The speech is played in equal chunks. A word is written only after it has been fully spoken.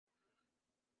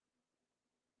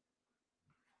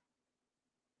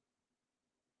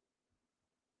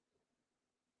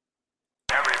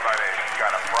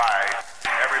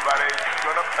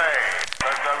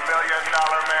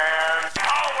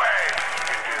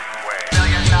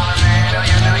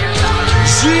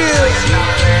Yeah.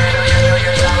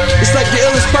 It's like the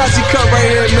illest posse cut right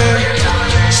here, man.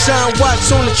 Sean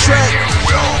Watts on the track.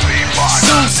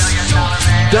 Zeus,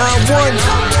 Don One,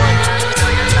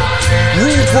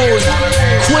 Rude Boy,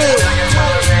 Quill,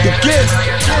 The Gift,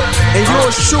 and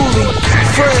yours truly,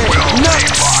 Fred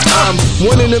Nuts. I'm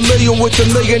 1 in a million with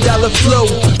 $1 million flow.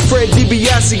 Fred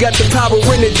DiBiase got the power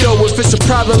in it though. If it's a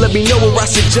problem, let me know, or I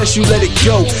suggest you let it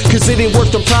go. Cause it ain't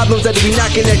worth the problems that be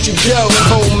knocking at your door,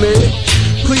 homie.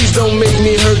 Please don't make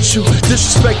me hurt you.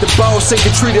 Disrespect the boss, ain't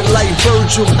treated like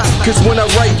Virgil. Cause when I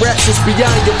write raps, it's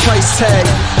beyond your price tag.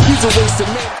 He's a waste of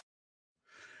man.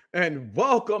 And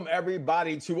welcome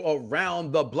everybody to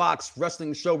Around the Bloxxx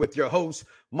Wrestling Show with your host,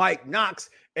 Mike Knox,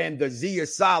 and the Z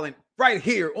is silent right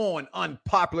here on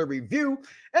Unpopular Review.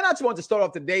 And I just want to start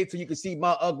off today so you can see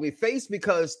my ugly face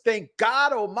because thank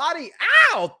God almighty,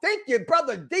 ow, thank you,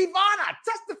 brother Devon, I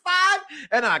testified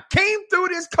and I came through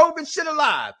this COVID shit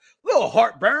alive. Little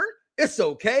heartburn, it's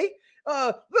okay.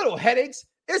 Little headaches,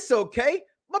 it's okay.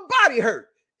 My body hurt,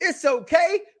 it's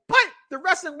okay. But the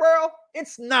wrestling world,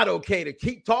 it's not okay to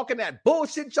keep talking that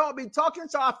bullshit y'all be talking.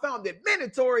 So I found it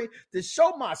mandatory to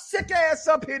show my sick ass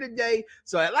up here today.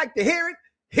 So I'd like to hear it.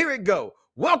 Here it go.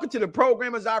 Welcome to the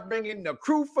program as I bring in the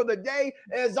crew for the day.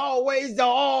 As always, the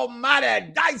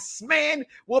almighty Dice Man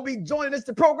will be joining us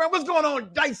the program. What's going on,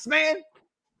 Dice Man?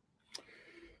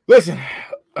 Listen,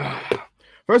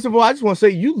 first of all, I just want to say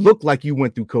you look like you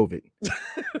went through COVID.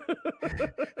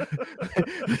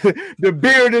 The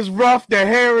beard is rough. The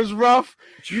hair is rough.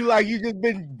 You just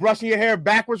been brushing your hair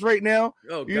backwards right now.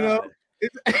 Oh, you God.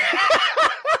 know,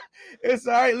 it's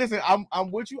all right. Listen,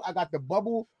 I'm with you. I got the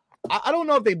bubble. I don't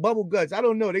know if they bubble guts. I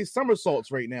don't know. They somersaults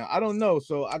right now. I don't know.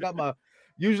 So I got my.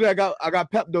 Usually I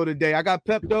got Pepto today. I got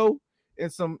Pepto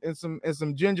and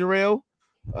some ginger ale.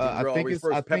 I think it's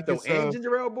Pepto and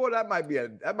ginger ale, boy. That might be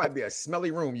a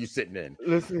smelly room you sitting in.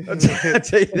 Listen, I'll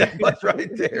tell you that much right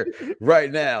there,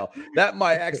 right now. That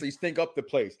might actually stink up the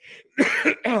place.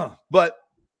 But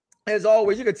as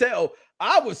always, you can tell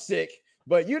I was sick.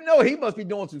 But you know he must be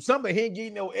doing something. He ain't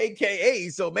getting no AKA,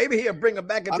 so maybe he'll bring him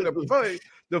back into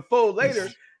the fold later.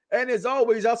 And as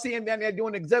always, I'll see him down there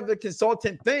doing executive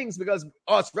consultant things because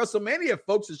us WrestleMania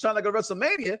folks is trying to go to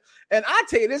WrestleMania. And I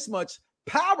tell you this much,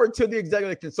 power to the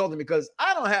executive consultant because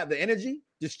I don't have the energy,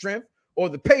 the strength, or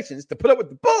the patience to put up with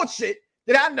the bullshit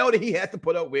that I know that he has to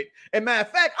put up with. And matter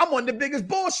of fact, I'm one of the biggest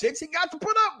bullshits he got to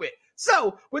put up with.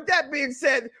 So with that being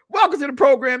said, welcome to the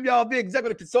program, y'all, the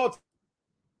executive consultant.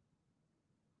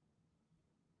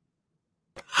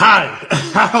 Hi,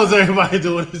 how's everybody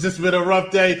doing? It's just been a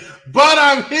rough day, but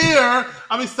I'm here.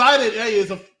 I'm excited. Hey, as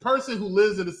a person who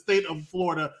lives in the state of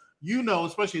Florida, you know,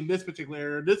 especially in this particular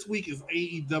area, this week is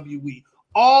AEW week.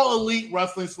 All elite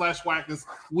wrestling /wackness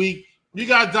week. You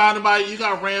got Dynamite, you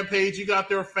got Rampage, you got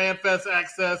their Fan Fest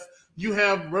access. You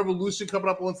have Revolution coming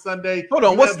up on Sunday. Hold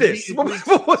on, what's this?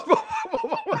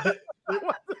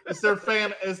 It's their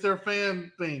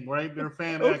fan thing, right? Their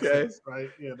fan access, right?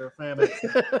 Yeah, their fan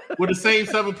access. Where the same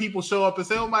 7 people show up and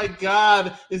say, "Oh my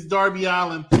God, it's Darby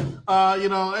Allin."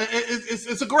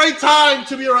 It's a great time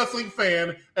to be a wrestling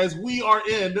fan as we are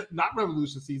in not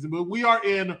Revolution season, but we are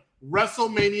in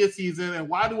WrestleMania season. And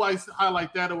why do I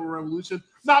highlight that over Revolution?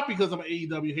 Not because I'm an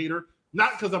AEW hater,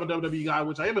 not because I'm a WWE guy,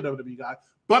 which I am a WWE guy,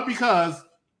 but because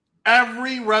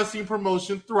every wrestling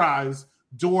promotion thrives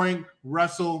during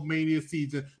WrestleMania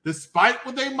season. Despite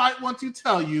what they might want to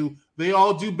tell you, they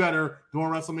all do better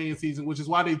during WrestleMania season, which is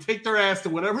why they take their ass to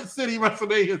whatever city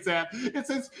WrestleMania is at. It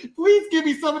says, please give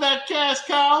me some of that cash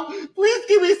cow. Please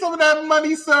give me some of that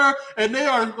money, sir. And they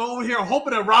are over here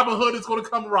hoping that Robin Hood is going to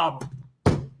come rob them.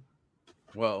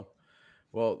 Well,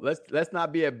 let's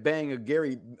not be a bang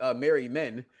of merry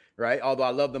men. Right, although I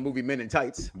love the movie Men in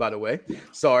Tights, by the way.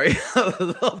 Sorry, I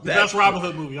love that. That's Robin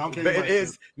Hood movie. I don't care. It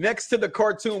is next to the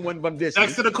cartoon one from Disney.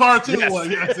 Next to the cartoon one,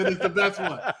 yes, it is the best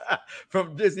one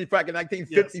from Disney back in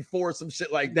 1954, some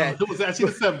shit like that. No, it was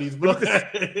actually the 70s,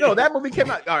 but no, that movie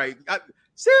came out. All right,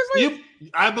 seriously,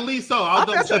 I believe so. I'll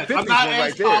double check. I'm not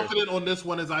as confident on this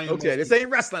one as I am. Okay, this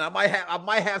ain't wrestling. I might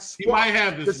have. You might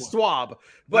have this the one. swab.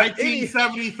 But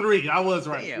 1973, I was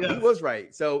right. Damn, yes. He was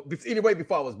right. So anyway,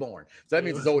 before I was born, so that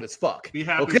means it's old as fuck. Be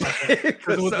happy. Okay,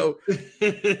 so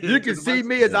you can see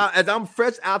me as I'm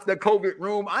fresh out the COVID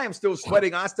room. I am still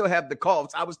sweating. I still have the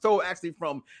coughs. I was told actually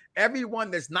from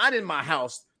everyone that's not in my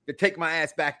house to take my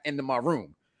ass back into my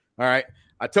room. All right,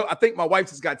 I think my wife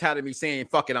just got tired of me saying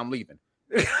 "fuck it," I'm leaving.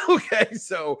 Okay,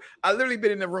 so I literally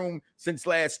been in the room since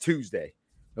last Tuesday.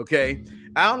 Okay,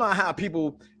 I don't know how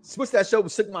people switch that show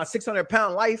with my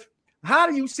 600-pound life. How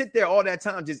do you sit there all that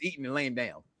time just eating and laying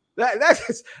down?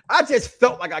 I just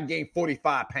felt like I gained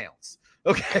 45 pounds.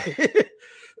 Okay.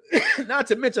 Not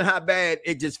to mention how bad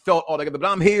it just felt all together. But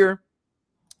I'm here.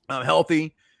 I'm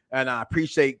healthy. And I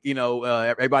appreciate,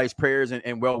 everybody's prayers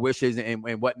and well wishes and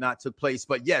whatnot took place.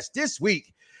 But yes, this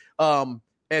week,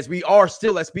 as we are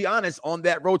still, let's be honest, on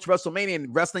that road to WrestleMania,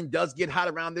 and wrestling does get hot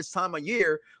around this time of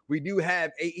year. We do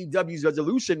have AEW's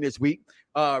Revolution this week,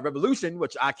 Revolution,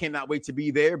 which I cannot wait to be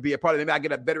there, be a part of it. Maybe I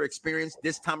get a better experience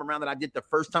this time around than I did the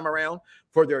first time around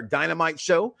for their Dynamite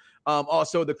show.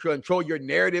 Also, the Control Your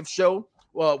Narrative show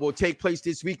will take place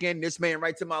this weekend. This man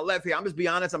right to my left here, I'm just be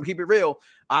honest, I'm keep it real.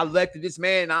 I looked at this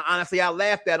man, and I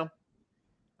laughed at him.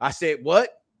 I said,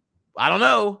 what? I don't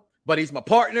know. But he's my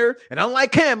partner, and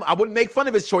unlike him, I wouldn't make fun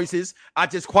of his choices. I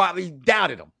just quietly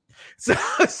doubted him. So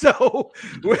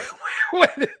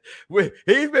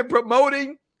he's been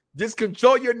promoting just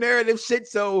Control Your Narrative shit.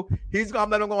 So I'm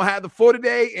gonna have the floor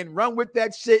today and run with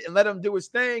that shit and let him do his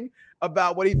thing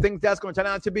about what he thinks that's going to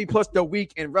turn out to be. Plus the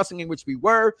week in wrestling in which we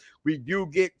do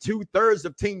get 2/3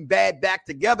 of Team Bad back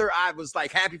together. I was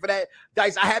like happy for that.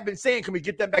 Dice, I have been saying, can we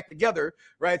get them back together?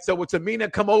 Right. So will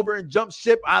Tamina come over and jump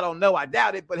ship? I don't know. I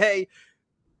doubt it. But hey,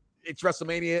 it's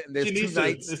WrestleMania and there's 2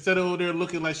 nights. Instead of over there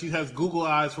looking like she has Google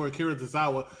eyes for Akira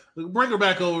Tozawa, bring her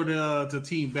back over to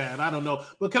Team Bad. I don't know.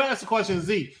 But can I ask a question,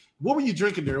 Z? What were you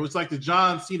drinking there? It was like the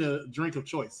John Cena drink of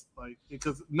choice, like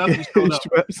because nothing showed up.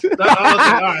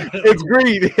 It's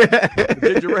green.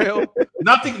 Ginger ale.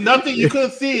 Nothing. You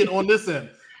couldn't see it on this end.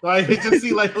 Like it just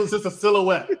seemed like it was just a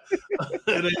silhouette,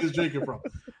 and they just drinking from.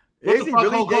 What Is he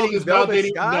really dating Velvet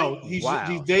Sky? No,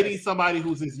 he's dating somebody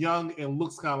who's as young and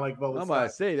looks kind of like Velvet Sky. I'm about to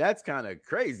say that's kind of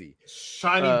crazy.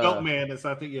 Shiny belt man is,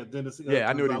 I think, Dennis.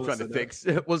 I knew what he was trying to fix.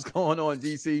 What's going on,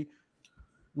 DC?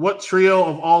 What trio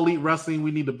of All Elite Wrestling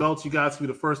we need the belts? You guys to be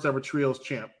the first ever trios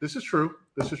champ. This is true.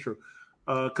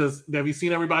 Because have you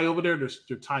seen everybody over there?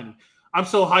 They're tiny. I'm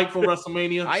so hyped for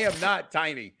WrestleMania. I am not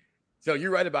tiny. So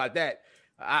you're right about that.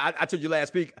 I told you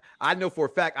last week. I know for a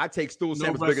fact I take stool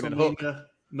samples bigger than Hook.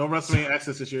 No WrestleMania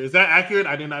access this year. Is that accurate?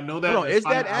 I did not know that. No, is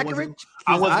that accurate?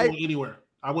 I wasn't going anywhere.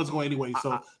 I wasn't going anyway.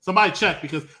 So somebody check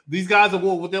because these guys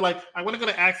are. They're like, I want to go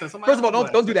to access. First of all,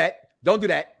 don't do that. Don't do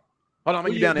that. Hold on,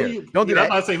 I'm down there. Don't do that. I'm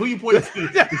about to say, who you pointing to?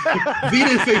 Z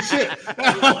didn't say shit.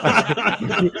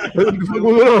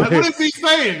 What is he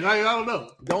saying? I don't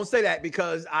know. Don't say that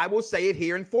because I will say it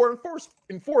here and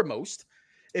foremost.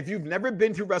 If you've never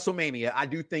been to WrestleMania, I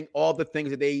do think all the things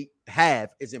that they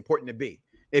have is important to be.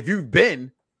 If you've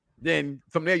been, then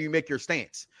from there you make your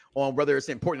stance on whether it's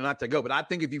important or not to go. But I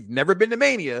think if you've never been to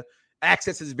Mania,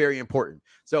 access is very important.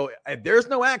 So if there's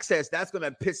no access, that's going to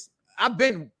piss. I've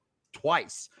been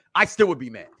twice. I still would be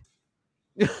mad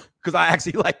because I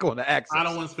actually like going to access. I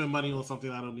don't want to spend money on something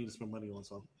I don't need to spend money on.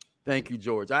 So thank you,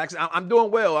 George. I'm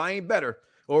doing well. I ain't better.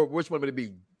 Or which one would it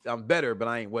be? I'm better, but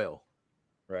I ain't well.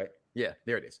 Right? Yeah,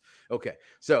 there it is. Okay.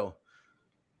 So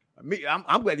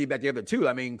I'm glad to be back together too.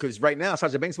 I mean, because right now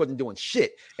Sasha Banks wasn't doing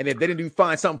shit, and if they didn't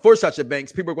find something for Sasha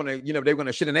Banks, people are gonna, they're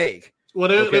gonna shit an egg. Well,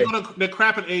 they're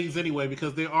crapping eggs anyway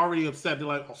because they're already upset. They're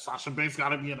like, oh, Sasha Banks got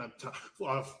to be in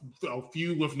a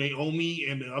feud with Naomi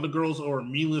and the other girls or a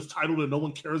meaningless title that no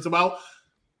one cares about.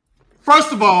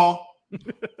 First of all,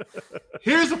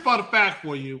 here's a fun fact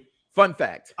for you. Fun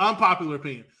fact. Unpopular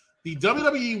opinion. The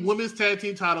WWE Women's Tag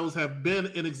Team titles have been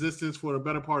in existence for the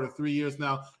better part of 3 years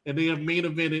now, and they have main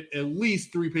evented at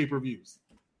least 3 pay-per-views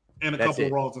and a couple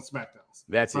of Raws and SmackDowns.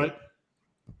 That's right.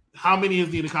 How many is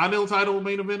the Intercontinental title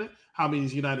main evented? How many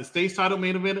is the United States title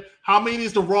main evented? How many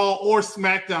is the Raw or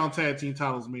SmackDown Tag Team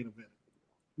titles main evented?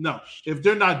 No. If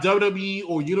they're not WWE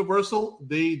or Universal,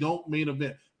 they don't main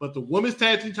event. But the Women's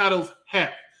Tag Team titles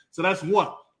have. So that's 1.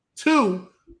 2,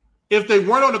 if they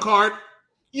weren't on the card,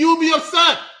 you would be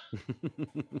upset.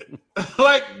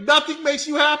 Like nothing makes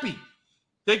you happy.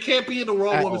 They can't be in the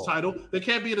Raw Women's title. They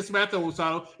can't be in the SmackDown Women's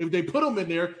title. If they put them in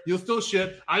there, you'll still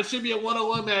shit. I should be a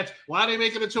 1-on-1 match. Why are they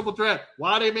making a triple threat?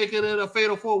 Why are they making it a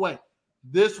fatal 4-way?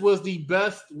 This was the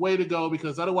best way to go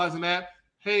because otherwise than that,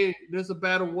 hey, there's a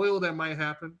battle royal that might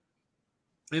happen.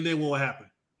 And then what will happen?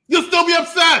 You'll still be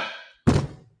upset.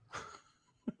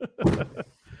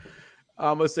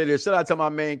 I'm going to say this. Shout out to my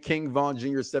man, King Von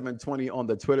Jr. 720 on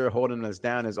the Twitter, holding us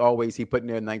down as always. He put in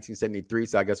there 1973.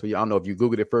 So I guess I don't know if you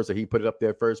Googled it first or he put it up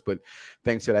there first, but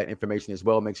thanks for that information as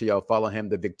well. Make sure y'all follow him,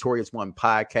 the Victorious One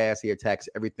podcast. He attacks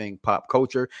everything pop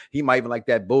culture. He might even like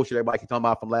that bullshit everybody keep talking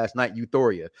about from last night,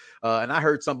 Euphoria. And I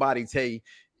heard somebody say,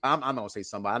 I'm not going to say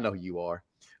somebody. I know who you are.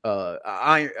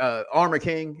 Armor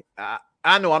King.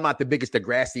 I know I'm not the biggest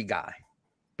Degrassi guy,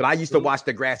 but I used to watch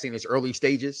Degrassi in its early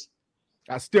stages.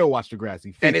 I still watch Degrassi.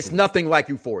 Faithfully. And it's nothing like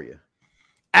Euphoria.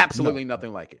 Absolutely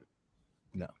nothing like it.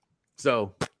 No.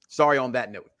 So, sorry on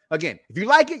that note. Again, if you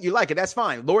like it, you like it. That's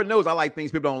fine. Lord knows I like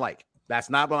things people don't like. That's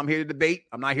not what I'm here to debate.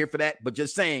 I'm not here for that. But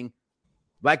just saying,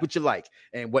 like what you like.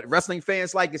 And what wrestling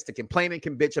fans like is to complain and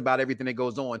can bitch about everything that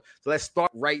goes on. So let's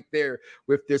start right there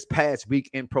with this past week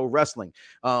in pro wrestling.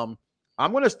 I'm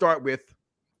going to start with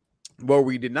where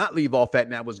we did not leave off at,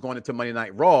 and that was going into Monday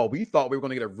Night Raw. We thought we were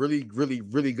going to get a really, really,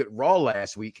 really good Raw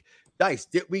last week. Dice,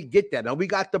 did we get that? Now, we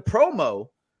got the promo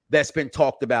that's been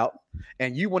talked about,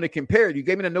 and you want to compare it. You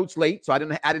gave me the notes late, so I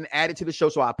didn't add it to the show,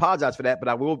 so I apologize for that, but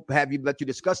I will let you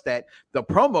discuss that. The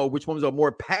promo, which one was a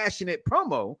more passionate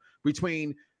promo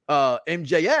between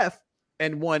MJF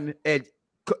and one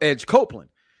Edge Copeland.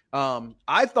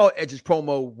 I thought Edge's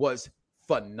promo was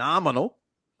phenomenal.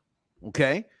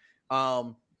 Okay.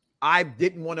 I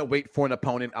didn't want to wait for an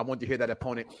opponent. I wanted to hear that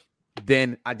opponent.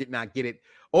 Then I did not get it.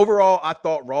 Overall, I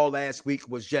thought Raw last week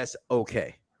was just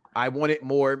okay. I wanted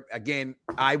more. Again,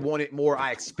 I wanted more.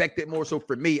 I expected more. So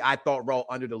for me, I thought Raw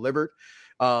underdelivered.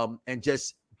 And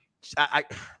just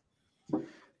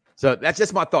so that's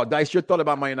just my thought. Dice, your thought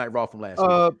about Monday Night Raw from last week?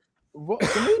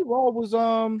 To me, Raw was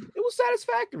it was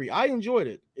satisfactory. I enjoyed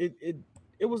it.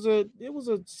 It was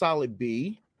a solid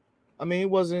B. I mean, it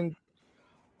wasn't.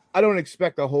 I don't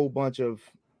expect a whole bunch of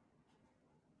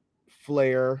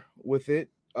flair with it.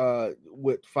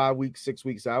 With 5 weeks, 6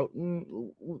 weeks out,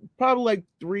 probably like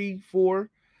 3, 4.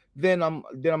 Then I'm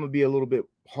gonna be a little bit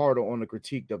harder on the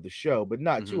critique of the show, but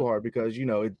not too hard because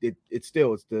it's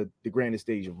still the grandest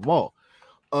stage of them all.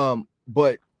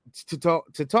 But to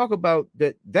talk about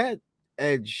that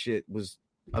Edge shit was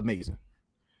amazing.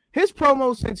 His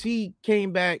promo since he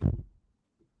came back,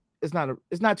 it's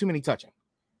not too many touching.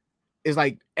 It's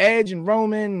like Edge and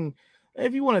Roman.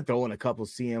 If you want to throw in a couple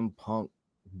CM Punk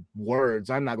words,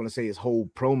 I'm not going to say his whole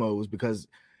promos because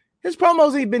his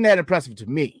promos ain't been that impressive to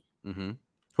me. Who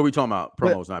are we talking about?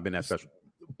 Promos not been that special.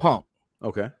 Punk.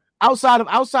 Okay.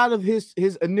 Outside of his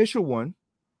initial one,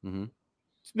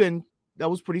 that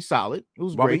was pretty solid. It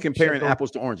was Why great. Are we comparing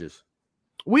apples to oranges?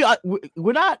 We're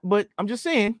not, but I'm just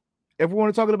saying. Everyone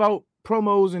is talking about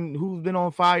promos and who's been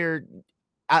on fire.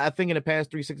 I think in the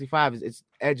past 365, it's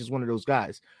Edge is one of those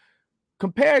guys.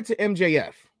 Compared to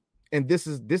MJF, and this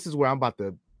is where I'm about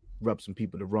to rub some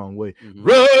people the wrong way.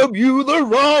 Rub you the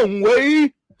wrong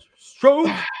way. True.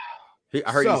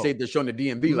 I heard you say the show on the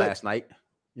DMV last night.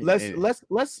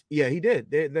 Let's yeah, he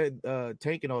did. They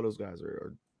Tank and all those guys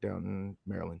are down in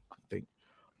Maryland, I think.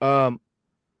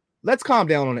 Let's calm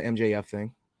down on the MJF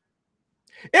thing.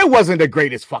 It wasn't the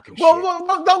greatest fucking shit. Well,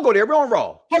 don't go there. We're on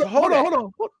Raw. Hold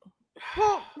on.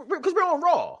 Because we're on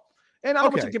Raw. And I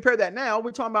don't want you to compare that now.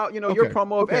 We're talking about, your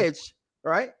promo of Edge,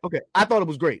 right? Okay. I thought it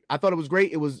was great.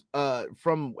 It was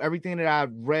from everything that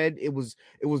I've read, it was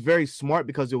very smart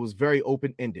because it was very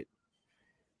open-ended.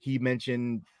 He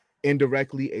mentioned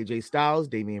indirectly AJ Styles,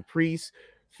 Damian Priest,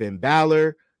 Finn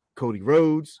Balor, Cody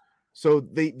Rhodes. So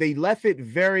they left it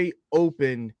very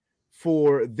open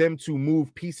for them to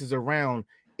move pieces around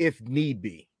if need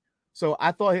be. So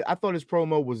I thought his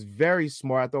promo was very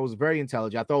smart. I thought it was very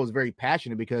intelligent. I thought it was very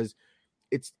passionate because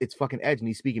it's fucking Edge and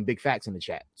he's speaking big facts in the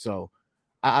chat. So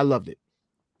I loved it.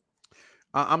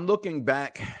 I'm looking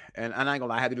back and I ain't gonna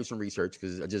lie, I had to do some research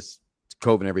because I just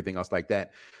COVID and everything else like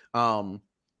that.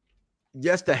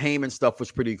 Yes, the Heyman stuff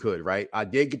was pretty good, right? I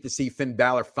did get to see Finn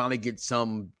Balor finally get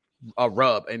a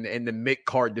rub in the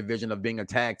mid-card division of being a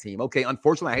tag team. Okay,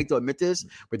 unfortunately, I hate to admit this,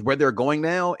 with where they're going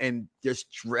now and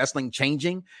just wrestling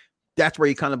changing, that's where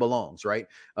he kind of belongs, right?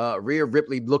 Rhea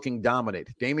Ripley looking dominant.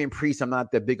 Damian Priest, I'm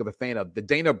not that big of a fan of. The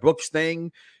Dana Brooks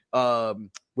thing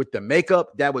with the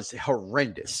makeup, that was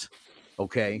horrendous.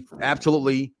 Okay,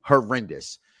 absolutely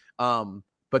horrendous.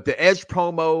 But the Edge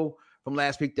promo from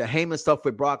last week, the Heyman stuff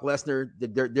with Brock Lesnar,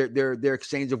 their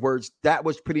exchange of words, that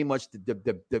was pretty much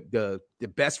the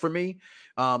best for me.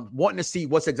 Wanting to see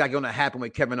what's exactly going to happen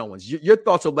with Kevin Owens. Your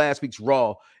thoughts on last week's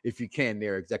Raw, if you can,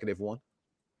 there, Executive One.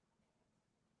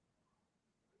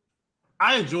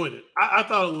 I enjoyed it. I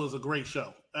thought it was a great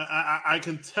show. I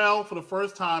can tell for the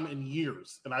first time in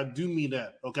years, and I do mean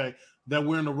that, okay, that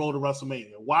we're in the road to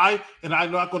WrestleMania. Why? And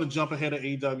I'm not going to jump ahead of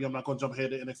AEW. I'm not going to jump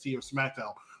ahead of NXT or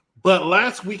SmackDown. But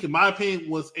last week, in my opinion,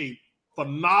 was a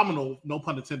phenomenal, no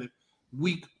pun intended,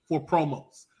 week for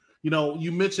promos.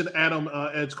 You mentioned Adam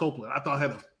Edge Copeland. I thought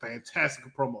had a fantastic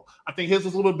promo. I think his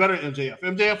was a little bit better than MJF.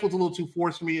 MJF was a little too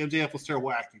forced for me. MJF was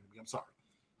terrible acting to me. I'm sorry.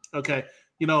 Okay.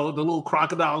 The little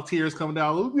crocodile tears coming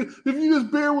down. If you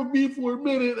just bear with me for a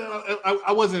minute,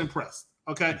 I wasn't impressed.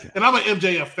 Okay. And I'm an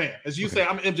MJF fan. As you say,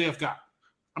 I'm an MJF guy.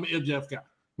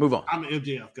 Move on. I'm an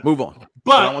MJF guy. Move on.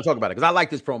 But I don't want to talk about it because I like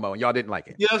this promo and y'all didn't like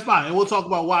it. Yeah, that's fine. And we'll talk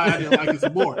about why I didn't like it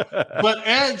some more. But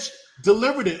Edge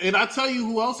delivered it. And I tell you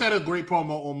who else had a great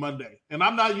promo on Monday. And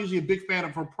I'm not usually a big fan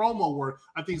of her promo work.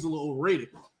 I think it's a little overrated.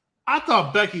 I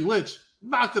thought Becky Lynch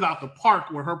knocked it out the park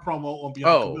with her promo on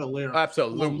Bianca Belair.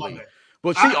 Absolutely. On Monday.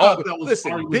 Well, she always,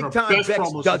 listen, Big Time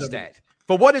Bex does that.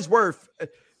 For what it's worth,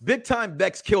 Big Time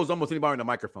Bex kills almost anybody on the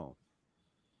microphone.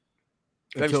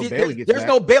 There's no Bailey there. There's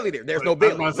no Bailey. Right. There's no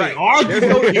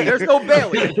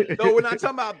Bailey. So we're not talking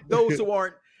about those who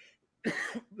aren't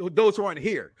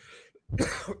here.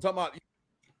 We're talking about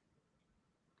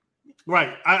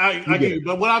right. I get it.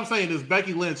 But what I'm saying is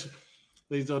Becky Lynch.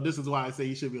 This is why I say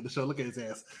he should be on the show. Look at his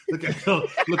ass. Look at him.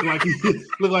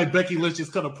 Look like Becky Lynch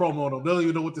just cut a promo on him. They don't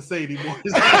even know what to say anymore.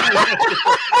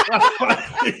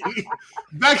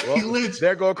 Becky Lynch.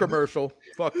 There go a commercial.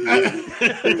 Fuck you.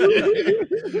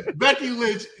 Becky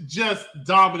Lynch just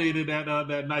dominated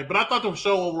that night. But I thought the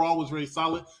show overall was very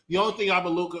solid. The only thing I'm a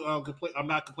little I'm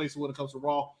not complacent when it comes to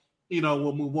Raw.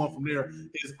 We'll move on from there.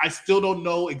 Is I still don't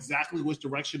know exactly which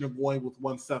direction they're going with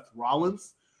one Seth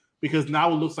Rollins. Because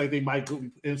now it looks like they might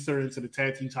insert into the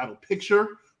tag team title picture.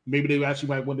 Maybe they actually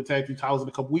might win the tag team titles in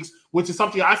a couple weeks, which is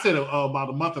something I said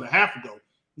about a month and a half ago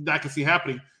that I can see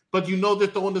happening. But they're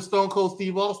throwing the Stone Cold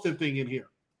Steve Austin thing in here.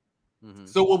 Mm-hmm.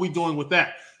 So what are we doing with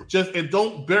that? And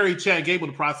don't bury Chad Gable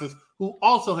in the process, who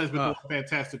also has been doing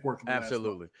fantastic work.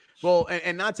 Absolutely. Well,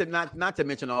 and not to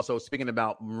mention also, speaking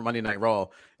about Monday Night Raw,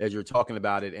 as you're talking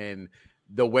about it, and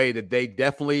the way that they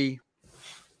definitely –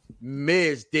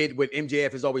 Miz did what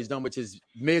MJF has always done, which is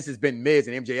Miz has been Miz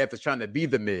and MJF is trying to be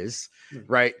the Miz,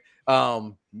 right?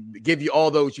 Give you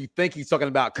all those you think he's talking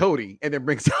about Cody and then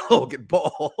brings Logan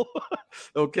Paul.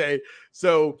 Okay.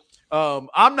 So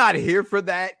I'm not here for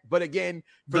that. But again,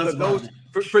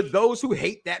 for those who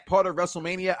hate that part of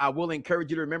WrestleMania, I will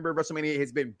encourage you to remember WrestleMania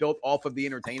has been built off of the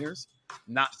entertainers,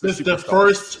 not the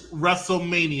first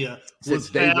WrestleMania since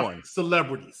day one.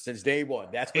 Celebrities. Since day one.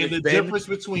 That's what and the difference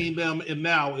between them and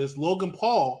now is Logan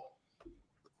Paul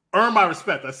earned my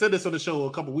respect. I said this on the show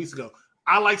a couple weeks ago.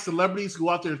 I like celebrities who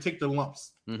go out there and take their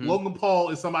lumps. Mm-hmm. Logan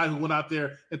Paul is somebody who went out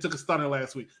there and took a stunner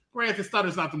last week. Granted,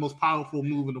 stunner's not the most powerful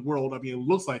move in the world. I mean, it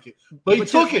looks like it. But he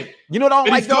took it. You know what I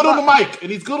don't like? He's good on the mic.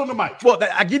 And he's good on the mic. Well,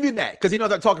 I give you that because he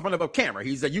knows how to talk in front of a camera.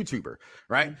 He's a YouTuber,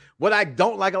 right? Mm-hmm. What I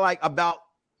don't like about,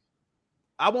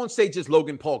 I won't say just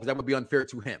Logan Paul because that would be unfair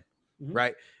to him, mm-hmm.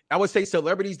 right? I would say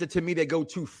celebrities that to me, they go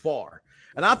too far.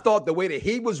 And I thought the way that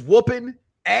he was whooping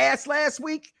ass last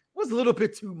week was a little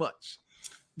bit too much.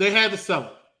 They had to sell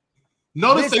it.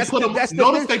 Notice they put him with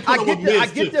Miz.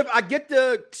 I get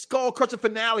the skull crusher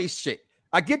finale shit.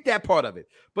 I get that part of it.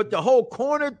 But the whole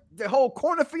corner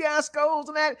fiascos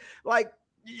and that,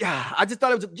 I just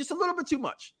thought it was just a little bit too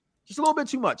much. Just a little bit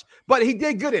too much. But he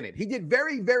did good in it. He did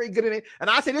very, very good in it. And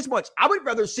I say this much. I would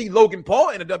rather see Logan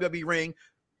Paul in a WWE ring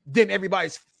than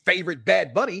everybody's favorite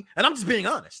Bad Bunny. And I'm just being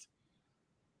honest.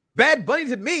 Bad Bunny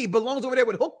to me belongs over there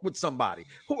with Hook with somebody.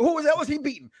 Who was he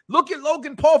beating? Look at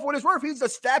Logan Paul for what it's worth. He's a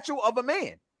statue of a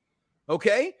man.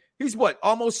 Okay? He's what?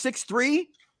 Almost 6'3"?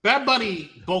 Bad Bunny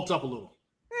bulked up a little.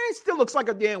 He still looks like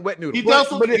a damn wet noodle.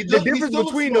 The difference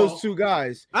between those two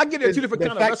guys. I get it. Two different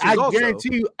kind of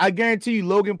wrestlers. I guarantee you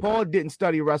Logan Paul didn't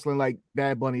study wrestling like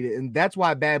Bad Bunny did. And that's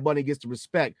why Bad Bunny gets the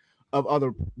respect of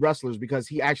other wrestlers, because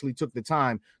he actually took the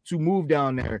time to move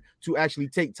down there, to actually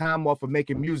take time off of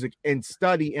making music and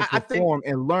study and perform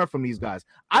and learn from these guys.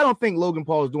 I don't think Logan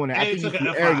Paul is doing that. I think he's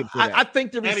too arrogant for that. I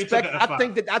think the respect.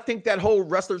 I think that whole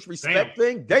wrestlers respect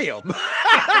thing. Damn.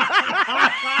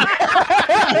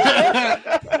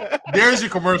 There's your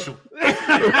commercial.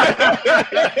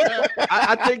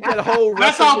 I think that whole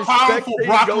that's how powerful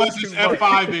Brock Lesnar's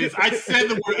F5 is. I said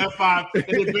the word F5 and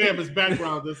then bam, his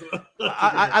background.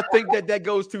 I think that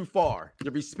goes too far.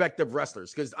 The respect of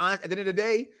wrestlers, because at the end of the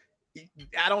day,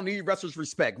 I don't need wrestlers'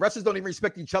 respect. Wrestlers don't even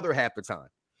respect each other half the time.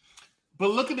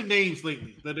 But look at the names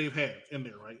lately that they've had in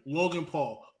there, right? Logan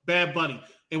Paul, Bad Bunny,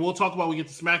 and we'll talk about when we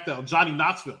get to SmackDown. Johnny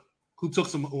Knoxville, who took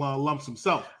some lumps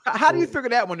himself. How do you figure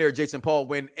that one there, Jason Paul,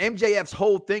 when MJF's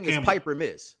whole thing is Piper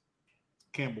Miz?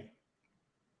 Campbell.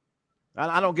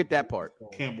 I don't get that part.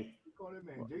 Campbell.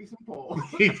 Jason Paul.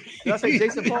 Did I say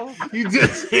Jason Paul? You did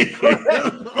say who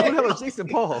the hell is Jason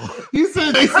Paul? You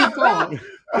said Jason Paul.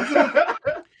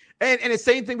 And the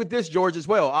same thing with this, George, as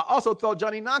well. I also thought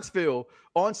Johnny Knoxville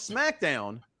on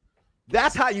SmackDown,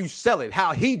 that's how you sell it,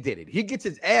 how he did it. He gets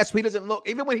his ass, he doesn't look,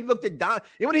 even when he looked at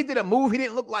even when he did a move, he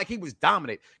didn't look like he was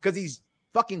dominant because he's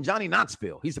fucking Johnny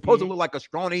Knoxville. He's supposed to look like a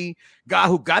scrawny guy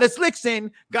who got his licks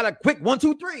in, got a quick 1,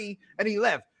 2, 3, and he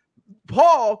left.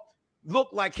 Paul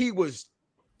looked like he was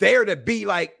there to be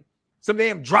like some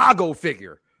damn Drago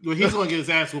figure. Well, he's going to get his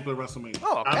ass whooped at WrestleMania.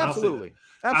 Oh, absolutely.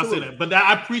 I'll say that. But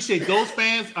I appreciate those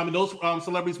fans, those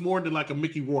celebrities more than like a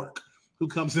Mickey Rourke who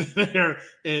comes in there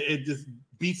and just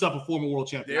beats up a former world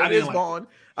champion. There it is, Vaughn.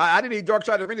 I didn't need Dark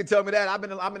Side of the Ring to tell me that. I've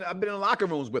been in locker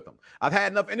rooms with them. I've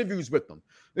had enough interviews with them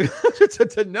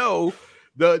to know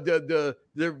the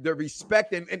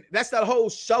respect and that's that whole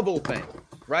shovel thing,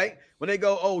 right? When they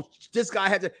go, oh, this guy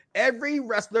had to. Every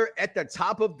wrestler at the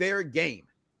top of their game,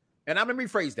 and I'm gonna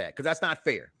rephrase that because that's not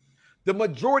fair. The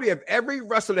majority of every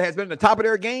wrestler that has been at the top of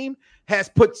their game has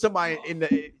put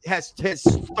somebody has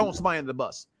thrown somebody in the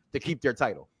bus to keep their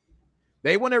title.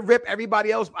 They want to rip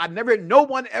everybody else. No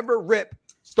one ever ripped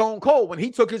Stone Cold when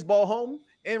he took his ball home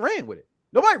and ran with it.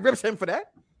 Nobody rips him for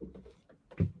that.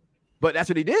 But that's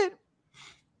what he did.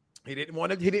 He didn't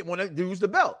want to lose the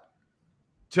belt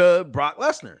to Brock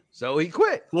Lesnar, so he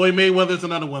quit. Floyd Mayweather's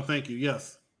another one. Thank you.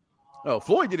 Yes. Oh,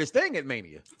 Floyd did his thing at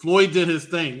Mania. Floyd did his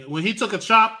thing. When he took a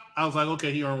chop, I was like,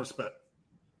 okay, he earned respect.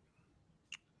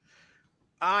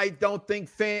 I don't think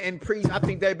Finn and Priest, I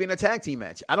think they'd be in a tag team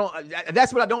match.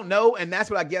 That's what I don't know, and that's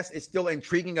what I guess is still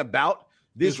intriguing about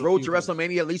this road to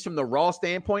WrestleMania, at least from the Raw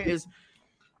standpoint, is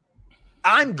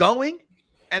I'm going,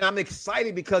 and I'm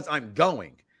excited because I'm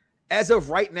going. As of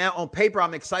right now, on paper,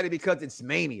 I'm excited because it's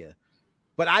Mania.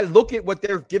 But I look at what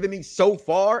they're giving me so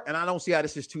far, and I don't see how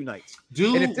this is 2 nights.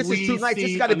 And if this is 2 nights,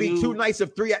 it's got to be 2 nights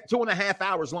of 2.5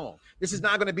 hours long. This is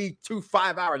not going to be 2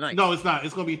 5-hour nights. No, it's not.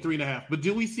 It's going to be 3.5. But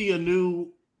do we see a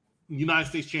new United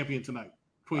States champion tonight?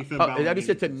 Between Finn Balor. That you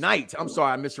said tonight. I'm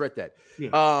sorry, I misread that.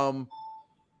 Yeah.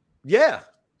 Yeah.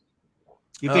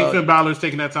 You think Finn Balor's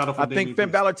taking that title from I think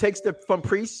Finn Balor takes it from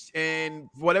Priest, and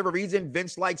for whatever reason,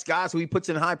 Vince likes guys who he puts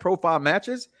in high-profile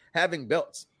matches having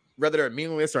belts, whether they're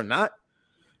meaningless or not.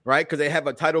 Right, because they have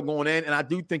a title going in, and I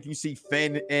do think you see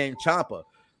Finn and Ciampa.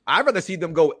 I'd rather see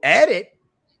them go at it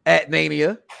at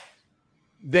Mania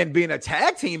than being a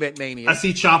tag team at Mania. I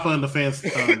see Ciampa and the fans,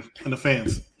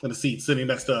 in the seat, sitting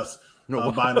next to us,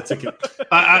 buying a ticket.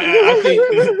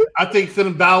 I think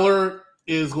Finn Balor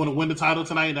is going to win the title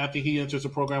tonight, and I think he enters a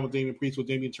program with Damian Priest, where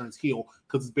Damian turns heel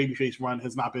because his babyface run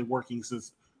has not been working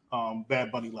since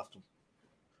Bad Bunny left him.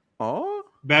 Oh,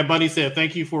 Bad Bunny said,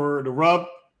 "Thank you for the rub."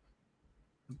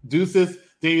 Deuces.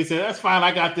 David said, that's fine.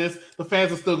 I got this. The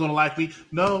fans are still going to like me.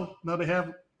 No, they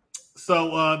haven't.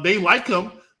 So they like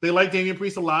him. They like Damian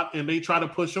Priest a lot, and they try to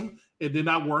push him. It did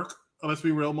not work. Let's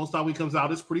be real. Most time he comes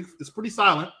out, it's pretty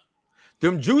silent.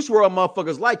 Them Juice WRLD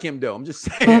motherfuckers like him, though. I'm just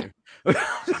saying. I'm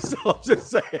just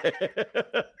saying.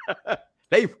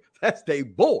 That's their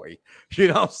boy. You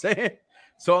know what I'm saying?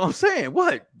 So I'm saying,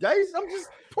 what? I'm just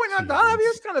pointing out the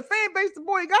obvious kind of fan base the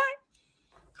boy got.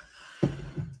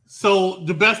 So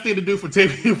the best thing to do for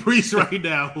Damian Priest right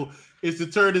now is to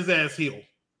turn his ass heel.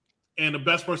 And the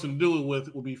best person to do it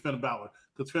with will be Finn Balor.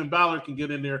 Because Finn Balor can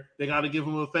get in there. They got to give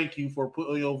him a thank you for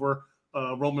putting over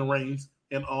Roman Reigns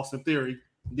and Austin Theory.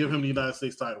 Give him the United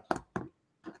States title.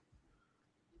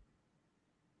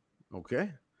 Okay.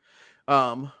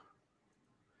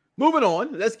 Moving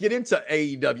on. Let's get into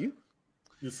AEW.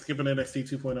 You're skipping NXT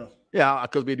 2.0. Yeah,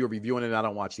 because we do a review on it and I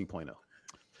don't watch 2.0.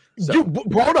 So,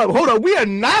 hold up. We are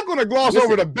not going to gloss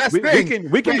over the best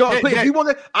thing. We can go. Please, if you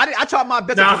want to, I tried my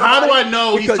best. Now, how do I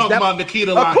know he's talking about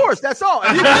Nikita Lyons? Of course, that's all.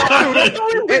 Because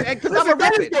I'm a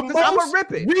rip it. I'm a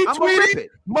rip it. Retweeted,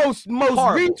 most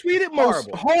retweeted, most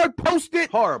hard posted.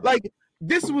 Horrible. Like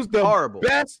this was the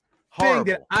best thing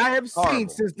that I have seen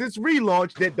since this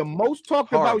relaunch. That the most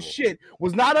talked about shit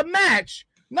was not a match.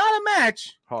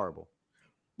 Horrible.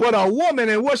 But a woman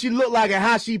and what she looked like and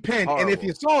how she pinned. Horrible. And if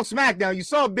you saw SmackDown, you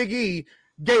saw Big E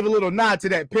gave a little nod to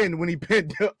that pin when he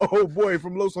pinned the old boy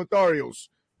from Los Lotharios.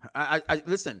 I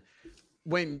listen,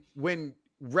 when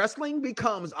wrestling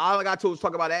becomes all I got to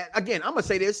talk about that, again, I'm going to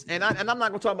say this, and I'm not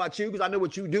going to talk about you because I know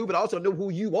what you do, but I also know who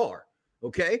you are,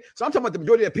 okay? So I'm talking about the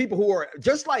majority of people who are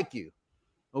just like you,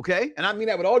 okay? And I mean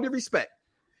that with all due respect.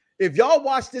 If y'all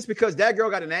watch this because that girl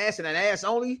got an ass and an ass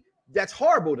only, that's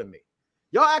horrible to me.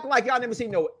 Y'all act like y'all never seen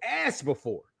no ass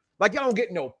before. Like y'all don't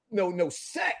get no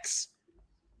sex.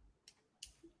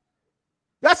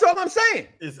 That's all I'm saying.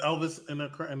 Is Elvis and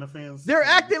the fans? They're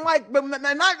acting like, but not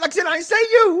like I said. I didn't say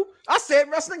you. I said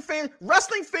wrestling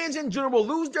fans in general will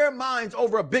lose their minds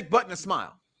over a big butt and a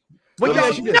smile. When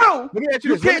y'all know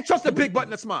you can't trust a big butt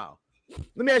and a smile.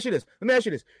 Let me ask you this.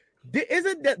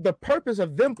 Isn't that the purpose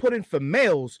of them putting for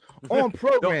males on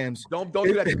programs? Don't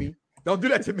do that to me. Don't do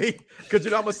that to me, because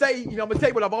I'm gonna say, I'm gonna tell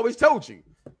you what I've always told you.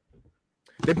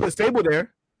 They put a stable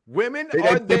there. Women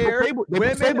are there.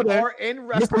 Women are in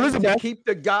wrestling to keep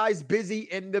the guys busy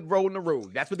in the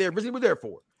road. That's what they originally were there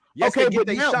for. Yes, okay,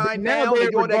 they shine now.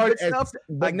 They doing that good stuff.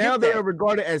 But now they are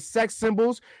regarded as sex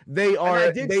symbols. They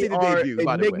are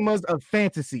enigmas of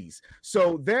fantasies.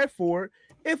 So therefore,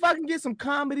 if I can get some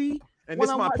comedy, and this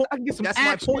my point. I can get some That's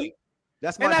action. my point.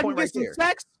 That's my point right there.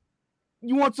 Sex?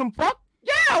 You want some fuck?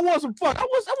 Yeah, I want some fuck. I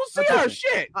want to see her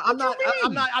shit. I'm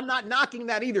not knocking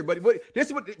that either. But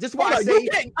this is why I say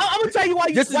I'm gonna tell you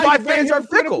why. This is why fans are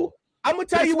fickle. I'm gonna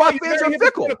tell you why fans are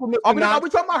fickle. Are we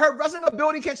talking about her wrestling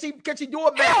ability? Can she do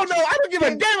a match? Hell no, I don't give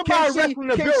a damn about her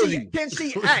wrestling ability. Can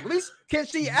she act? At least can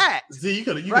she act? See, you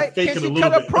can fake can it a she little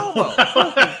cut bit. A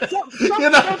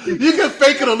promo? You can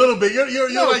fake it a little bit.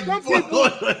 You're like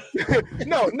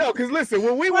no, because listen,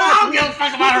 when we watch, I don't give a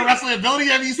fuck about her wrestling ability.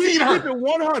 Have you seen her? Keep it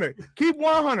 100. Keep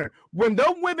 100. When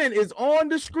the women is on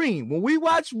the screen, when we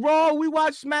watch Raw, we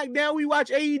watch SmackDown, we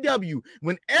watch AEW.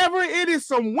 Whenever it is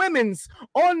some women's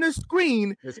on the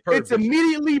screen, it's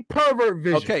immediately pervert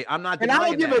vision. Okay, I'm not. And I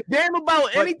don't give a damn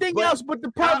about anything else but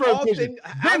the pervert vision.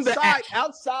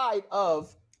 Outside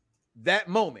of that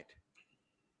moment,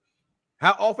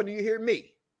 how often do you hear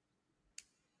me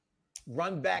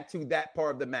run back to that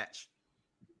part of the match?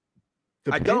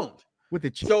 I don't. With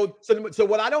the so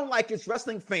what I don't like is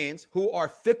wrestling fans who are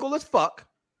fickle as fuck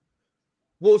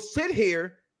will sit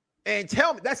here and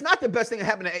tell me that's not the best thing that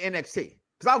happened at NXT,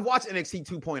 because I've watched NXT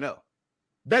 2.0.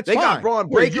 They got Braun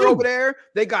Breaker over there.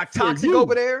 They got Toxic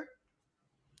over there.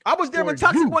 I was there when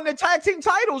Toxic won their tag team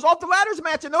titles off the ladders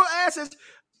match, and no asses.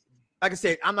 Like I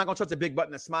said, I'm not gonna trust a big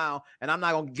button to smile, and I'm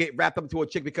not gonna get wrapped up into a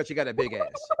chick because she got a big ass.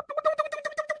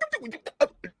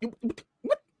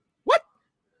 What?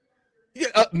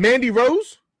 Yeah, Mandy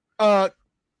Rose,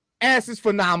 ass is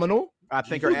phenomenal. I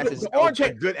think her ass is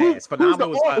a good ass.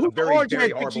 Phenomenal is a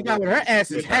very horrible. She got with her ass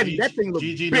is heavy. That thing looks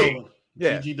big. Dolan.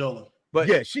 Yeah, Gigi Dolan. But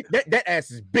yeah, that ass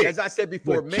is big. As I said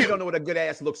before, men don't know what a good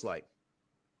ass looks like.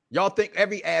 Y'all think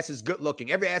every ass is good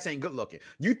looking. Every ass ain't good looking.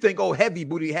 You think, heavy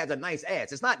booty has a nice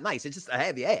ass. It's not nice. It's just a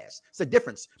heavy ass. It's a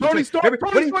difference. Tony Storm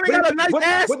got a nice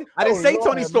ass. I didn't say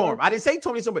Tony Storm. I didn't say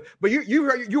Tony Storm. But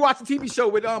you watched the TV show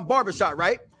with Barbershop,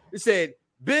 right? It said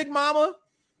Big Mama.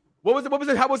 What was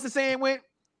it? How was the saying went?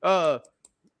 Or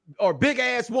big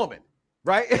ass woman,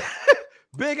 right?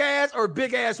 Big ass or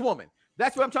big ass woman.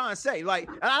 That's what I'm trying to say. Like,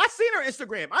 and I seen her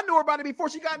Instagram. I knew her about it before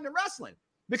she got into wrestling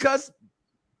because.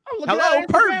 Hello,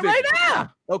 perfect. Right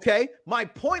now. Okay. My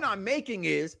point I'm making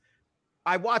is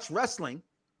I watch wrestling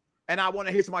and I want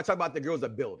to hear somebody talk about the girl's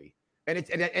ability.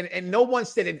 And no one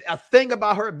said a thing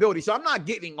about her ability. So I'm not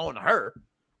getting on her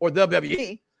or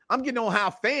WWE. I'm getting on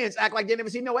how fans act like they never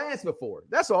seen no ass before.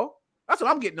 That's all. That's what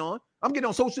I'm getting on. I'm getting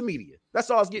on social media. That's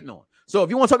all I was getting on. So if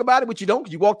you want to talk about it, which you don't,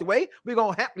 because you walked away, we're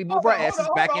going to happily move our asses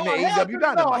back into AEW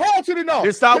Dynamite. Hell to the no.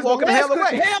 Just stop walking the hell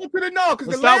away. Hell to the no,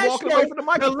 because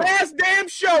the last damn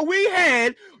show we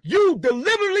had, you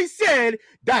deliberately said,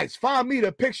 Dice, find me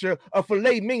the picture of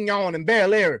filet mignon in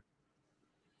Bel Air.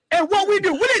 And what we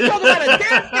do, we didn't talk about a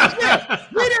damn thing.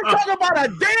 We didn't talk about a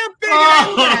damn thing in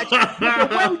that match with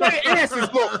the way their asses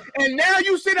look. And now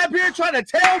you sit up here trying to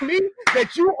tell me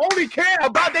that you only care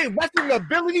about their wrestling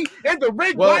ability in the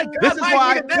ring. Well, this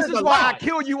is why I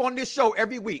kill you on this show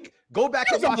every week. Go back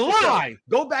and watch the show.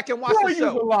 Go back and watch the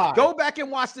show. Go back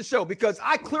and watch the show, because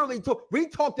I clearly we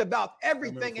talked about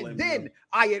everything, and then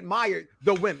I admired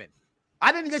the women.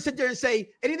 I didn't just sit there and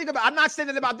say anything about. I'm not saying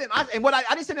it about them. I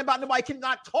didn't say about nobody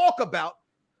cannot talk about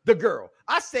the girl.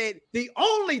 I said the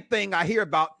only thing I hear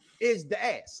about is the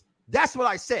ass. That's what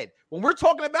I said. When we're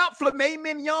talking about filet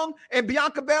mignon and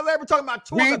Bianca Belair, we're talking about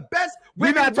two of the best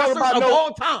women wrestlers of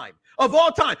all time. Of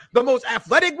all time, the most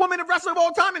athletic woman wrestler of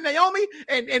all time, and Naomi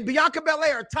and Bianca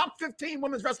Belair, top 15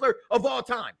 women's wrestler of all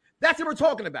time. That's what we're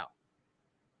talking about.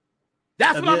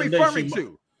 That's what I'm referring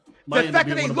to. The fact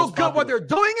that they look good while they're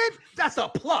doing it, that's a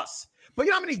plus. But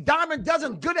you know how many dime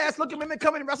dozen good ass looking women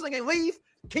come in wrestling and leave?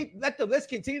 Let the list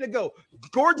continue to go.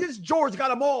 Gorgeous George got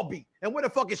them all beat. And where the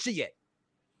fuck is she at?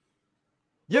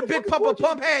 Your big Papa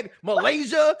Pump had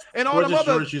Malaysia and all them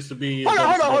other. George used to be.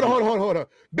 Hold on.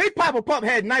 Big Papa Pump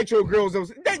had Nitro girls.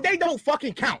 They don't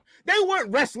fucking count. They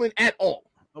weren't wrestling at all.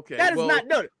 Okay, that is not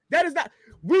done. That is not.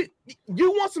 You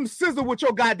want some sizzle with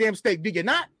your goddamn steak? Do you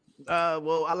not?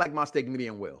 Well, I like my steak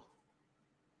medium well.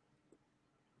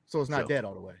 So it's not dead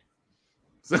all the way.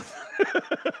 That's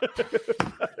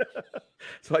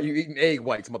why you eating egg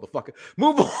whites, motherfucker.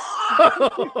 Move on.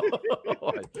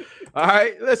 All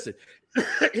right, listen.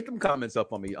 Hit them comments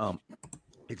up on me,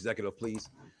 executive, please.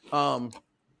 So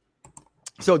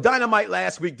Dynamite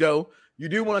last week, though, you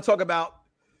do want to talk about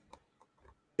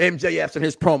MJF and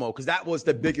his promo, because that was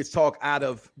the biggest talk out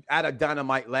of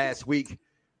Dynamite last week.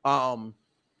 I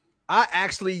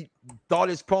actually thought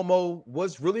his promo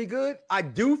was really good. I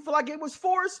do feel like it was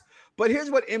forced, but here's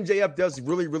what MJF does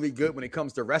really, really good when it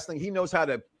comes to wrestling. He knows how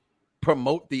to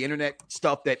promote the internet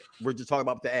stuff that we're just talking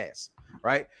about with the ass,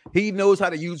 right? He knows how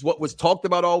to use what was talked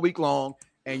about all week long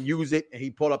and use it. And he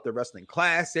pulled up the Wrestling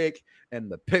Classic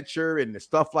and the picture and the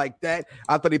stuff like that.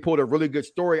 I thought he pulled a really good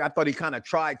story. I thought he kind of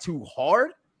tried too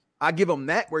hard. I give him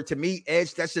that, where to me,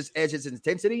 Edge, that's just Edge's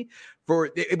intensity.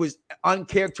 It was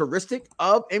uncharacteristic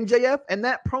of MJF and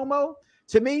that promo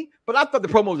to me. But I thought the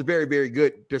promo was very, very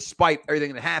good despite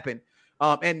everything that happened.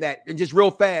 And just real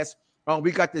fast,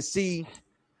 we got to see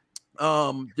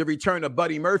the return of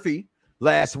Buddy Murphy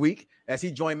last week as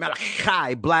he joined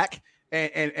Malachi Black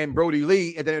and Brody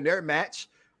Lee, and then in their match.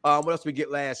 What else did we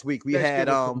get last week? We had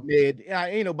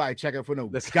ain't nobody checking for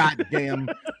no goddamn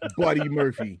Buddy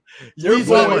Murphy.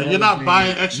 You're not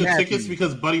buying extra tickets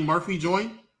because Buddy Murphy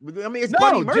joined? I mean, it's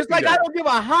Buddy Murphy. Just like I don't give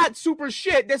a hot super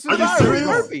shit. This is Buddy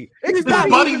Murphy. It's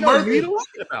Buddy Murphy.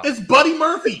 It's Buddy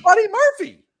Murphy. Buddy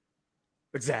Murphy.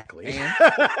 Exactly.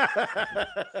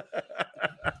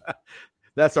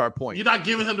 That's our point. You're not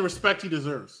giving him the respect he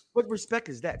deserves. What respect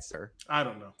is that, sir? I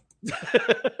don't know.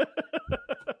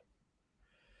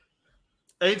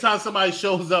 Anytime somebody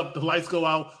shows up, the lights go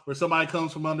out, or somebody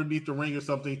comes from underneath the ring or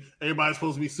something, everybody's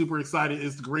supposed to be super excited.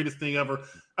 It's the greatest thing ever.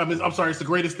 I'm sorry, it's the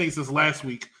greatest thing since last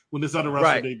week when this other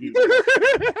wrestler debuted.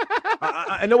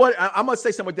 I know what? I'm going to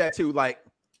say something with that too. Like,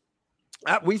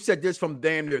 we've said this from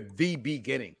damn near the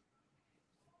beginning.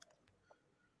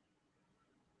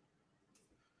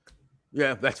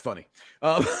 Yeah, that's funny.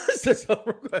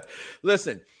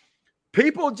 Listen,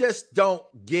 people just don't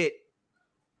get.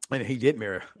 And he did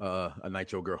marry a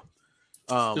Nitro girl.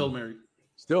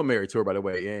 Still married to her, by the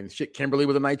way. And shit, Kimberly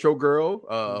was a Nitro girl.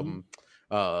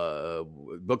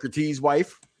 Booker T's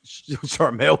wife,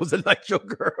 Charmel, was a Nitro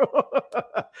girl.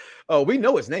 Oh, we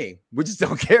know his name. We just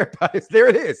don't care about it. There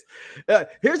it is.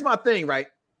 Here's my thing, right?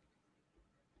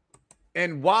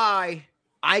 And why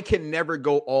I can never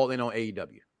go all in on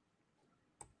AEW.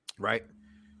 Right?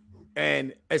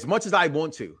 And as much as I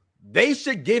want to, they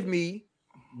should give me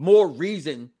more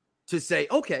reason to say,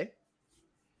 okay.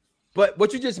 But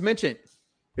what you just mentioned,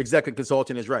 executive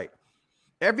consultant, is right.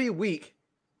 Every week,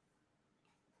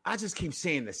 I just keep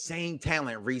seeing the same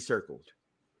talent recircled.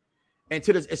 And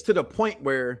it's to the point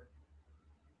where,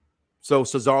 so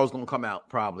Cesaro's going to come out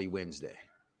probably Wednesday,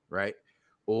 right?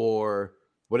 Or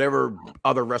whatever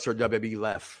other wrestler WWE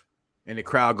left, and the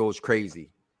crowd goes crazy.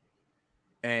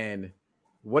 And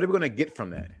what are we going to get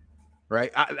from that?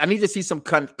 Right? I need to see some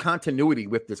continuity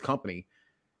with this company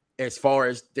as far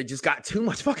as they just got too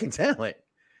much fucking talent.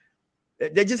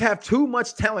 They just have too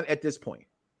much talent at this point.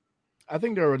 I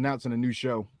think they're announcing a new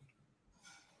show.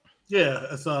 Yeah,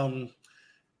 it's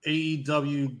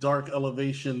AEW Dark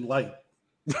Elevation Light.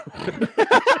 You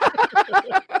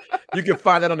can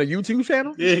find that on the YouTube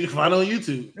channel? Yeah, you can find it on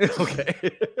YouTube. Okay.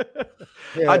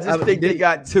 Yeah, I just think they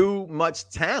got too much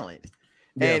talent.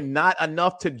 Yeah. And not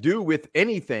enough to do with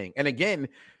anything. And again,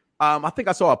 I think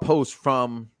I saw a post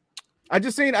from I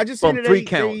just seen from it. Three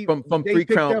Count from 3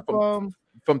 Counts.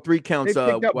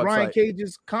 They picked up Brian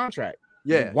Cage's contract.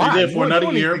 Yeah, why? He did for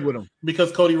another year with him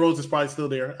because Cody Rhodes is probably still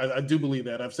there. I do believe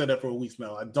that. I've said that for weeks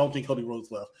now. I don't think Cody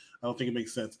Rhodes left. I don't think it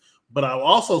makes sense. But I'll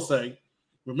also say,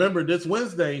 remember this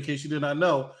Wednesday, in case you did not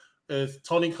know, is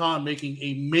Tony Khan making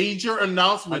a major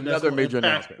announcement. Another major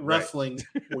announcement. Wrestling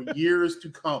for years to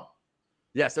come.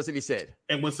 Yes, that's what he said.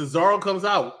 And when Cesaro comes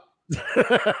out, yo.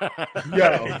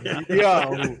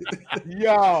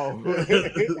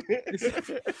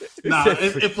 Nah,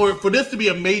 if for this to be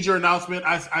a major announcement,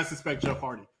 I suspect Jeff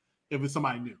Hardy. If it's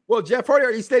somebody new. Well, Jeff Hardy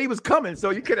already said he was coming,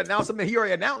 so you could announce something he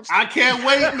already announced. I can't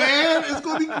wait, man. It's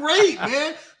gonna be great,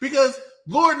 man. Because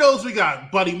Lord knows we got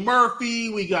Buddy Murphy,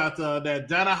 we got that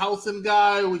Danhausen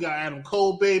guy, we got Adam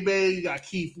Cole, baby, we got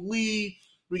Keith Lee,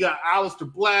 we got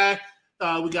Aleister Black.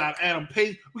 We got Adam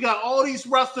Page. We got all these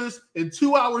wrestlers in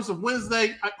 2 hours of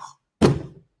Wednesday.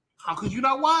 How could you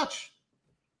not watch?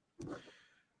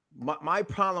 My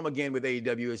problem again with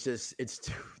AEW is just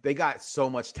they got so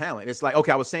much talent. It's like,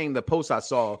 okay, I was saying the post I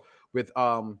saw with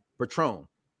Patron.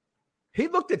 He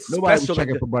looked at nobody special. Was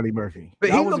checking for Buddy Murphy.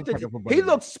 But he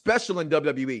looked special in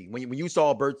WWE when you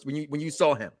saw when you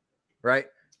saw him, right?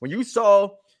 When you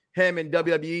saw him in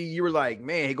WWE, you were like,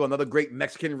 man, he got another great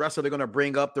Mexican wrestler they're going to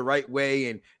bring up the right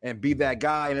way and be that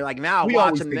guy. And like now,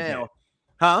 watch him now.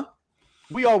 Huh?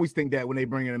 We always think that when they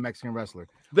bring in a Mexican wrestler.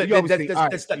 Does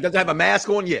it have a mask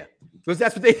on? Yeah. Because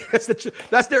that's what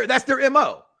that's their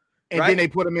MO. And then they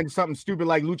put him in something stupid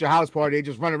like Lucha House Party. They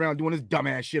just run around doing this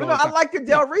dumbass shit. I like the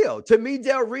Del Rio. To me,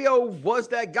 Del Rio was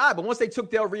that guy. But once they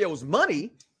took Del Rio's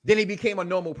money, then he became a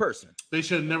normal person. They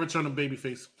should have never turned him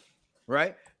babyface.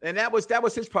 Right? And that was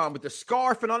his problem with the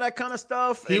scarf and all that kind of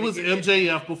stuff. He was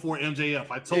MJF before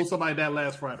MJF. I told somebody that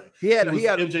last Friday. He had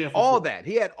MJF all before. That.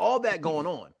 He had all that going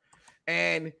on.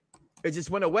 And it just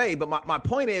went away. But my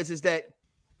point is that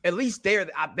at least they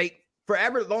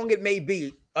forever long it may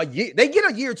be a year. They get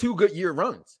a year, 2 good year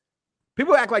runs.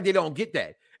 People act like they don't get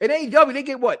that. In AEW, they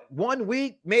get what, 1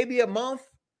 week, maybe a month.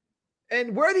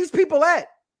 And where are these people at?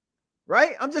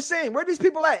 Right? I'm just saying, where are these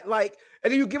people at? Like,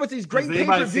 and then you give us these great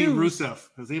pay-per-views.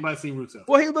 Has anybody seen Rusev?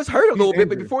 Well, he was hurt a little bit,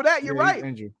 but before that, you're right.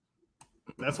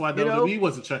 That's why WWE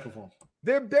wasn't checking for him.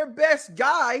 Their best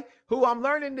guy, who I'm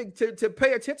learning to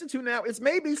pay attention to now, is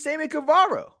maybe Sammy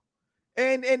Guevara.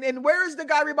 And where is the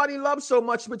guy everybody loves so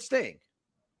much with Sting?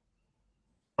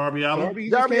 Darby Allin.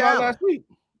 Darby Allin last week.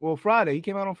 Well, Friday. He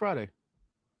came out on Friday.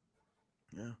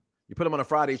 Yeah. You put him on a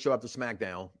Friday, show up to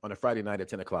SmackDown on a Friday night at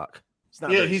 10 o'clock. It's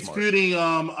not he's smart. feuding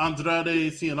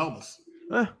Andrade Cien Almas.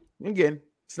 Again,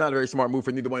 it's not a very smart move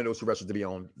for neither one of those two wrestlers to be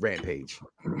on Rampage.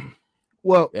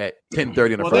 Well, at 10:30 on a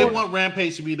Friday. Friday. They want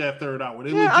Rampage to be that third hour.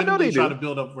 I know they try to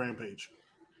build up Rampage.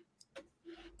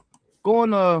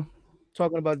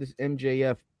 Talking about this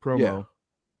MJF promo. Yeah.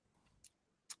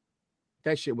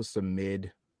 That shit was some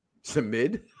mid. Some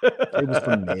mid? It was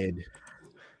some mid.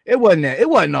 It wasn't that. It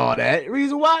wasn't all that.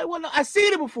 Reason why? I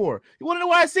seen it before. You want to know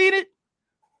where I seen it?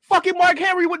 Fucking Mark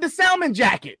Henry with the salmon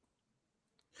jacket.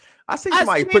 I see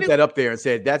somebody put that up there and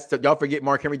said, y'all forget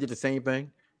Mark Henry did the same thing?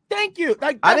 Thank you.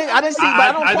 Like I didn't see,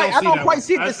 but I don't quite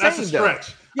see it the same.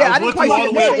 Stretch. Yeah, I didn't quite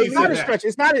see it. It's not a stretch.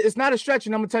 It's not a stretch,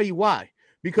 and I'm gonna tell you why.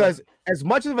 Because as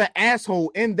much of an asshole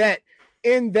in that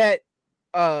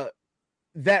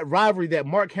rivalry that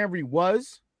Mark Henry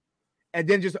was, and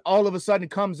then just all of a sudden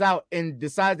comes out and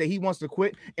decides that he wants to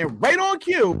quit, and right on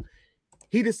cue,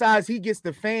 he decides he gets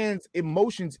the fans'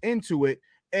 emotions into it.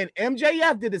 And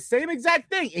MJF did the same exact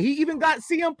thing, and he even got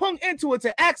CM Punk into it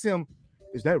to ask him,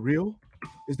 "Is that real?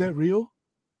 Is that real?"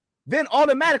 Then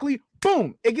automatically,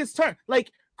 boom, it gets turned. Like,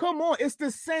 come on, it's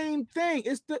the same thing.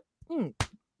 It's the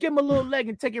give him a little leg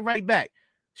and take it right back.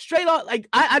 Straight up, like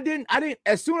I didn't.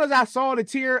 As soon as I saw the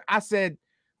tear, I said,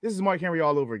 "This is Mark Henry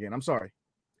all over again." I'm sorry.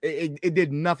 It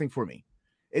did nothing for me.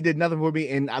 It did nothing for me.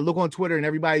 And I look on Twitter and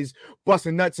everybody's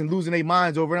busting nuts and losing their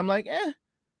minds over it. I'm like,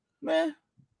 man.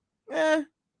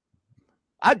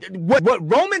 What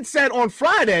Roman said on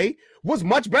Friday was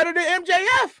much better than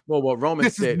MJF. Well, what Roman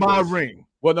said, this is my ring.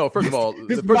 Well, no. First of all,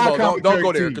 don't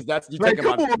go there because that's taking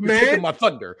my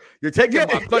thunder. You're taking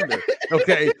my thunder.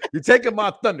 Okay, you're taking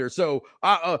my thunder. So,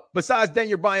 besides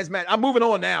Daniel Bryan's match, I'm moving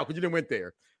on now because you didn't went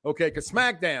there. Okay, because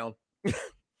SmackDown.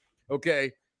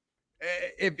 Okay,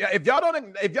 if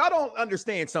y'all don't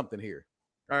understand something here,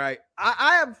 all right.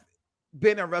 I have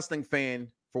been a wrestling fan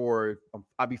for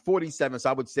I'll be 47, so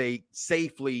I would say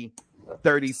safely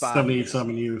 35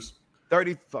 77 years.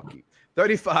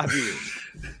 35 years.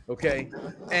 Okay.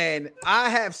 And I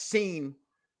have seen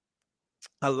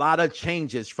a lot of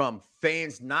changes from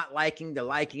fans not liking to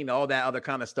liking, all that other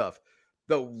kind of stuff.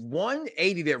 The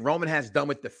 180 that Roman has done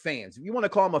with the fans, you want to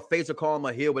call him a face or call him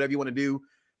a heel, whatever you want to do.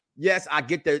 Yes, I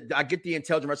get the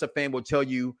intelligent wrestling fan will tell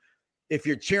you if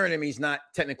you're cheering him, he's not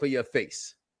technically a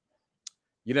face.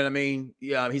 You know what I mean?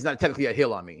 Yeah, he's not technically a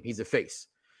heel. I mean, he's a face.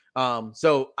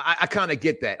 So I kind of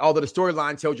get that. Although the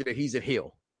storyline tells you that he's a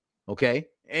heel. Okay.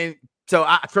 And so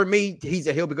for me, he's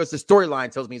a heel because the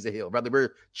storyline tells me he's a heel. Whether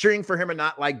we're cheering for him or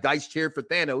not, like Dice cheered for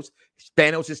Thanos,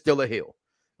 Thanos is still a heel.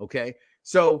 Okay.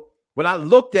 So when I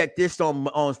looked at this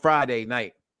on Friday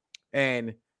night,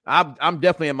 and I'm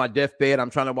definitely in my deathbed. I'm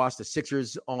trying to watch the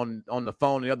Sixers on the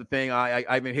phone. The other thing, I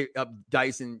even hit up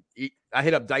Dice and I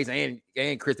hit up Dice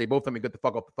and Chris. They both told me get the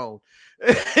fuck off the phone.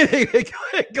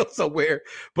 Go somewhere.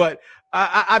 But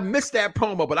I missed that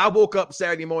promo. But I woke up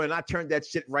Saturday morning and I turned that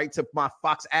shit right to my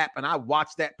Fox app and I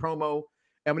watched that promo.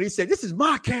 And when he said, "This is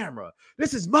my camera.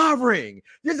 This is my ring.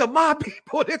 These are my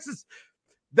people.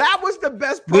 That was the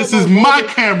best promo. This is my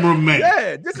cameraman.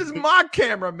 Yeah, this is my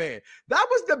cameraman. That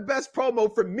was the best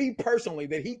promo for me personally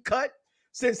that he cut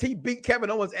since he beat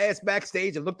Kevin Owens' ass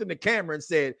backstage and looked in the camera and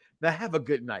said, "Now have a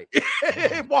good night."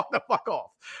 And walked the fuck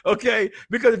off. Okay?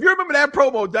 Because if you remember that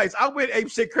promo, Dice, I went ape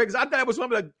shit crazy. I thought it was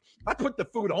one of I put the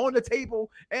food on the table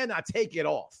and I take it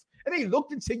off. And he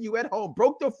looked into you at home,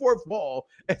 broke the fourth wall,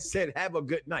 and said, "Have a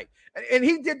good night." And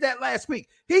he did that last week.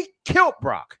 He killed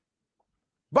Brock.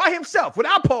 By himself,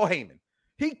 without Paul Heyman.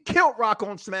 He killed Rock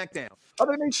on SmackDown.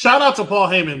 Shout out to Paul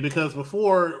Heyman because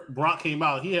before Brock came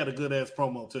out, he had a good-ass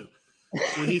promo, too.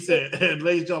 When he said,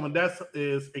 "Ladies and gentlemen, that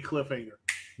is a cliffhanger."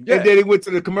 Yeah. And then he went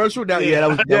to the commercial. That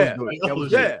was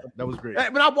good. That was great.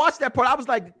 When I watched that part, I was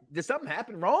like, did something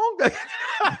happen wrong?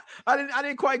 I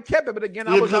didn't quite keep it, but again,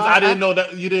 I didn't know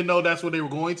that you didn't know that's what they were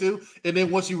going to. And then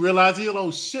once you realize,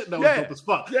 oh shit, that was dope as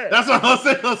fuck. Yeah. That's what I was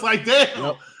saying. I was like, damn.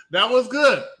 Yep. That was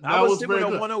good. I was sitting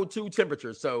on 102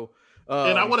 temperature. So,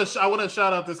 And I want to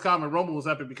shout out this comment. Roman was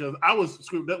epic because I was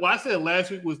screwed. What I said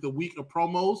last week was the week of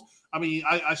promos. I mean,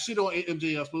 I shit on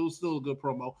MJF, but it was still a good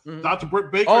promo. Mm-hmm. Dr.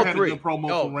 Britt Baker had a good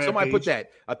promo from Rampage. Somebody put that.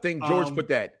 I think George put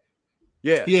that.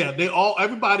 Yeah.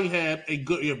 Everybody had a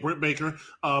good, Britt Baker,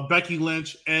 Becky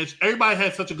Lynch, Edge. Everybody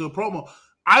had such a good promo.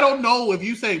 I don't know if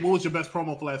you say what was your best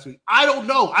promo for last week. I don't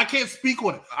know. I can't speak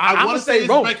on it. I want to say it's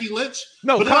Becky Lynch.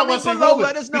 No, but comment below.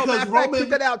 Let us know. Because Roman,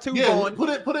 put that out too. Yeah, put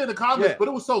it in the comments. Yeah. But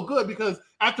it was so good because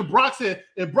after Brock said,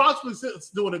 and Brock's been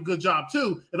doing a good job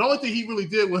too. And the only thing he really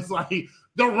did was like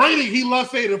the rating. He loves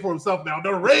saying it for himself now.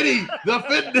 The rating,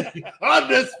 defending,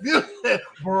 undisputed.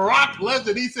 Brock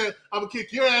Lesnar. He said, "I'm gonna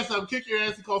kick your ass. I'm gonna kick your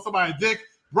ass." He called somebody a dick.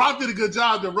 Brock did a good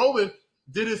job. Then Roman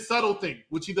did his subtle thing,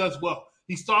 which he does well.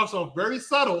 He starts off very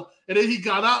subtle, and then he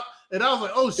got up, and I was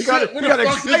like, "Oh shit, where the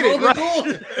fuck is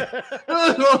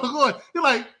Roman going?" You're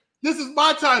like, "This is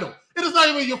my title. It is not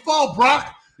even your fault,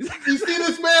 Brock. You see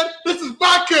this, man? This is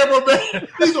my cameraman.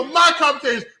 These are my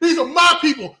commentators. These are my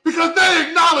people because they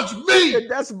acknowledge me." And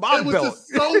that's my belt. It was just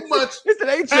so much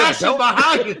passion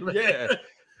behind it, man. Yeah,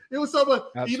 it was so much.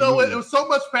 Absolutely. You know what? It was so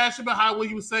much passion behind what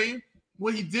he was saying.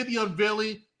 When he did the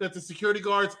unveiling that the security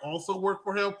guards also work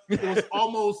for him, it was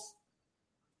almost.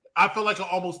 I felt like I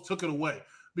almost took it away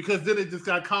because then it just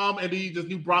got calm and then you just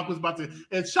knew Brock was about to.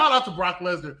 And shout out to Brock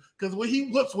Lesnar because when he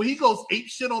goes ape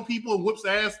shit on people and whips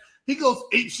ass, he goes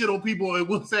ape shit on people and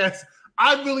whips ass.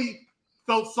 I really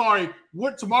felt sorry.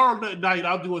 Tomorrow night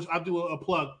I'll do a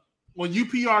plug on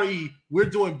UPRE. We're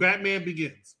doing Batman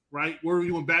Begins, right? We're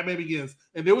doing Batman Begins,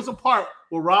 and there was a part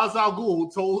where Ra's al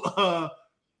Ghul told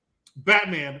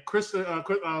Batman, Christian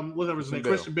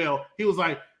Bale. He was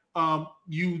like.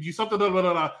 You something blah, blah,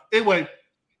 blah, blah. Anyway,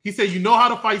 he said, "You know how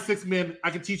to fight 6 men. I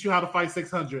can teach you how to fight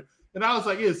 600." And I was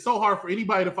like, it's so hard for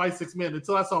anybody to fight 6 men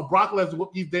until I saw Brock Lesnar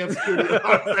whoop these damn security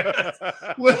guards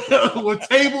with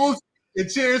tables and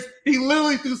chairs. He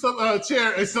literally threw some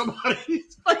chair at somebody.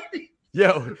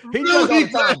 Yo, he goes all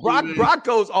the time. Brock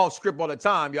goes off script all the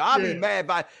time. Yo, I'd be mad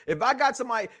if I got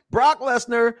somebody, Brock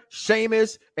Lesnar,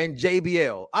 Sheamus, and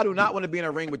JBL. I do not want to be in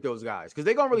a ring with those guys because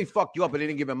they're gonna really fuck you up at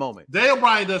any given moment. Daniel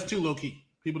Bryan does too, low key.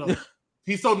 People don't know.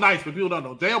 He's so nice, but people don't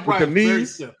know. Daniel Bryan very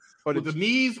stiff. With the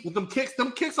knees, with them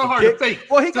kicks are hard to fake.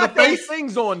 Well, he got those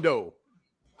things on though.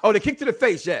 Oh, the kick to the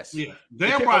face, yes. Yeah.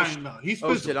 Daniel Bryan, no, he's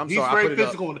physical. Shit, he's very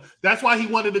physical. That's why he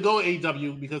wanted to go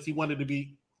AEW because he wanted to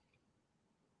be.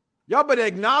 Y'all better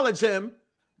acknowledge him.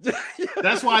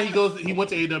 That's why he went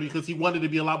to AEW because he wanted to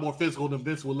be a lot more physical than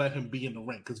Vince would let him be in the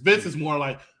ring. Because Vince is more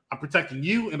like, I'm protecting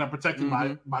you and I'm protecting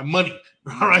my money.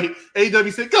 All right.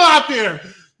 AEW said, go out there.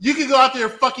 You can go out there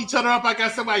and fuck each other up. I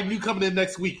got somebody new coming in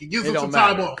next week. It gives them some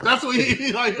time off. That's what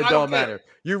he like. It don't matter.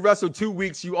 You wrestle 2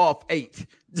 weeks, you off 8.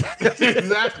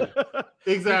 Exactly.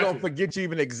 You're gonna forget you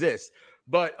even exist.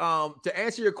 But to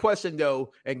answer your question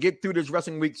though, and get through this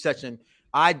wrestling week session,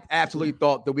 I absolutely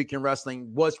thought the weekend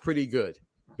wrestling was pretty good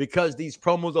because these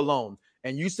promos alone.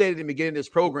 And you said at the beginning of this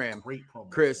program,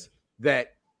 Chris,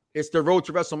 that it's the road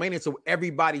to WrestleMania, so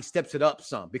everybody steps it up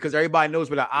some because everybody knows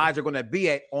where the odds are going to be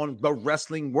at on the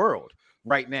wrestling world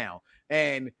right now,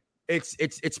 and it's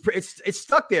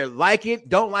stuck there. Like it,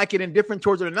 don't like it, indifferent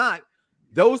towards it or not.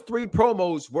 Those 3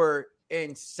 promos were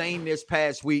insane this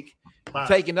past week.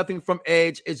 Taking nothing from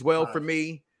Edge as well for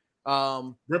me.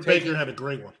 Britt Baker had a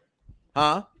great one.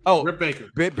 Huh? Oh,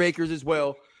 Britt Baker's as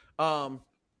well. I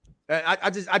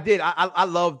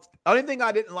loved. The only thing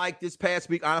I didn't like this past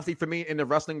week, honestly, for me in the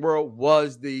wrestling world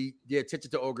was the attention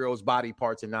to old girl's body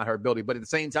parts and not her ability. But at the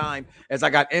same time, as I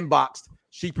got inboxed,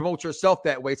 she promotes herself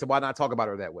that way. So why not talk about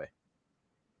her that way?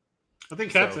 I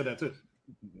think Kat said that too.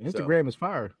 Instagram is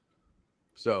fire.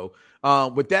 So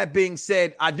with that being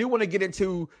said, I do want to get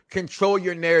into Control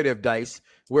Your Narrative, Dice,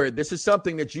 where this is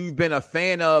something that you've been a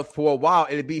fan of for a while.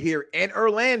 It'll be here in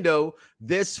Orlando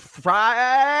this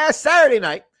Saturday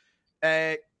night.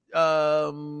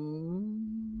 I'm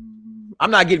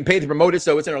not getting paid to promote it,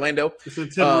 so it's in Orlando. It's in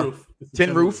Tin Roof.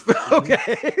 Tin Roof.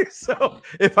 Okay. So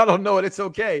if I don't know it, it's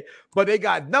okay. But they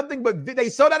got nothing but they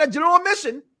sold out a general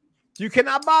admission. You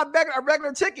cannot buy a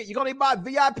regular ticket. You can only buy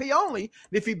VIP only.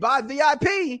 And if you buy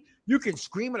VIP, you can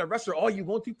scream at a wrestler all you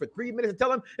want to for 3 minutes and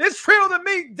tell him it's real to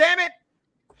me, damn it.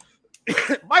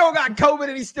 Michael got COVID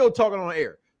and he's still talking on the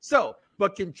air. So,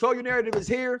 but Control Your Narrative is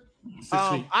here.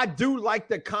 I do like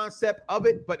the concept of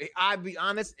it, but I'll be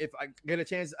honest, if I get a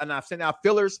chance and I've sent out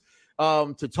fillers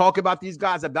to talk about these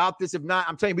guys about this, if not,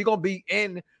 I'm telling you, we're going to be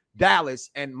in Dallas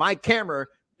and my camera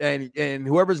and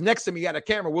whoever's next to me at a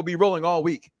camera will be rolling all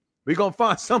week. We're going to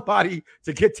find somebody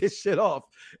to get this shit off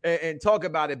and talk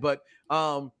about it. But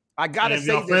I got to say, if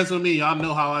y'all friends with me, y'all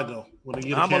know how I go.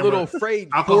 I'm a little afraid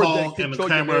alcohol and the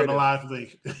camera and the live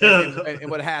thing. and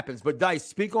what happens. But Dice,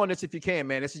 speak on this if you can,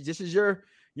 man. This is your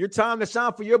time to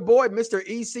shine for your boy, Mr.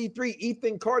 EC3,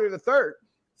 Ethan Carter III.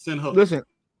 Send hook. Listen,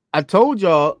 I told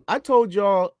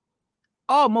y'all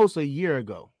almost a year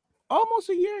ago,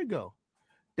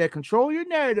 that Control Your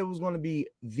Narrative was going to be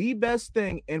the best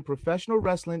thing in professional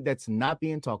wrestling that's not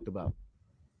being talked about.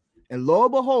 And lo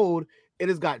and behold, it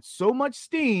has got so much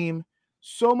steam,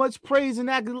 so much praise and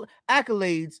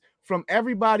accolades from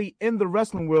everybody in the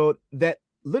wrestling world that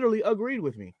literally agreed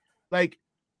with me. Like,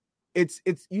 it's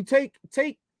you take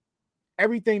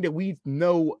everything that we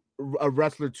know a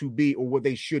wrestler to be or what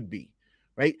they should be,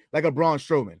 right? Like a Braun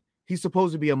Strowman. He's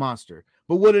supposed to be a monster.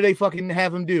 But what do they fucking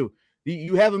have him do?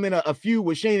 You have him in a feud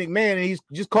with Shane McMahon and he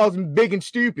just calls him big and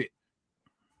stupid.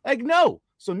 Like, no.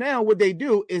 So now what they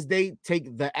do is they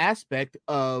take the aspect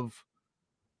of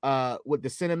with the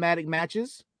cinematic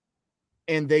matches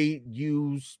and they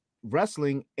use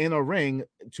wrestling in a ring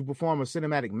to perform a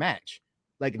cinematic match.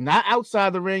 Like, not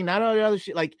outside the ring, not all the other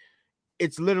shit. Like,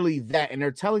 it's literally that. And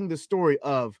they're telling the story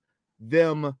of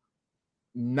them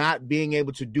not being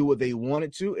able to do what they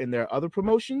wanted to in their other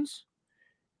promotions,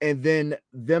 and then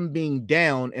them being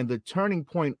down. And the turning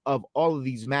point of all of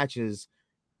these matches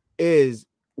is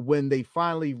when they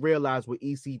finally realize what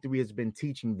EC3 has been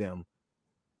teaching them.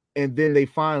 And then they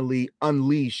finally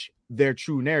unleash their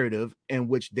true narrative in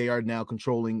which they are now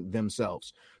controlling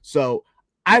themselves. So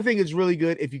I think it's really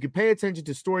good if you can pay attention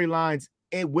to storylines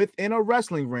within a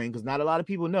wrestling ring, because not a lot of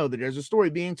people know that there's a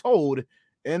story being told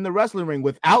in the wrestling ring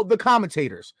without the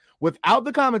commentators. Without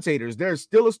the commentators, there's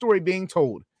still a story being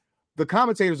told. The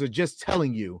commentators are just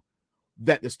telling you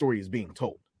that the story is being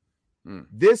told.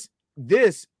 This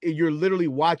you're literally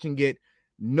watching it,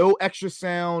 no extra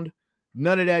sound,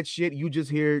 none of that shit. You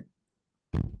just hear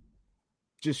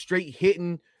just straight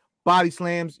hitting body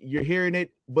slams. You're hearing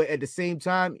it, but at the same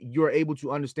time, you're able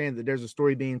to understand that there's a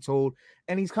story being told.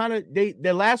 And he's kind of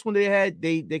the last one they had,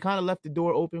 they kind of left the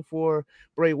door open for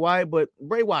Bray Wyatt, but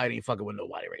Bray Wyatt ain't fucking with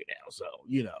nobody right now. So,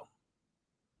 you know,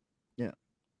 yeah,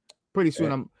 pretty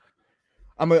soon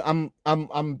I'm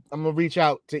gonna reach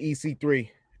out to EC3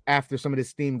 after some of this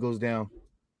steam goes down.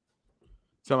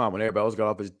 Somehow when everybody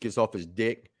else gets off his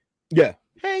dick. Yeah.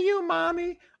 Hey, you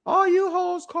mommy, all you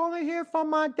hoes calling here from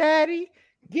my daddy,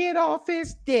 get off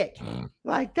his dick.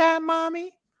 Like that,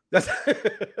 mommy. That's a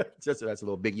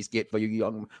little Biggie skit for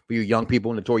you young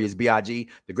people. Notorious B.I.G.,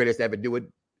 the greatest to ever do it.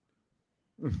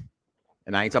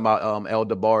 And I ain't talking about El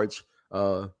DeBarge.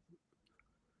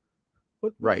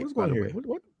 What's going here?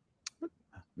 What?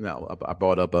 No, I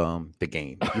brought up the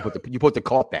game. You put the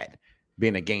caught that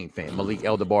being a game fan. Malik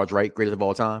El DeBarge, right? Greatest of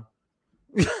all time.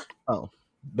 Oh,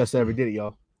 best ever did it,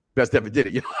 y'all. Best ever did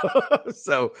it, y'all.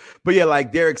 So, but yeah,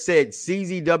 like Derek said,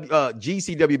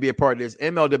 GCW be a part of this,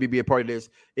 MLW be a part of this,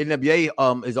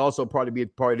 NWA is also be a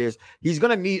part of this. He's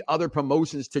gonna need other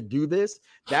promotions to do this.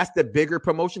 That's the bigger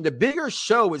promotion. The bigger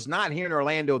show is not here in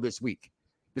Orlando this week.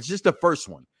 It's just the first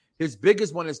one. His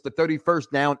biggest one is the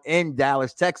 31st down in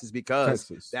Dallas, Texas, because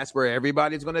that's where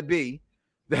everybody's gonna be.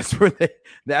 That's where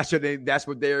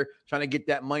they're trying to get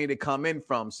that money to come in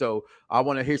from. So I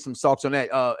want to hear some thoughts on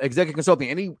that. Executive consulting.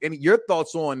 Any your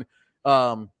thoughts on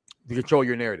to control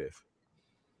your narrative?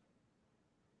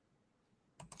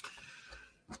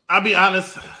 I'll be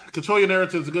honest. Control your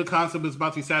narrative is a good concept. It's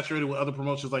about to be saturated with other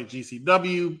promotions like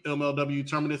GCW, MLW,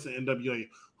 Terminus, and NWA.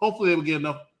 Hopefully, they will get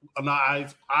enough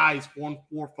eyes on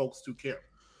for folks to care.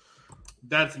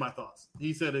 That's my thoughts.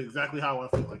 He said exactly how I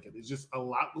feel like it. It's just a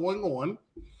lot going on.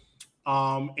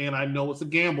 And I know it's a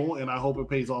gamble, and I hope it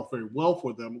pays off very well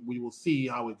for them. We will see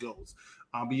how it goes.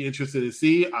 I'll be interested to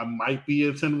see. I might be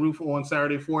attending Roof on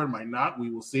Saturday for it, might not. We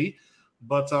will see.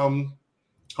 But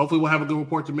hopefully we'll have a good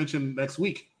report to mention next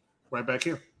week, right back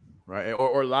here. Right,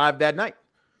 or live that night.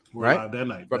 Right, live that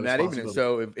night from that evening.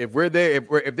 So if we're there,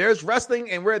 if there's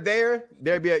wrestling and we're there,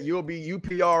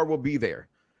 UPR will be there.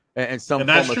 And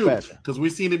that's true, because we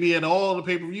seem to be at all the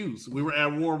pay-per-views. We were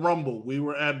at Royal Rumble. We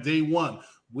were at Day One.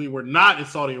 We were not in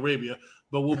Saudi Arabia,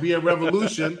 but we'll be at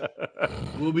Revolution.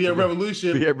 We'll be at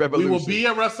Revolution. We will be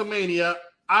at WrestleMania.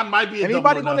 I might be at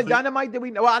anybody going to Dynamite that we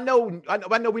know? Well, I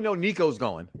know we know Nico's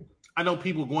going. I know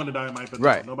people going to Dynamite, but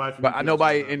right. Nobody from but I know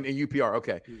nobody in UPR.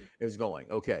 Okay, is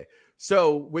going. Okay.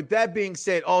 So with that being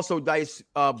said, also Dice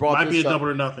brought might this be a up. double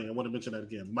or nothing. I want to mention that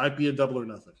again. Might be a double or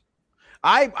nothing.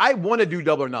 I want to do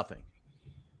double or nothing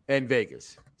in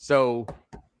Vegas. So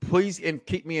please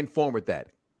keep me informed with that.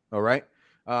 All right.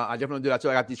 I definitely do that. So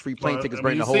I got these free plane tickets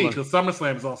right in the whole. Because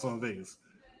SummerSlam is also in Vegas.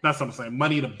 Not SummerSlam.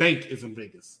 Money in the Bank is in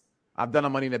Vegas. I've done a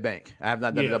Money in the Bank. I have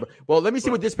not done it. Well, let me see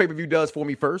what this pay-per-view does for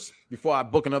me first before I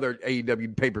book another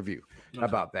AEW pay-per-view. How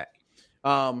about that?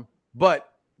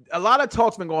 But a lot of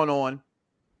talk's been going on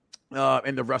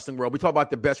in the wrestling world. We talk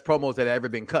about the best promos that have ever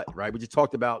been cut, right? We just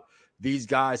talked about these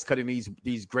guys cutting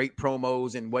these great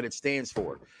promos and what it stands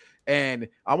for. And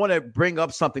I want to bring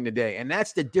up something today, and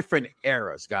that's the different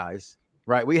eras, guys,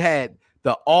 right? We had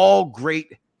the all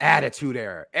great Attitude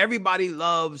Era. Everybody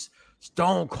loves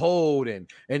Stone Cold and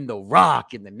The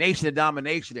Rock and the Nation of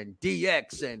Domination and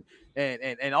DX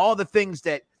and all the things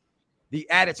that the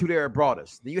Attitude Era brought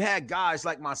us. Then you had guys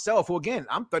like myself, who, again,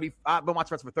 I've been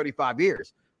watching wrestling for 35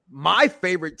 years. My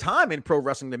favorite time in pro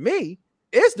wrestling to me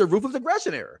is the Ruthless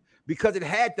Aggression Era, because it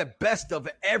had the best of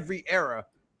every era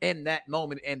in that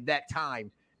moment and that time.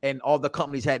 And all the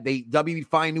companies had, WWE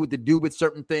finally knew what to do with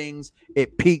certain things.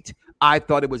 It peaked. I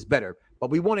thought it was better. But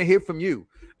we want to hear from you.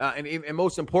 And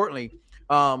most importantly,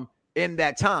 in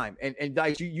that time. And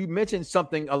like you mentioned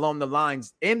something along the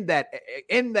lines in that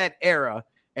era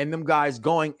and them guys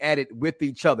going at it with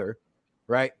each other,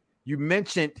 right? You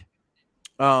mentioned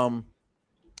the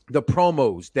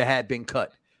promos that had been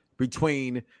cut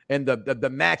between and the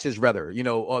matches, rather,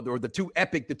 or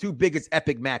the two biggest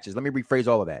epic matches. Let me rephrase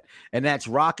all of that. And that's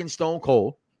Rock and Stone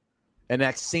Cold, and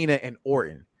that's Cena and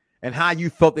Orton, and how you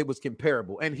felt it was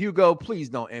comparable. And Hugo, please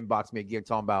don't inbox me again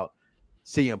talking about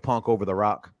CM Punk over The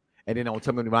Rock. And then don't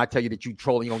tell me when I tell you that you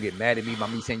trolling, you don't get mad at me by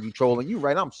me saying you trolling. You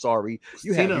right? I'm sorry.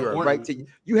 You have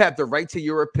the right to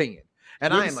your opinion.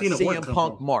 And I am a CM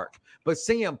Punk mark, but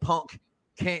CM Punk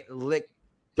can't lick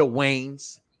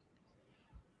Dwayne's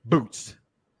boots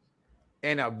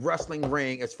in a wrestling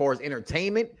ring as far as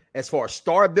entertainment, as far as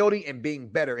star building and being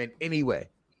better in any way.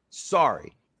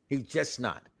 Sorry, he's just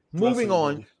not. Moving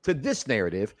on to this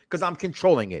narrative, because I'm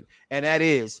controlling it, and that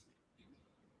is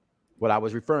what I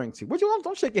was referring to.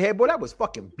 Don't shake your head, boy. That was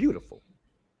fucking beautiful.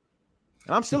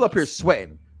 And I'm still up here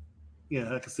sweating.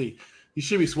 Yeah, I can see. You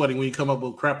should be sweating when you come up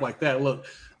with crap like that. Look,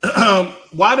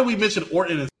 why do we mention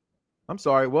Orton? I'm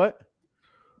sorry, what?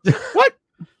 What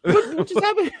just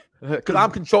happened? Because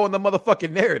I'm controlling the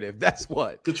motherfucking narrative. That's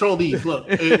what. Control these. Look,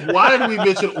 why do we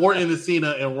mention Orton and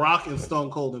Cena and Rock and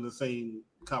Stone Cold in the same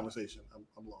conversation?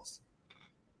 I'm lost.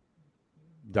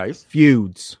 Dice?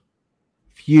 Feuds.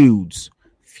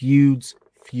 If you're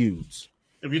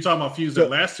talking about feuds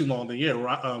that last too long, then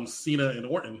yeah, Cena and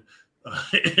Orton.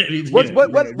 What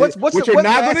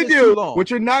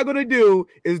you're not gonna do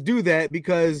is do that,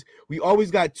 because we always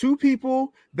got two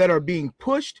people that are being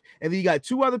pushed, and then you got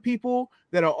two other people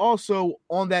that are also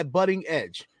on that budding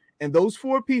edge. And those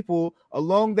four people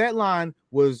along that line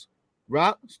was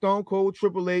Rock, Stone Cold,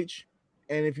 Triple H,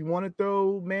 and if you want to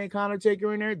throw Mankind or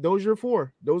Taker in there, those are your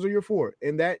four. Those are your four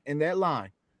in that line,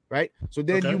 right? So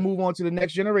then you move on to the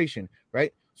next generation,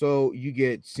 right? So you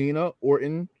get Cena,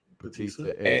 Orton,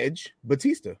 Batista, Edge,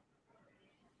 Batista.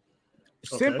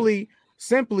 Okay.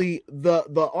 Simply,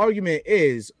 the argument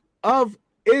is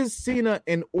Cena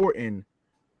and Orton,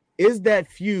 is that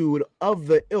feud of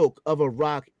the ilk of a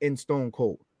Rock and Stone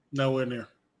Cold? Nowhere near.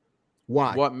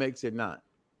 Why? What makes it not?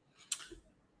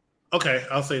 Okay,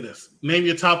 I'll say this. Name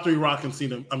your top three Rock and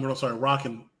Cena. Rock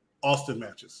and Austin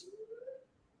matches.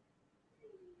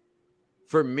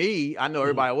 For me, I know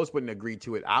everybody else wouldn't agree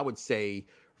to it. I would say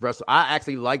I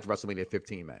actually liked WrestleMania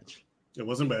 15 match. It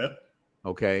wasn't bad.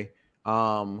 Okay.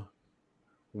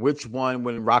 Which one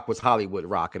when Rock was Hollywood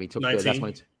Rock and he took that's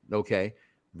when okay.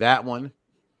 That one.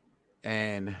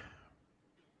 And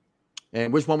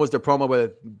which one was the promo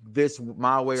with this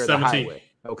my way or 17. The highway?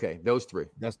 Okay, those three.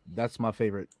 That's my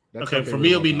favorite. Okay, for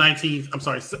me it'll be 19. I'm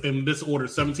sorry, in this order,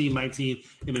 17, 19,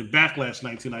 and then Backlash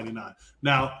 1999.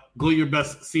 Now, go your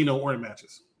best Cena Orton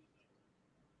matches.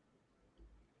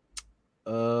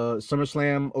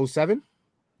 SummerSlam 07.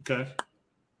 Okay.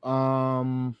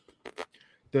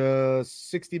 The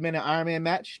 60-minute Iron Man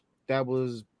match that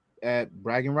was at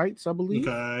Bragging Rights, I believe.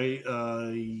 Okay.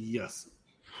 Yes.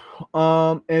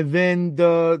 And then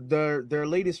their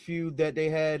latest feud that they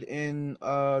had in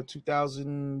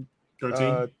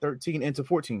 2013 into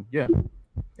 14, yeah,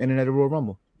 and then at the Royal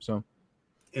Rumble. So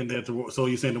you're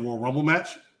saying the Royal Rumble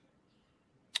match?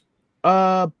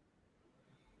 Yeah.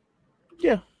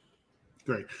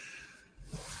 Great.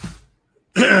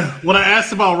 When I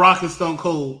asked about Rock and Stone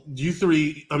Cold, you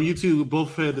two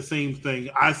both said the same thing.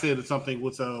 I said something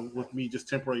with me just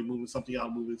temporarily moving something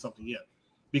out, moving something in,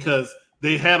 because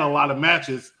they had a lot of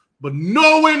matches, but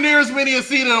nowhere near as many as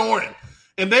Cena and Orton.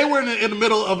 And they were in the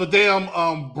middle of a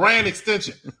damn brand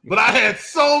extension. But I had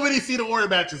so many Cena Orton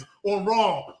matches on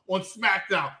Raw, on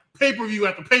SmackDown, pay-per-view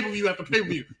after pay-per-view after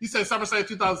pay-per-view. You said SummerSlam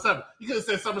 2007. You could have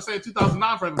said SummerSlam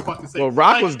 2009 for every fucking sake. Well,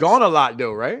 Rock was gone a lot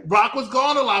though, right? Rock was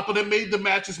gone a lot, but it made the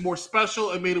matches more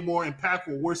special and made it more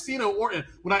impactful. Where Cena and Orton,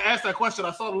 when I asked that question,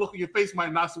 I saw the look on your face,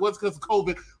 Mike Knox. It wasn't because of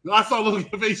COVID. When I saw the look on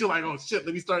your face, you're like, oh shit,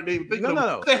 let me start naming things.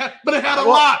 No. But it had a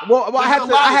lot. Well, I have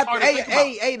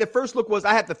to, the first look was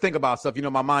I had to think about stuff. You know,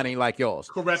 my mind ain't like yours.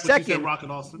 Correct. Second, you said Rock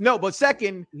and Austin. No, but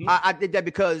second, I did that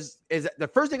because the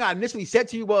first thing I initially said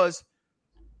to you was,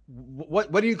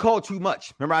 what do you call too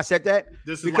much? Remember I said that?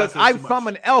 Because I'm from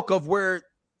an elk of where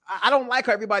I don't like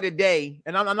how everybody today,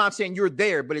 and I'm not saying you're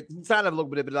there, but it sounded a little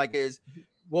bit of it like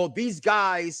these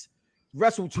guys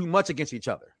wrestle too much against each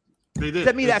other. They did.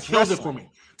 To me, that's wrestling. For me.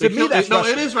 That's no,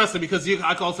 wrestling. it is wrestling because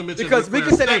I can also mention because we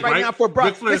can say that right now for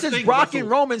Brock. This is Brock and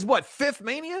wrestled. Roman's what, 5th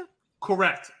Mania?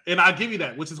 Correct. And I give you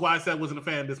that, which is why I said I wasn't a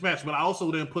fan of this match. But I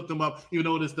also didn't put them up, even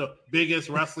though it is the biggest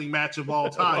wrestling match of all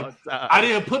time. I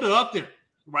didn't put it up there,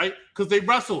 right? Because they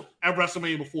wrestled at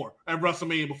WrestleMania before, at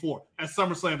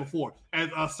SummerSlam before,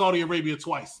 at Saudi Arabia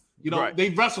twice. You know, They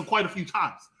wrestled quite a few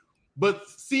times. But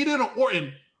Cena and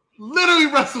Orton literally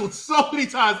wrestled so many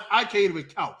times, I can't even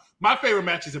count. My favorite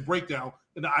match is a breakdown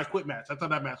in the I Quit match. I thought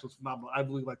that match was phenomenal. I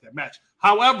really liked that match.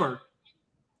 However,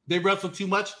 they wrestled too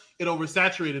much. It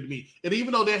oversaturated me. And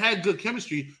even though they had good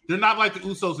chemistry, they're not like the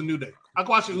Usos and New Day. I can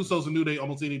watch the Usos and New Day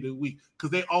almost any day of the week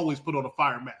because they always put on a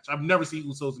fire match. I've never seen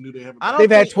Usos and New Day have a match. They've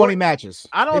had 20 matches.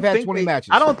 They've had 20 matches.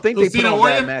 I don't think they put on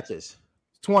bad matches.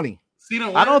 20.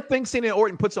 I don't think Cena and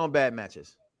Orton puts on bad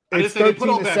matches. It's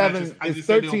 13-7. It's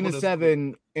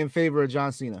 13-7 in favor of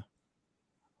John Cena.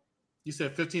 You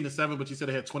said 15-7, but you said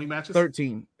they had 20 matches?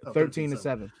 13.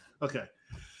 13-7. Okay. Did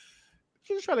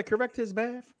you just try to correct his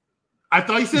math? I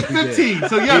thought you said 15.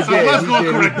 So yes, I was going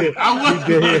to correct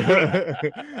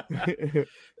it.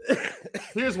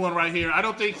 Here's one right here. I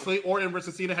don't think Orton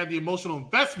versus Cena had the emotional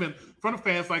investment from the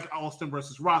fans like Austin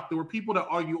versus Rock. There were people that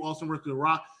argue Austin versus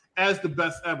Rock as the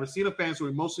best ever. Cena fans were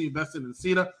emotionally invested in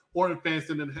Cena. Orton fans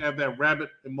didn't have that rabid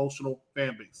emotional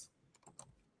fan base.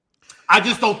 I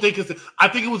just don't think I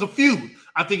think it was a feud.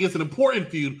 I think it's an important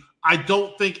feud. I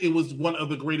don't think it was one of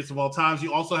the greatest of all times.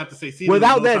 You also have to say Cena.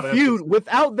 Without that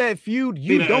feud,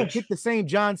 you Cena don't get the same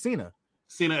John Cena.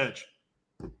 Cena Edge.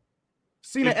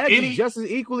 Edge is just as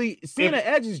equally.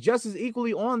 Edge is just as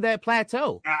equally on that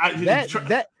plateau. Trust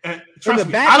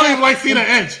me, I don't even like Cena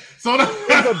Edge. So in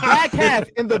the back half,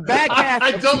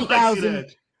 I don't like Cena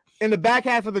Edge. In the back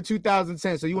half of the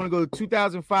 2010, so you want to go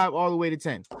 2005 all the way to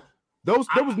 10. There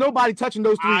was nobody touching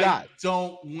those three guys. I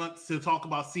don't want to talk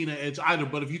about Cena Edge either,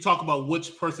 but if you talk about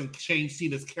which person changed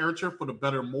Cena's character for the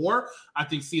better more, I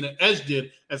think Cena Edge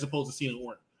did as opposed to Cena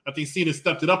Orton. I think Cena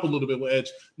stepped it up a little bit with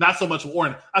Edge, not so much with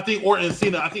Orton. I think Orton and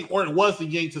Cena, Orton was the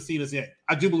yang to Cena's yang.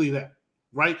 I do believe that,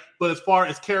 right? But as far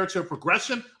as character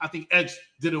progression, I think Edge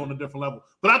did it on a different level.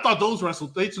 But I thought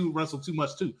they two wrestled too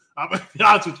much too. I'm going to be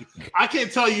honest with you. I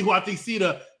can't tell you who I think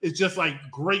Cena is just like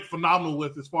great, phenomenal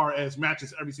with as far as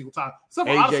matches every single time. Except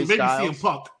for honestly, maybe CM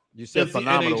Punk. You said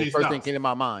phenomenal. First thing came to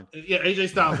my mind. Yeah, AJ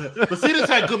Styles. But Cena's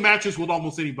had good matches with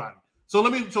almost anybody. So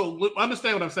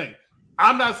understand what I'm saying.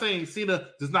 I'm not saying Cena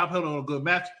does not put on a good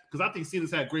match because I think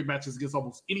Cena's had great matches against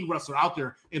almost any wrestler out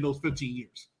there in those 15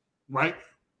 years, right?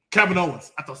 Kevin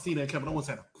Owens. I thought Cena and Kevin Owens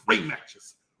had great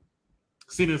matches.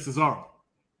 Cena and Cesaro.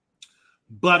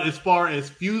 But as far as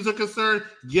feuds are concerned,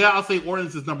 yeah, I'll say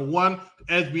Orton's is number one,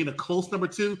 Edge being a close number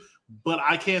two, but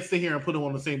I can't sit here and put him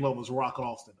on the same level as Rock and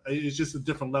Austin. It's just a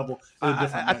different level.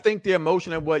 I think the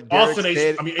emotion of what Derek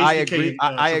said,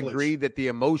 I agree that the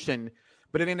emotion,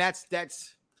 but I mean, that's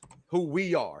who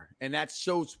we are, and that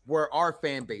shows where our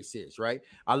fan base is, right?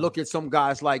 I look at some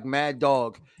guys like Mad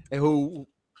Dog, and who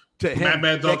to him,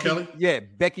 Mad Dog Kelly,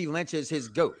 Becky Lynch is his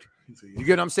GOAT. You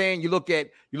get what I'm saying? You look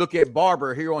at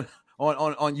Barbara here on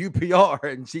UPR,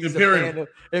 and she's Imperium. A fan of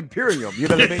Imperium. You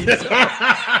know what I mean?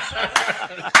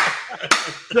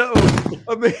 So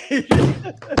I mean,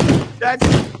 that's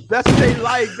what they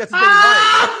like. That's what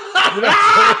they like.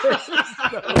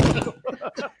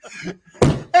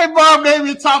 Hey, Bob, name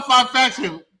your top 5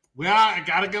 faction. Well, I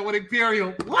gotta go with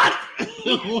Imperium. What?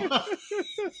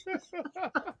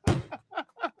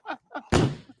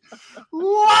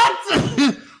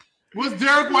 What? Was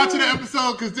Derek watching the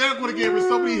episode? Because Derek would have gave her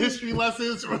so many history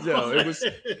lessons. No, it was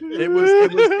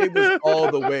all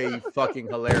the way fucking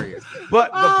hilarious.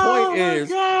 But the point is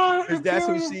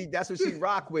that's what she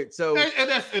rock with. So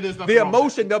the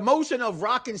emotion of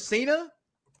Rock and Cena,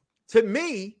 to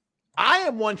me, I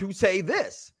am one to say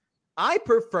this. I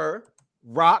prefer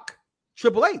Rock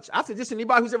Triple H. I said this to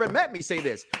anybody who's ever met me say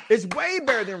this. It's way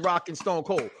better than Rock and Stone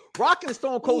Cold. Rock and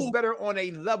Stone Cold's better on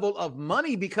a level of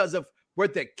money because of where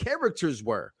the characters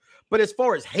were. But as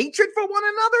far as hatred for one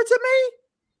another to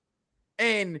me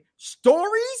and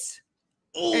stories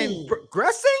and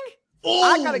progressing,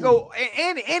 I gotta go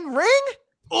and in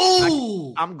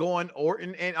ring. I'm going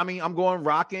Orton and I'm going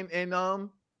Rock and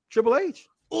Triple H.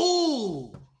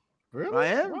 Ooh, Really? I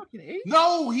am.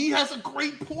 no, he has a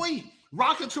great point.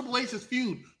 Rock and Triple H's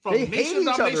feud from They hate Nation each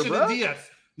Domination other, to DS,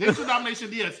 Nation Domination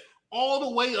DS, all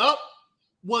the way up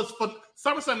was for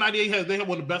SummerSlam '98. They had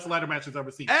one of the best ladder matches I've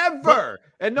ever seen Ever.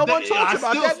 And no one talks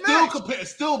about that match.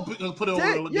 Still put it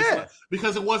over Yeah.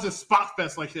 because it wasn't spot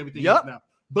fest like everything Yep. is now.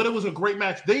 But it was a great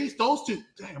match. Those two,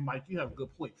 damn, Mike, you have a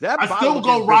good point. That I still bottle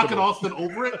go is Rock and visible. Austin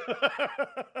over it.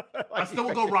 I still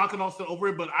would go Rock and Austin over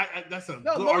it, but that's a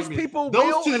No, good most argument. people Those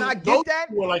will, two- and I those get that.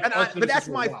 two are like And Austin but that's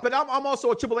and my. Triple H. But I'm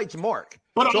also a Triple H mark.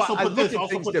 But So also I put look this, at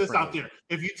things out differently. there.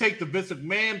 If you take the Vince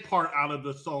McMahon part out of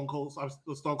the Stone Cold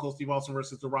Steve Austin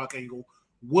versus The Rock angle,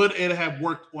 would it have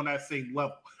worked on that same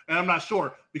level? And I'm not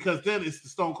sure because then it's the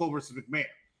Stone Cold versus McMahon.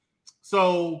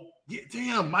 So yeah,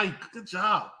 damn, Mike, good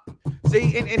job.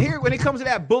 See, and here when it comes to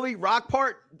that bully Rock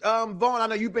part, Vaughn, I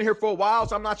know you've been here for a while,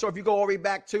 so I'm not sure if you go all the way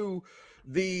back to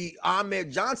the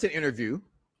Ahmed Johnson interview,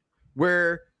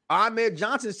 where Ahmed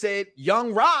Johnson said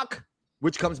Young Rock,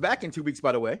 which comes back in 2 weeks,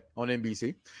 by the way, on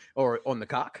NBC or on the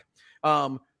Cock.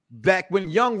 Back when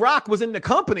Young Rock was in the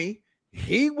company,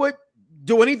 he would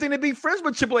do anything to be friends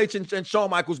with Triple H and Shawn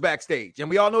Michaels backstage. And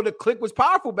we all know the clique was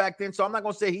powerful back then, so I'm not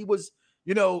going to say he was,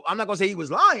 I'm not going to say he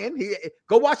was lying.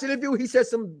 Go watch the interview. He said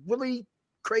some really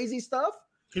crazy stuff.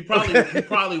 He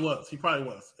probably was.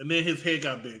 And then his head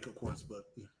got big, of course, but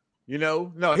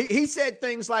No, he said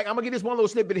things like, I'm gonna get this one little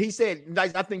snippet. He said,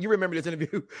 I think you remember this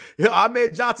interview.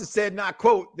 Ahmed Johnson said, not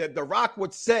quote, that The Rock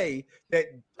would say that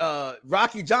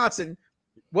Rocky Johnson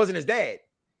wasn't his dad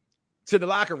to the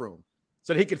locker room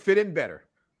so that he could fit in better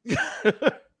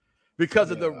because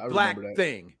of the black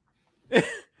thing.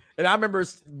 And I remember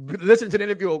listening to the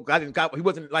interview. He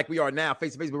wasn't like we are now,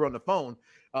 face to face. We were on the phone.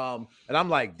 And I'm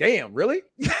like, damn, really?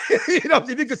 If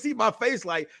you could see my face,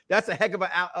 like that's a heck of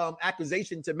an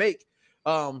accusation to make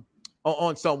on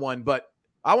someone. But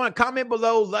I want to comment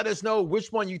below. Let us know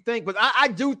which one you think. But I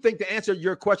do think, to answer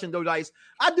your question, though, Dice,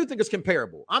 I do think it's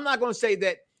comparable. I'm not going to say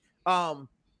that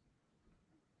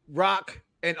Rock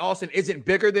and Austin isn't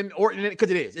bigger than Orton,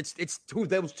 because it is. It's who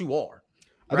those two are.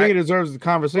 I think it deserves the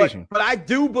conversation. But I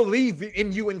do believe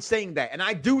in you in saying that. And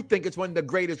I do think it's one of the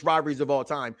greatest rivalries of all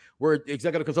time where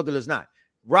executive consultant is not.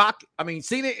 Rock,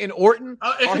 Cena and Orton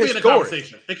it could are be historic. in the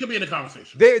conversation. It could be in the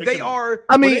conversation. They are.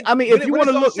 If you want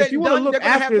to look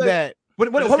after that.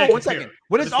 Hold on 1 second.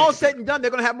 When it's all said and done, they're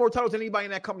going to have more titles than anybody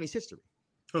in that company's history.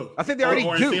 Who? I think they already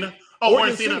do. Cena?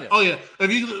 Orton Cena. Oh, yeah.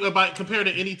 If you compare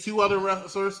to any two other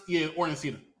wrestlers, yeah, Orton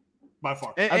Cena. By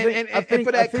far. And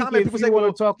for that comment, people say,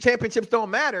 well, championships don't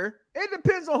matter. It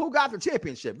depends on who got the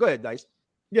championship. Go ahead, Dice.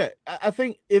 Yeah, I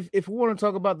think if we want to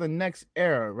talk about the next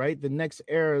era, right? The next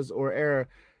era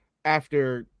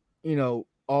after,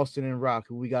 Austin and Rock,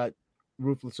 we got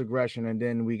Ruthless Aggression, and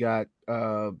then we got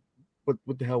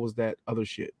what the hell was that other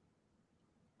shit?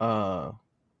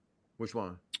 Which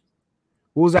one?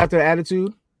 What was after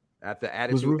Attitude? After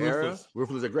Attitude era,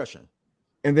 Ruthless Aggression.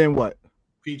 And then what?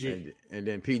 PG. And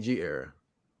then PG era.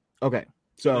 Okay.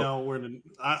 So now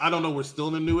I don't know, we're still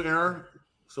in the new era.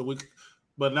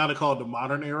 But now they call it the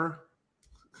modern era.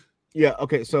 Yeah,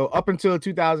 okay. So up until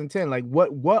 2010, like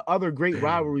what other great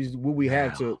rivalries would we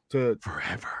have to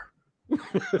forever?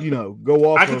 Go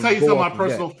off. I can tell you some of my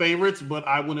personal favorites, but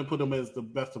I wouldn't put them as the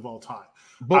best of all time.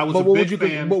 But what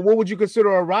would you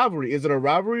consider a rivalry? Is it a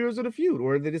rivalry or is it a feud,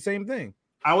 or are they the same thing?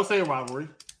 I would say a rivalry.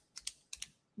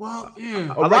 Well,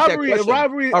 yeah. A rivalry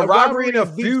and a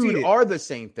feud are the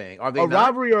same thing. Are they? A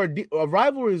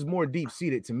rivalry is more deep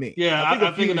seated to me. Yeah,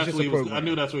 I think that's what he was. I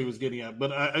knew that's what he was getting at.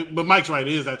 But Mike's right.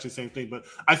 It is actually the same thing. But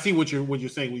I see what you're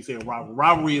saying when you say a rivalry.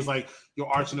 Rivalry is like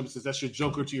your arch nemesis. That's your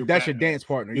Joker to your. That's your dance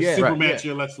partner. Your Superman to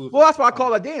your Lex Luthor. Well, that's why I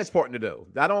call a dance partner though.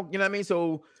 I don't. You know what I mean?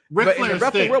 So Ric Flair in the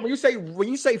wrestling world, when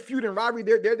you say feud and rivalry,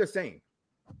 they're the same.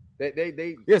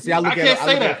 They I look at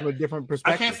it from a different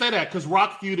perspective. I can't say that because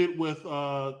Rock feuded with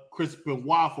Chris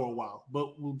Benoit for a while,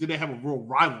 but did they have a real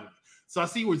rivalry? So I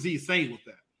see what Z is saying with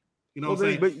that. You know what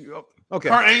I'm saying? Okay.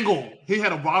 Kurt Angle, he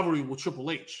had a rivalry with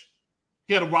Triple H.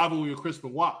 He had a rivalry with Chris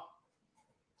Benoit.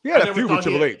 He had a feud with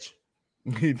Triple H.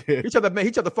 He did. He tried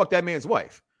to fuck that man's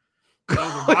wife. That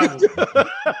was a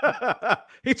rivalry.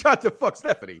 He tried to fuck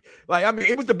Stephanie.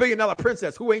 It was the $1 billion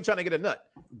princess. Who ain't trying to get a nut?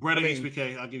 Brett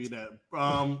HBK, I'll give you that.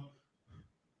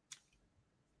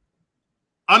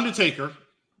 Undertaker,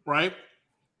 right?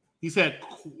 He's had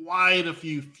quite a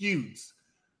few feuds.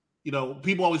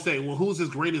 People always say, well, who's his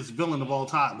greatest villain of all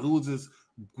time? Who's his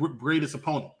greatest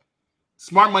opponent?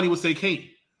 Smart Money would say Kane.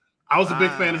 I was a big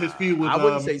fan of his feud with. I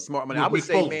wouldn't say Smart Money. I would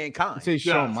say Foley. Mankind. I'd say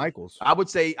Shawn Michaels. I would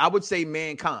say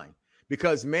Mankind,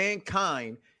 because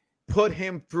Mankind put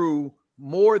him through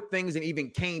more things than even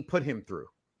Kane put him through.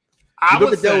 I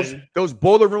would say those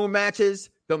boiler room matches,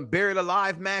 them buried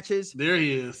alive matches. There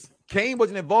he is. Kane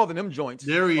wasn't involved in them joints.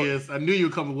 There he is. I knew you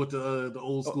were coming with the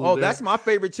old school. Oh, that's my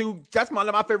favorite too. That's my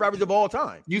favorite rappers of all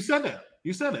time. You said that.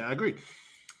 I agree.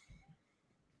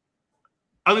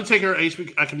 Undertaker,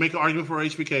 HBK. I can make an argument for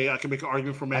HBK. I can make an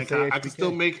argument for Mankind. I can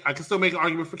still make an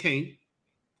argument for Kane.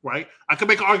 Right. I can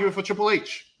make an argument for Triple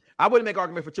H. I wouldn't make an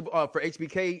argument for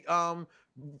HBK.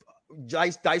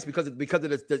 Dice because of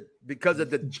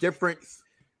the different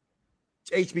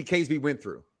HBKs we went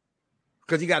through.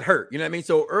 Because he got hurt, you know what I mean?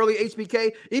 So early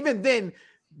HBK, even then,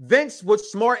 Vince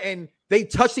was smart and they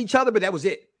touched each other, but that was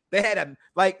it. They had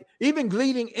even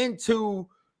leading into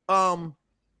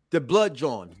the blood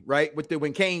drawn, right?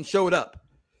 When Kane showed up,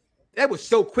 that was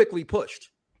so quickly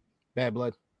pushed. Bad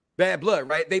blood,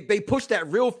 right? They pushed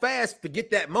that real fast to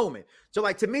get that moment. So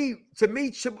to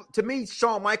me,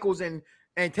 Shawn Michaels and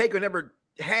Taker never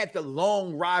had the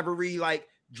long rivalry,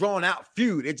 drawn out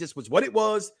feud. It just was what it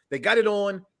was. They got it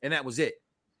on, and that was it.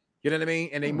 You know what I mean?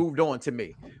 And they moved on to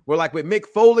me. Where with Mick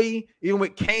Foley, even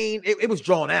with Kane, it was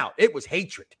drawn out. It was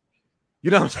hatred. You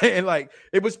know what I'm saying?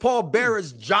 It was Paul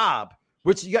Bearer's job,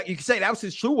 which you can say that was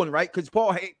his true one, right? Because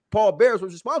Paul Bearer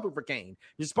was responsible for Kane,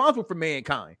 responsible for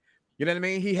Mankind. You know what I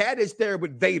mean? He had his there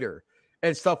with Vader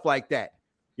and stuff like that.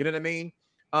 You know what I mean?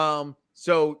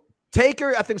 So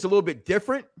Taker, I think, is a little bit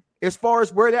different as far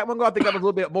as where that one goes. I think that was a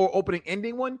little bit more opening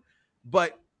ending one,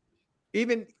 but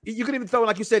even you could even throw,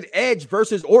 like you said, Edge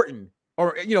versus Orton,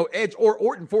 or Edge or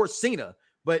Orton for Cena.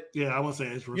 But yeah, I won't say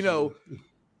Edge versus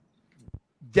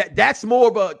that's more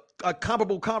of a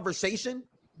comparable conversation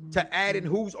to add in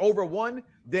who's over one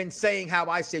than saying how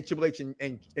I said Triple H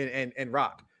and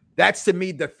Rock. That's, to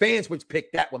me, the fans would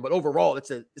pick that one, but overall,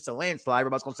 it's a landslide.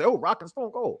 Everybody's gonna say, "Oh, Rock and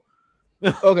Stone Cold."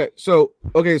 Okay, so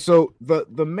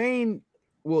the main.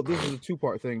 Well, this is a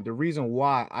two-part thing. The reason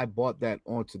why I bought that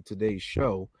onto today's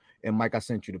show, and Mike, I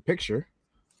sent you the picture,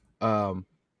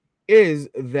 is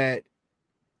that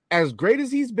as great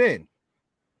as he's been,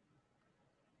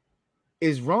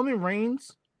 is Roman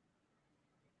Reigns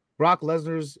Brock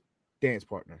Lesnar's dance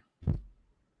partner?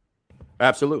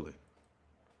 Absolutely.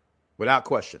 Without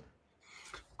question.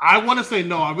 I want to say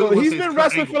no. I really he's been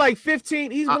wrestling for 15.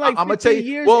 He's been I'm gonna tell you,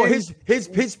 years. Well,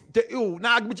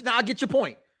 now I get your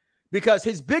point. Because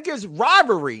his biggest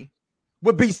rivalry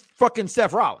would be fucking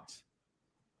Seth Rollins.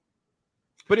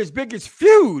 But his biggest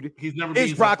feud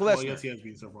is Brock Lesnar. Well, yes, he has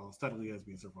beaten Seth Rollins. Technically, he has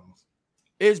beaten Seth Rollins.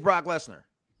 Is Brock Lesnar.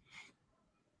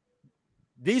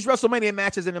 These WrestleMania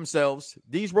matches in themselves,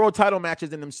 these world title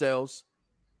matches in themselves,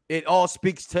 it all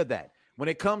speaks to that. When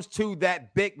it comes to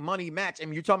that big money match, I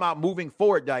mean, you're talking about moving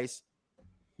forward, Dice.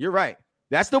 You're right.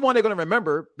 That's the one they're going to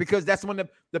remember, because that's when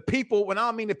the people, when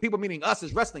I mean the people, meaning us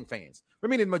as wrestling fans, I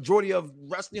mean the majority of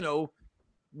wrestling,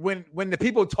 when the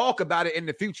people talk about it in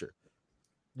the future.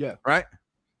 Yeah. Right?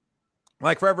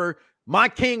 Forever, my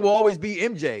king will always be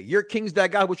MJ. Your king's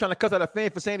that guy who was trying to cuss out a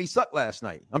fan for saying he sucked last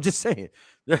night. I'm just saying.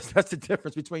 That's the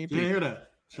difference between people. You hear that?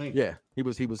 Yeah.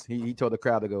 He told the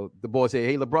crowd to go, the boy said,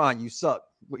 "Hey, LeBron, you suck."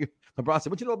 LeBron said,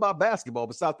 "What you know about basketball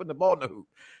besides putting the ball in the hoop?"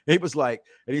 And he was like,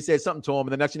 and he said something to him,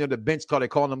 and the next thing you know, the bench started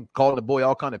calling the boy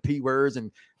all kind of P words, and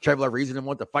Trevor Reason and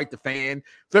wanted to fight the fan.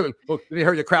 So they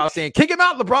heard the crowd saying, "Kick him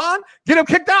out, LeBron! Get him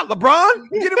kicked out, LeBron!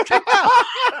 Get him kicked out!"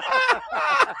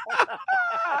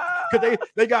 Because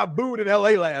they got booed in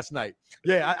LA last night.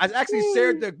 Yeah, I actually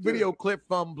shared the video clip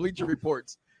from Bleacher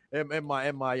Reports in my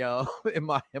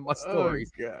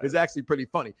stories. Oh, it's actually pretty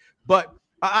funny. But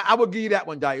I will give you that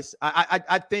one, Dice.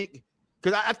 I think,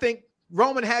 because I think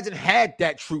Roman hasn't had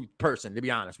that true person, to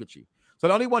be honest with you. So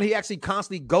the only one he actually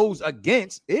constantly goes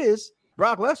against is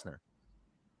Brock Lesnar,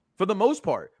 for the most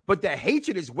part. But the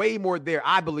hatred is way more there,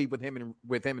 I believe, with him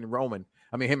and Roman.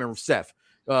 I mean, him and Seth.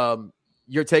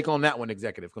 Your take on that one,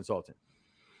 executive consultant?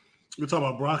 We're talking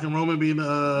about Brock and Roman being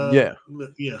yeah,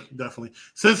 definitely.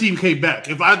 Since he came back,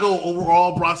 if I go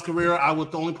overall Brock's career,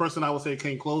 the only person I would say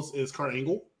came close is Kurt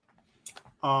Angle.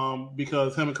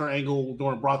 Because him and Kurt Angle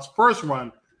during Brock's first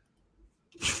run,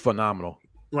 phenomenal,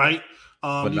 right?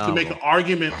 You can make an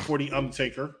argument for the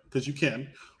Undertaker, because you can,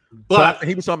 but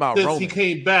he was talking about since Roman. He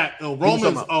came back. Romans.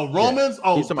 He's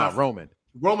talking about Roman.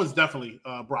 Roman's definitely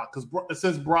Brock, because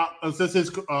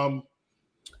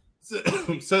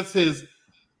since his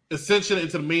ascension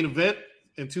into the main event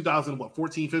in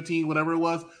 2014, 15, whatever it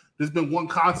was, there's been one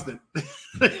constant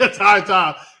the entire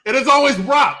time, and it's always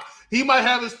Brock. He might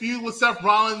have his feud with Seth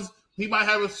Rollins. He might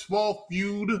have a small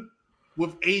feud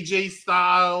with AJ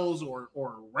Styles or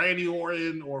Randy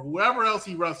Orton or whoever else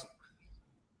he wrestled.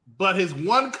 But his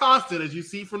one constant, as you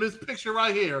see from this picture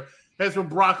right here, has been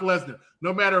Brock Lesnar.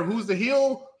 No matter who's the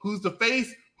heel, who's the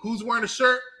face, who's wearing a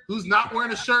shirt, who's not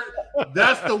wearing a shirt,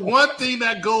 that's the one thing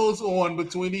that goes on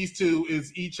between these two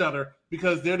is each other,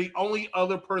 because they're the only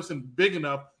other person big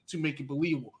enough to make it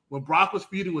believable. When Brock was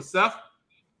feuding with Seth,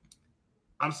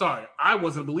 I'm sorry, I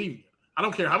wasn't believing it. I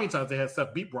don't care how many times they had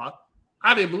Seth beat Brock.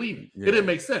 I didn't believe it. Yeah. It didn't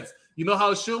make sense. You know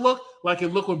how it should look? Like it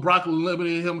looked when Brock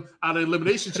eliminated him out of the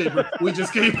Elimination Chamber. We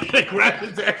just came in and grabbed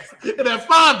his ass and then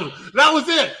fondled. That was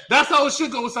it. That's how it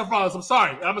should go with Seth Rollins. I'm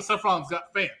sorry. I'm a Seth Rollins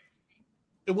fan.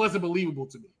 It wasn't believable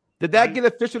to me. Did that get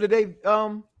official today?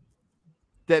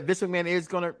 That Vince McMahon is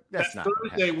gonna. That's not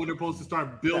Thursday when they're supposed to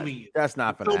start building it. That's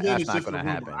not gonna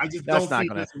happen. I just don't see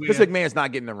Vince McMahon's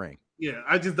not getting the ring. Yeah,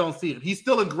 I just don't see it. He's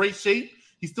still in great shape.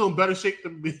 He's still in better shape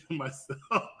than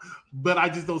myself, but I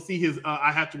just don't see his.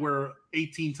 I have to wear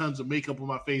 18 tons of makeup on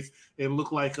my face and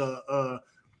look like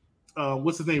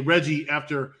what's his name, Reggie,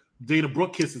 after Dana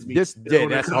Brooke kisses me. That's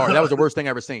hard. That was the worst thing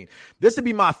I've ever seen. This would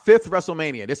be my 5th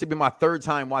WrestleMania. This would be my 3rd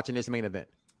time watching this main event.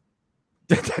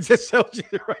 That just shows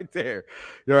you right there.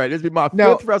 You're right. This would be my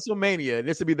 5th WrestleMania.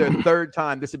 This would be the 3rd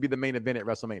time. This would be the main event at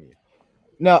WrestleMania.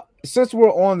 Now, since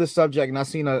we're on the subject, and I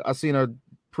seen a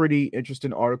pretty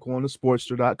interesting article on the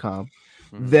Sportster.com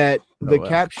that the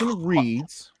caption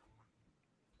reads,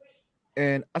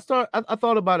 and I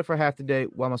thought about it for half the day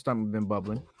while my stomach has been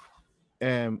bubbling,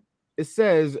 and it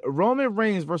says Roman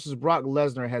Reigns versus Brock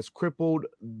Lesnar has crippled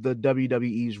the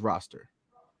WWE's roster.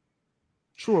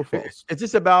 True or false? Was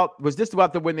this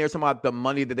about when they're talking about the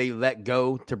money that they let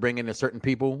go to bring in a certain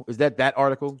people? Is that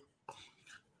article?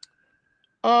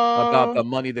 About the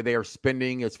money that they are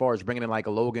spending as far as bringing in like a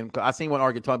Logan. I seen one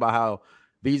argument talking about how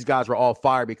these guys were all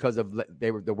fired because of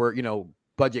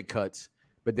budget cuts.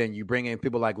 But then you bring in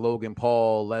people like Logan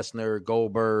Paul, Lesnar,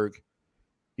 Goldberg.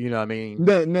 You know what I mean?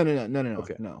 No.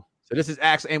 Okay. No. So this is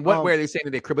actually, and what way are they saying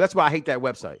that they cripple? That's why I hate that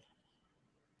website,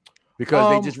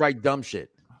 because they just write dumb shit.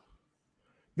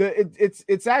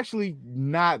 It's actually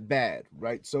not bad,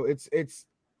 right? So it's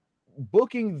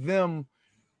booking them.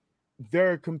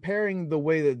 They're comparing the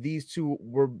way that these two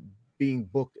were being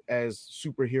booked as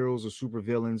superheroes or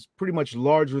supervillains, pretty much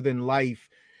larger than life.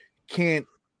 You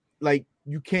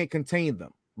can't contain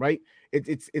them, right?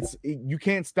 You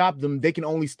can't stop them. They can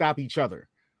only stop each other,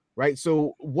 right?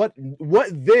 So what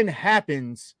then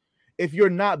happens if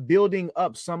you're not building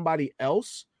up somebody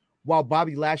else while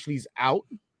Bobby Lashley's out?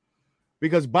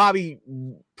 Because Bobby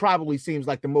probably seems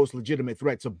like the most legitimate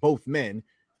threat to both men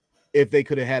if they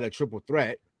could have had a triple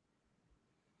threat.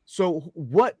 So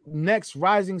what next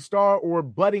rising star or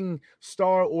budding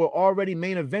star or already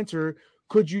main eventer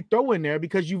could you throw in there?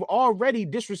 Because you've already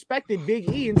disrespected Big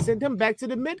E and sent him back to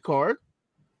the mid card.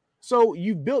 So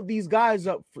you've built these guys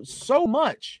up for so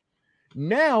much.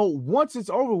 Now, once it's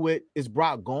over with, is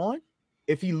Brock gone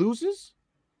if he loses?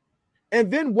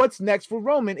 And then what's next for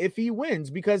Roman if he wins?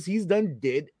 Because he's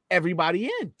did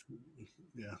everybody in.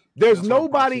 Yeah. There's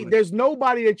nobody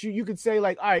that you could say,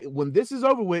 like, all right, when this is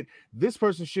over with, this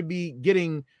person should be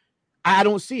getting. I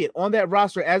don't see it on that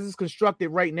roster as it's constructed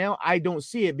right now. I don't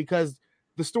see it because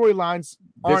the storylines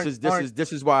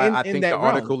this is why I think the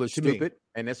article is stupid,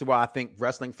 and this is why I think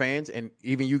wrestling fans and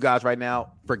even you guys right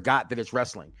now forgot that it's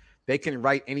wrestling. They can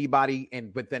write anybody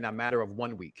and within a matter of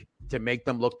 1 week to make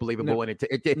them look believable.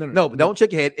 No, don't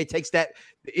shake your head. It takes that.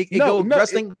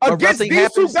 Wrestling against these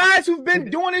happens. Two guys who've been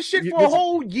doing this shit for a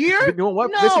whole year. You know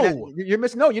what? No. Listen, you're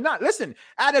missing. No, you're not. Listen,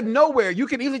 out of nowhere, you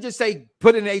can easily just say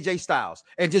put in AJ Styles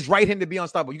and just write him to be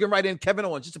unstoppable. You can write in Kevin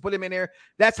Owens just to put him in there.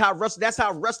 That's how wrestling.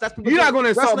 You're not going to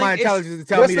insult my intelligence to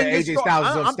tell me that AJ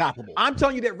Styles is unstoppable. I'm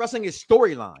telling you that wrestling is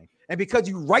storyline, and because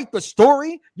you write the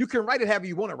story, you can write it however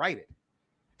you want to write it.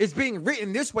 It's being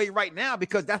written this way right now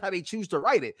because that's how they choose to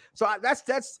write it. So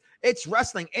it's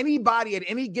wrestling. Anybody at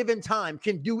any given time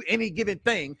can do any given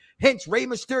thing. Hence, Rey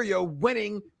Mysterio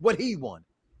winning what he won,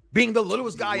 being the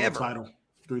littlest guy ever. Title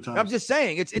 3 times. I'm just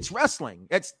saying it's wrestling.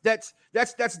 That's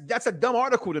a dumb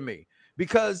article to me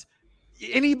because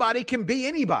anybody can be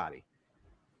anybody.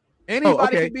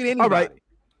 Anybody can beat anybody.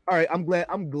 All right,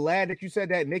 I'm glad that you said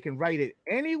that, and they can write it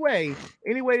any way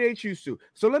they choose to.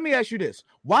 So let me ask you this: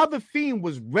 while the Fiend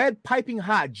was red piping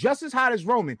hot, just as hot as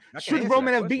Roman, should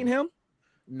Roman have beaten him?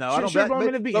 No, I don't. Should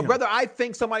Roman have beaten him? Brother, I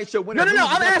think somebody should win. No.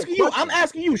 I'm asking you. I'm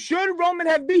asking you. Should Roman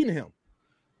have beaten him?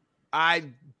 I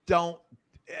don't.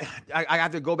 I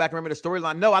have to go back and remember the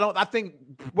storyline. No, I don't. I think.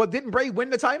 Well, didn't Bray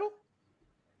win the title?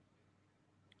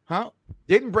 Huh?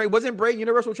 Wasn't Bray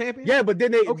Universal Champion? Yeah, but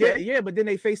then they but then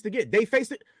they faced again. They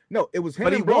faced it. No, it was him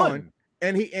and Braun.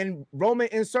 and Roman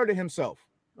inserted himself.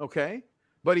 Okay,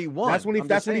 but he won. That's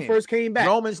when he first came back.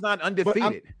 Roman's not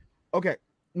undefeated. Okay,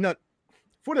 no,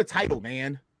 for the title,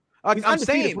 man. I'm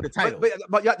saying for the title,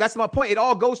 but that's my point. It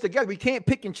all goes together. We can't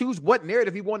pick and choose what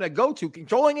narrative we want to go to.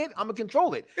 Controlling it, I'm gonna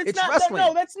control it. It's not, wrestling.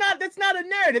 No, that's not a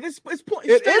narrative. It's that's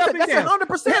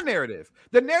 100% narrative.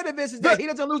 The narrative is that he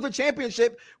doesn't lose the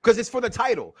championship because it's for the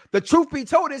title. The truth be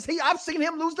told is I've seen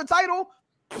him lose the title.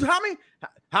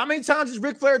 How many times is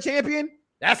Ric Flair champion?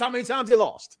 That's how many times he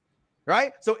lost.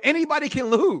 Right? So anybody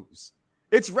can lose.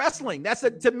 It's wrestling.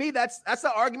 To me, that's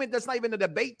an argument. That's not even a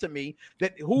debate to me.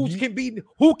 That who can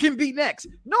be next.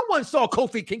 No one saw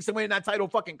Kofi Kingston winning that title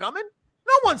fucking coming.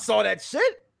 No one saw that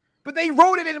shit. But they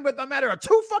wrote it in with a matter of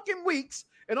 2 fucking weeks,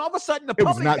 and all of a sudden the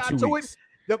public got to it.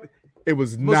 It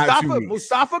was not 2 weeks.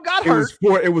 Mustafa got hurt.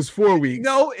 It was 4 weeks.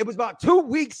 No, it was about 2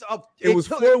 weeks of. It was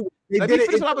 4 weeks. Let me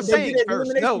finish what I was saying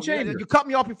first. No, you cut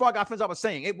me off before I got finished. I was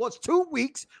saying it was 2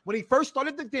 weeks when he first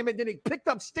started the gimmick, then he picked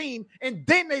up steam, and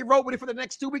then they rode with it for the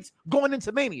next 2 weeks going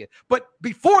into Mania. But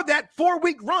before that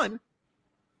 4-week run,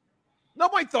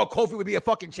 nobody thought Kofi would be a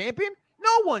fucking champion.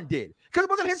 No one did because it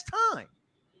wasn't his time.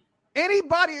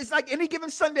 Anybody, it's like any given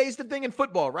Sunday is the thing in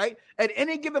football, right? At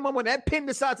any given moment, when that pin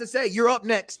decides to say you're up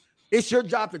next, it's your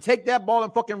job to take that ball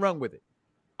and fucking run with it.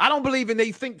 I don't believe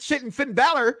they think shit in Finn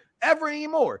Balor ever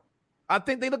anymore. I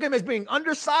think they look at him as being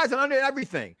undersized and under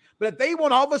everything. But if they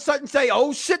want to all of a sudden say,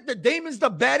 oh shit, the Damon's the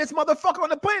baddest motherfucker on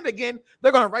the planet again,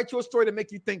 they're going to write you a story to make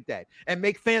you think that and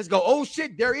make fans go, oh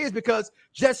shit, there he is. Because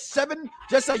just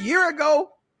a year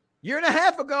and a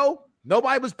half ago,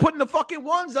 nobody was putting the fucking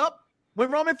ones up.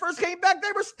 When Roman first came back,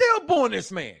 they were still booing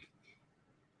this man.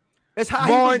 That's how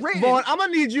he was written. Vaughn, I'm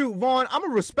going to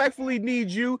respectfully need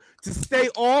you to stay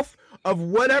off of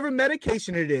whatever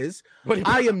medication it is.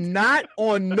 I am not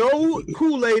on no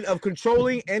Kool-Aid of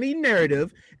controlling any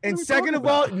narrative. And second of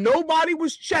all, nobody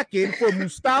was checking for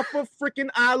Mustafa freaking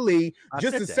Ali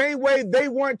just the same way they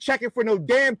weren't checking for no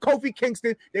damn Kofi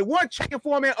Kingston. They weren't checking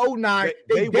for him in 2009.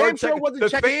 They damn sure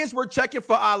wasn't checking. The fans were checking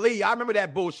for Ali. I remember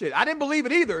that bullshit. I didn't believe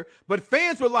it either, but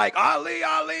fans were like, Ali,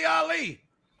 Ali, Ali.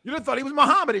 You just thought he was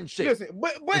Muhammad and shit. Listen,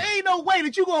 but ain't no way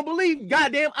that you're gonna believe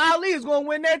goddamn Ali is gonna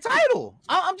win that title.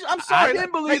 I'm sorry. I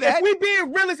didn't believe that. If we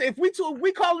being realistic, if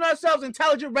we calling ourselves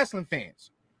intelligent wrestling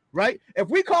fans, right? If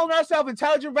we calling ourselves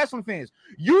intelligent wrestling fans,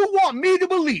 you want me to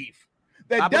believe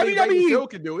that WWE still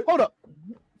can do it. Hold up,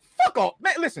 fuck off,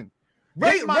 man. Listen,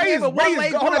 Ray was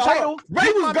goated.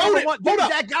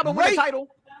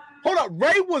 Hold up,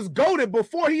 Ray was goated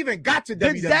before he even got to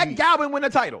WWE. Did Zach Gowen win the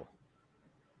title?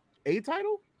 A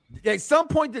title? At some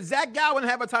point, did Zach Gowen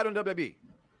have a title in WWE?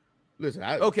 Listen,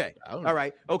 okay. All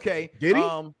right. Okay. Did he?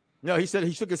 No, he said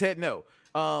he shook his head no.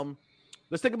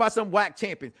 Let's think about some whack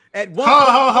champions. At one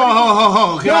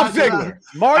point, Dolph Ziggler.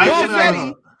 Marty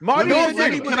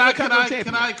Jannetty.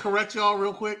 Can I correct y'all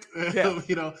real quick?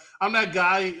 Yeah. I'm that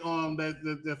guy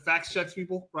that fact checks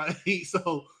people, right?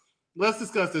 So let's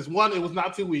discuss this. One, it was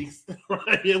not 2 weeks,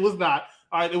 right? It was not.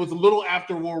 All right, it was a little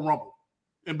after Royal Rumble.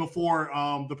 And before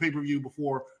the pay-per-view,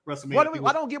 before WrestleMania.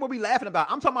 I don't get what we laughing about.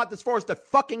 I'm talking about as far as the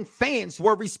fucking fans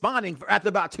were responding after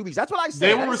about 2 weeks. That's what I said.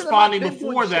 They were responding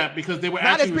before that because they were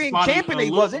not actually as being champion. They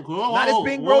wasn't. Not as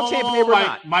being world champion. They were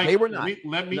not. Mike, they were not.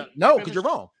 Let me no, because you're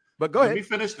wrong. But go ahead. Let me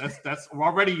finish. That's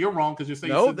already you're wrong because you're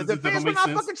saying no. The fans were not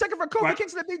fucking checking for Kofi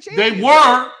Kingston to be champion. They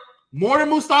were more than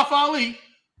Mustafa Ali.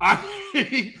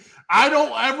 I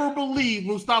don't ever believe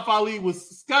Mustafa Ali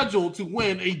was scheduled to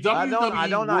win a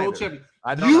WWE World Champion.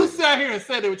 You sat here and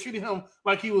said they were treating him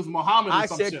like he was Muhammad. I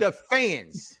said the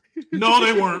fans. No,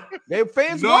 they weren't. They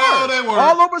fans no, they weren't.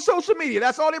 All over social media.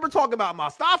 That's all they were talking about.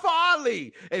 Mustafa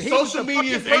Ali. And social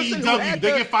media is AEW.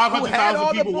 They get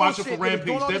 500,000 people watching for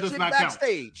Rampage. That does not count.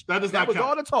 That does not count. That was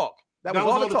all the talk. That was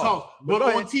all the talk. But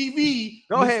on TV,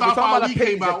 go ahead. We're talking about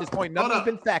came at this point. Nothing's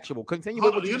been factual. Continue.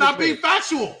 You're not being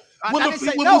factual.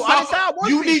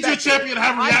 You need your champion to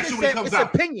have a reaction when it comes out.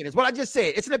 It's opinion. It's what I just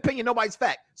said. It's an opinion. Nobody's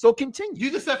fact. So continue. You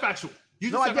just said factual.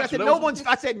 I said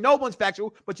no one's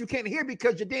factual, but you can't hear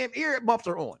because your damn ear muffs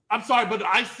are on. I'm sorry, but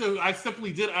I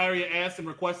simply did ask and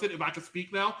requested if I could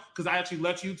speak now because I actually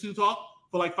let you two talk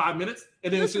for like 5 minutes,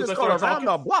 and then as soon as I started talking,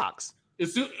 around the blocks.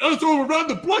 It's around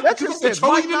the block. That's just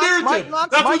controlling the narrative.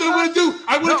 That's what they want to do.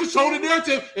 I want to control the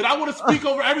narrative, and I want to speak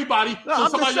over everybody so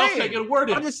somebody else can't get a word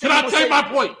in. Can I say my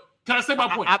point? Can I say my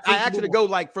point? I actually go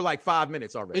for 5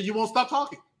 minutes already. And you won't stop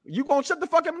talking. You won't shut the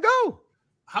fuck up and go.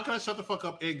 How can I shut the fuck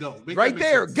up and go? Right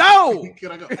there. Sense. Go.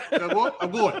 Can I go?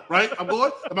 I'm going. Right? I'm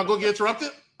going. Am I going to get interrupted?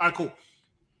 All right, cool.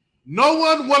 No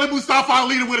one wanted Mustafa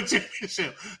Ali to win a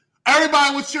championship.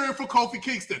 Everybody was cheering for Kofi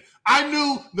Kingston. I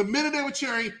knew the minute they were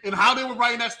cheering and how they were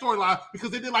writing that storyline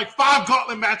because they did like 5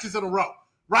 gauntlet matches in a row,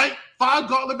 right? 5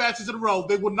 gauntlet matches in a row.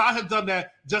 They would not have done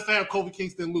that just to have Kofi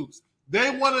Kingston lose. They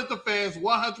wanted the fans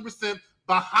 100%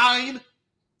 behind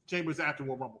Chambers after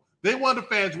Royal Rumble. They wanted the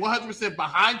fans 100%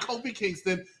 behind Kofi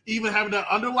Kingston, even having that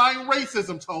underlying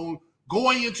racism tone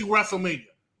going into WrestleMania.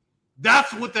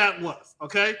 That's what that was,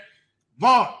 okay?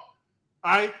 Vaughn, all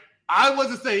right? I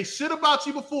wasn't saying shit about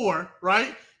you before,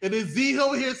 right? And then Z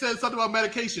over here said something about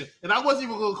medication. And I wasn't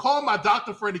even going to call my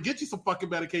doctor friend to get you some fucking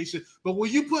medication. But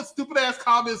when you put stupid-ass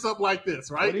comments up like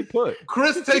this, right? What did he put?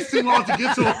 Chris takes too long to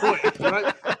get to a point,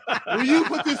 right? When you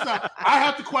put this up, I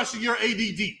have to question your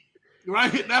ADD.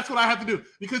 Right? That's what I have to do.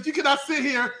 Because you cannot sit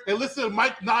here and listen to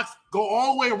Mike Knox go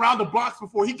all the way around the blocks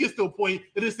before he gets to a point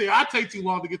and then say, I take too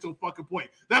long to get to a fucking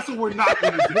point. That's what we're not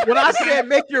going to do. When I said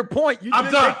make your point, you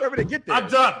didn't take forever to get there. I'm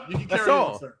done. You can That's carry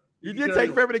all. on, sir. You did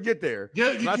take forever to get there.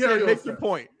 Yeah, you I carry said on, make sir. your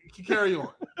point. You can carry on.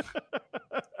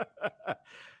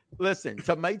 Listen,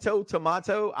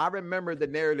 tomato. I remember the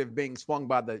narrative being swung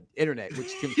by the internet,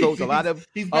 which controls a lot of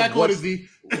he's back on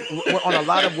a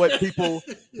lot of what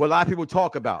a lot of people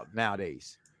talk about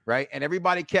nowadays, right? And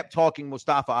everybody kept talking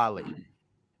Mustafa Ali,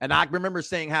 and I remember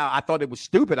saying how I thought it was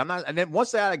stupid. I'm not, and then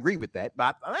once I agree with that,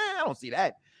 but I don't see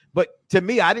that. But to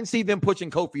me, I didn't see them pushing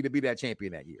Kofi to be that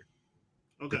champion that year.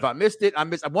 Okay. If I missed it, I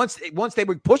missed. Once they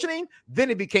were pushing him,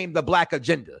 then it became the black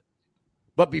agenda.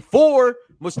 But before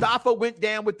Mustafa went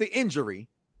down with the injury,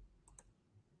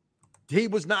 he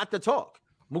was not the talk.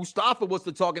 Mustafa was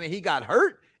the talk, and then he got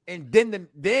hurt, and then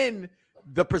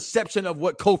the perception of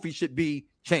what Kofi should be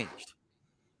changed.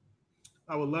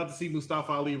 I would love to see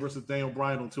Mustafa Ali versus Daniel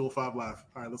Bryan on 205 Live.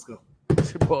 All right, let's go.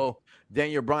 Well,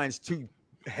 Daniel Bryan's too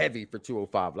heavy for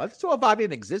 205 Live. 205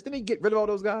 didn't exist. Didn't he get rid of all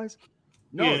those guys?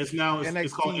 No, yeah, it's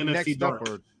called NXT Dark.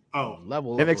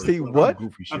 Level NXT up, what?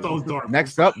 I thought it was Dark.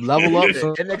 Next up, level up.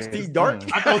 NXT Dark.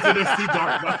 I thought it was NXT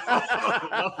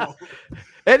Dark.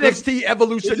 NXT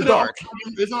Evolution Dark.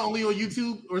 It's not only on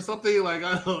YouTube or something. Like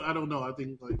I don't know. I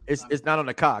think like it's not on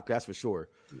the cock. That's for sure.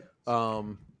 Yes.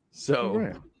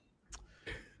 So.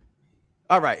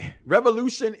 All right.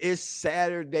 Revolution is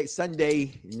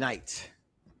Sunday night.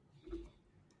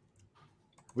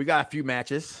 We got a few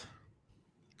matches.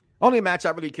 Only match I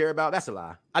really care about. That's a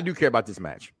lie. I do care about this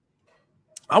match.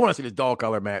 I want to see this dog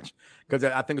color match because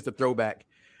I think it's a throwback.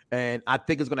 And I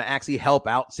think it's going to actually help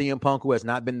out CM Punk, who has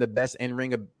not been the best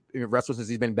in-ring wrestler since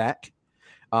he's been back.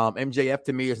 MJF,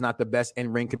 to me, is not the best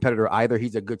in-ring competitor either.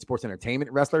 He's a good sports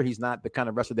entertainment wrestler. He's not the kind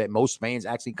of wrestler that most fans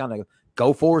actually kind of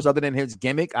go for, other than his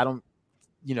gimmick.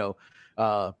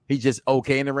 He's just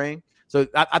okay in the ring. So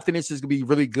I think this is going to be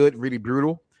really good, really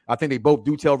brutal. I think they both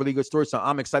do tell really good stories. So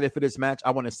I'm excited for this match.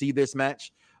 I want to see this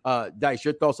match. Dice,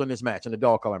 your thoughts on this match, on the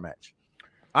dog color match?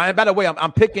 And by the way,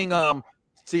 I'm picking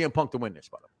CM Punk to win this,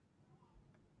 by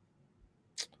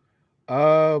the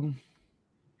way.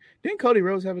 Didn't Cody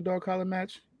Rhodes have a dog collar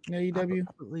match in AEW?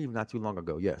 I believe not too long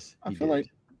ago. Yes, I feel like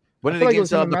wasn't it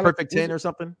against the Perfect 10 or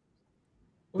something?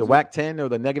 The Whack 10 or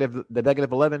the negative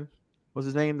 11? What's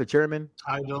his name? The chairman?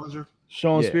 Ty Dillinger.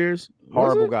 Sean Spears.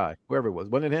 Horrible guy. Whoever it was.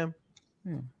 Wasn't it him?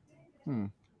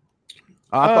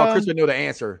 I thought Chris would know the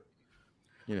answer.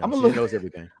 She knows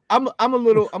everything. I'm a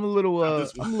little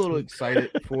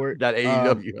excited for it. That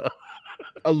AEW.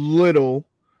 A little,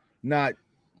 not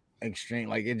extreme.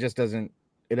 Like it doesn't.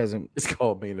 It's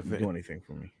called main event. Do anything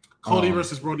for me. Cody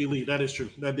versus Brody Lee. That is true.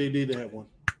 That they did have one.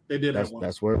 They did have one.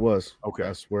 That's where it was. Okay,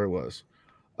 that's where it was.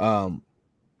 I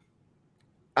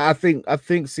think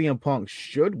CM Punk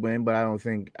should win, but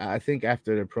I think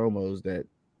after the promos that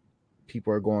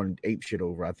people are going ape shit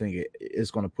over, I think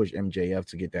it's going to push MJF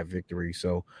to get that victory.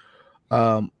 So,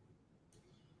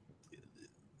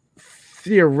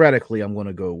 theoretically, I'm going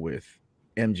to go with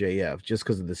MJF just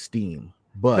because of the steam.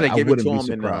 But I wouldn't be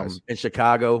surprised in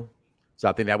Chicago. So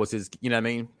I think that was his. You know what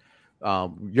I mean?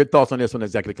 Your thoughts on this one,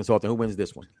 executive consultant? Who wins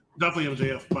this one? Definitely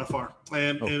MJF by far,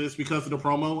 and it's because of the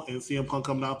promo and CM Punk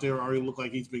coming out there already look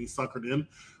like he's being suckered in.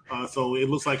 So it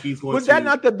looks like he's going. Was that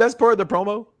not the best part of the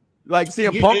promo? Like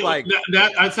CM Punk,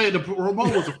 I'd say the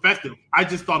promo was effective. I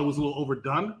just thought it was a little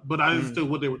overdone, but I understood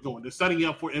what they were doing. They're setting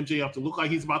up for MJF to look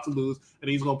like he's about to lose, and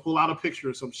he's going to pull out a picture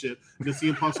or some shit, and then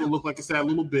CM Punk's going to look like a sad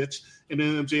little bitch, and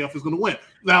then MJF is going to win.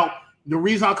 Now, the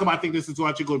reason how come I think this is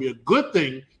actually going to be a good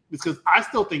thing is because I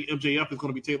still think MJF is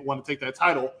going to be want to take that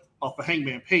title off of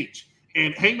Hangman Page.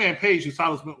 And Hangman Page, whose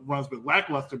title runs been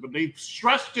lackluster, but they've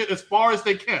stretched it as far as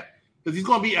they can because he's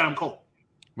going to beat Adam Cole.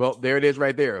 Well, there it is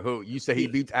right there. Who you say he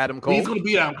beats Adam Cole? He's going to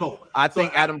beat Adam Cole. I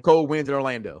think Adam Cole wins in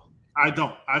Orlando. I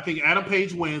don't. I think Adam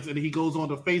Page wins, and he goes on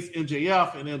to face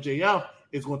MJF, and MJF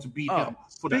is going to beat him.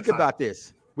 Think about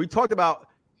this. We talked about.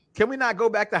 Can we not go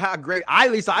back to how great?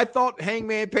 At least I thought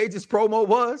Hangman Page's promo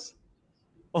was.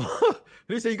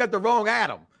 He said you got the wrong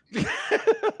Adam.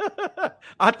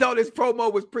 I thought his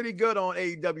promo was pretty good on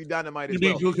AEW Dynamite.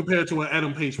 You compare it to an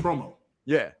Adam Page promo?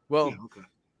 Yeah. Well, yeah, okay.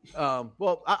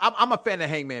 I'm a fan of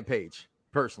Hangman Page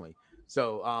personally.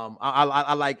 So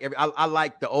I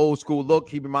like the old school look.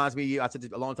 He reminds me. I said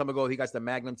a long time ago. He got the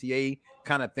Magnum TA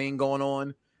kind of thing going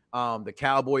on. The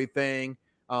cowboy thing.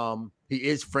 He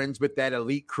is friends with that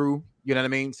elite crew. You know what I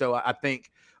mean? So I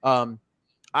think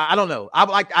I don't know.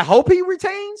 I hope he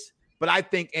retains, but I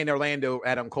think in Orlando,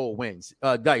 Adam Cole wins.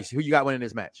 Dice, who you got winning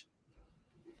this match?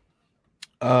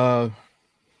 I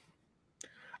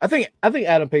think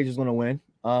Adam Page is going to win.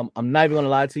 I'm not even going to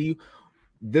lie to you.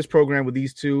 This program with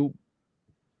these two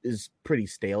is pretty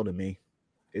stale to me.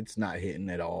 It's not hitting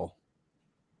at all.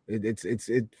 It's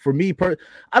for me.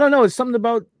 I don't know. It's something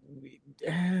about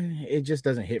it just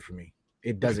doesn't hit for me.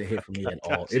 It doesn't hit for me at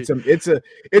all. It's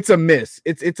a miss.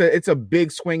 It's a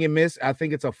big swing and miss. I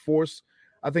think it's a force.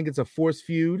 I think it's a force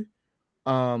feud.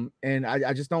 And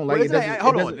I just don't like it.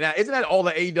 Hold on. Now, isn't that all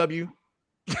the AEW?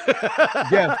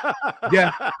 yeah.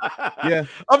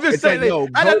 I'm just saying,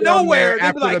 out of nowhere,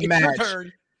 after the match.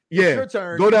 Your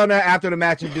turn. Go down there after the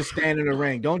match and just stand in the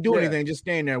ring. Don't do anything. Just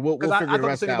stand there. We'll figure the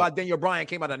rest out. About Daniel Bryan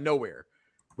came out of nowhere.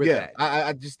 With that.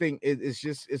 I just think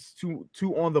it's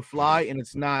too on the fly, and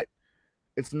it's not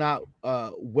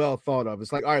well thought of.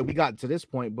 It's like, all right, we got to this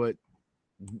point, but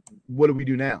what do we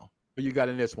do now? What you got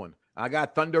in this one? I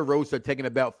got Thunder Rosa taking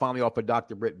the belt finally off of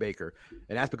Dr. Britt Baker.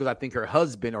 And that's because I think her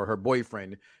husband or her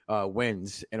boyfriend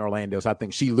wins in Orlando. So I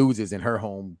think she loses in her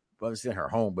home. Well, it's in her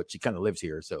home, but she kind of lives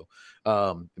here. So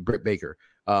Britt Baker.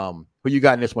 Who you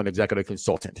got in this one, executive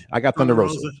consultant? I got Thunder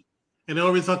Rosa. And the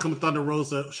only reason I come with Thunder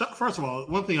Rosa, first of all,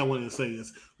 one thing I wanted to say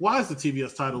is, why does the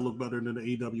TBS title look better than the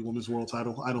AEW Women's World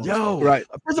title? I don't know. Right.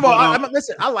 First of all,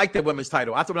 listen, I like the women's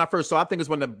title. That's when I first saw. I think it's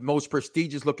one of the most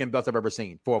prestigious looking belts I've ever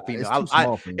seen for a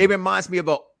female. It reminds me of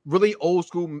a really old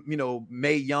school,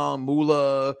 Mae Young,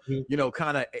 Moolah,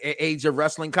 kind of Age of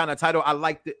Wrestling kind of title. I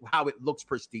like how it looks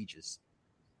prestigious.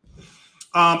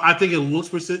 I think it looks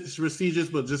prestigious,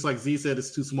 but just like Z said,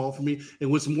 it's too small for me.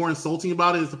 And what's more insulting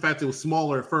about it is the fact that it was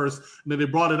smaller at first, and then they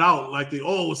brought it out like it's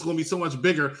going to be so much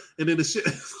bigger, and then the shit,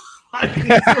 the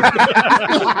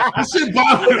shit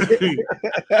bothered me.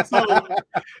 So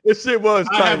this shit was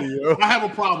tiny. I have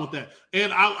a problem with that,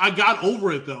 and I got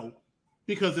over it though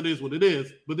because it is what it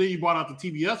is. But then you brought out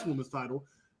the TBS Women's title,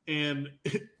 and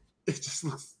it just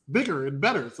looks bigger and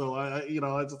better. So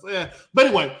But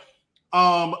anyway,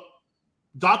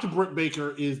 Dr. Britt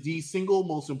Baker is the single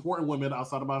most important woman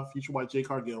outside of my future wife, Jay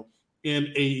Cargill, in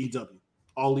AEW,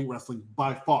 All Elite Wrestling,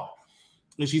 by far.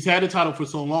 And she's had the title for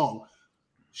so long.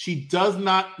 She does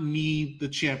not need the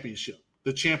championship.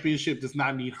 The championship does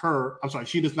not need her. I'm sorry,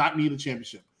 she does not need a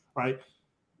championship, right?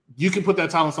 You can put that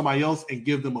title on somebody else and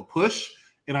give them a push.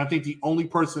 And I think the only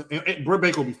person, and Britt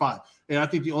Baker will be fine. And I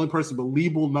think the only person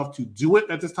believable enough to do it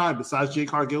at this time, besides Jay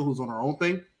Cargill, who's on her own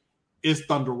thing, is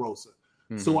Thunder Rosa.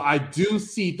 So I do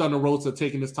see Thunder Rosa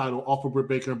taking this title off of Britt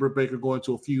Baker, and Britt Baker going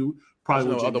to a few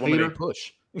probably with other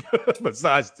push.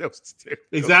 Besides those two.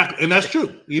 Exactly, and that's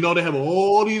true. They have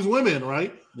all these women,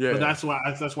 right? Yeah. But that's why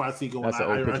I see going.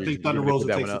 I think Thunder Rosa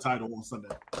takes the title on Sunday.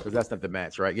 Because that's not the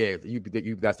match, right? Yeah,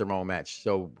 that's the wrong match.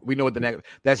 So we know what the next.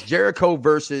 That's Jericho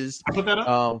versus. I put that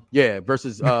up.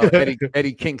 Versus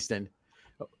Eddie Kingston.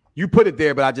 You put it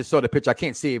there, but I just saw the picture. I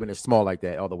can't see it when it's small like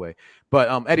that all the way.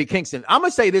 But Eddie Kingston, I'm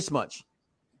gonna say this much.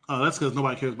 Oh, that's because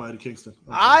nobody cares about Eddie Kingston.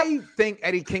 Okay. I think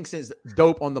Eddie Kingston's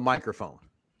dope on the microphone.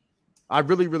 I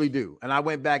really, really do. And I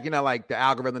went back, like the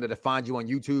algorithm that finds you on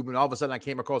YouTube, and all of a sudden I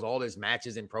came across all his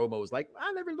matches and promos. Like,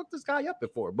 I never looked this guy up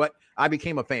before, but I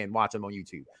became a fan watching him on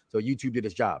YouTube. So YouTube did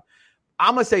its job.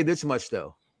 I'm going to say this much,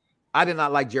 though. I did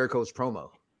not like Jericho's promo.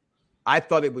 I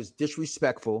thought it was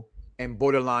disrespectful and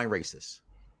borderline racist.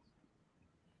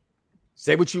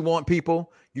 Say what you want,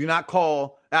 people. Do not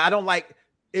call. I don't like.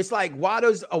 It's like, why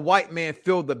does a white man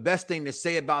feel the best thing to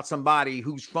say about somebody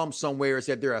who's from somewhere is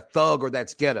that they're a thug or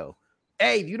that's ghetto?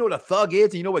 Hey, you know what a thug is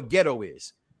and you know what ghetto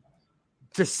is?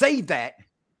 To say that,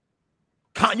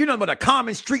 you know what a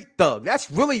common street thug. That's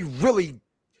really, really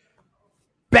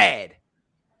bad.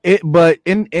 But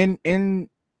in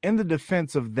the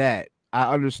defense of that,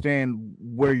 I understand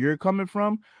where you're coming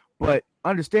from, but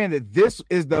understand that this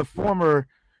is the former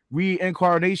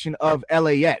reincarnation of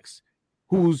LAX,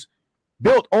 who's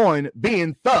built on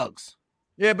being thugs.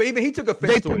 Yeah, but even he took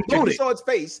offense to it. You saw his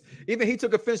face. Even he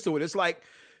took offense to it. It's like,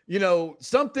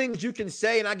 some things you can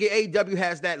say, and I get AEW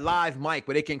has that live mic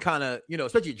where they can kind of,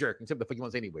 especially jerk, except the fuck you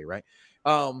want to say anyway, right?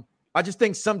 I just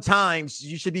think sometimes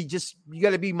you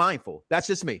got to be mindful. That's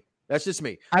just me. I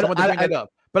want to bring that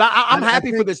up. But I'm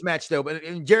happy for this match though. But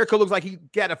and Jericho looks like he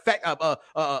got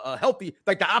a healthy,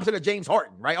 like the opposite of James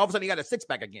Harden, right? All of a sudden he got a six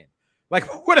pack again. Like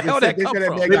where the hell that come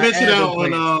from?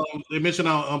 They mentioned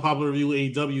out on Popular Review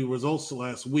AEW results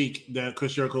last week that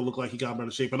Chris Jericho looked like he got in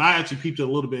better shape, and I actually peeped it a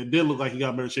little bit. It did look like he got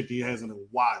in better shape than he has in a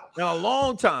while. In a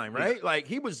long time, right? Yeah. Like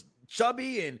he was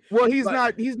chubby and he's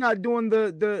not doing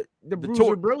the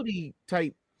Bruiser Brody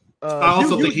type. I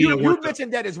also think you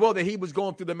mentioned that as well, that he was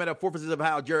going through the metamorphosis of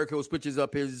how Jericho switches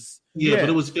up his. Yeah, but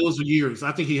it was years.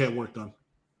 I think he had work done.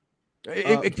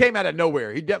 It came out of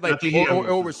nowhere. He definitely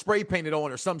or was spray painted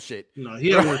on or some shit. No,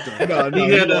 he had work done.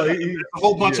 He had a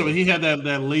whole bunch of it. He had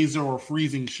that laser or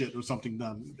freezing shit or something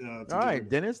done. All right,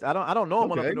 Dennis. I don't know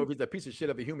him enough to know if he's a piece of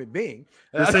shit of a human being.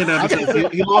 They're saying that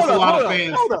because he lost a lot of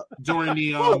fans during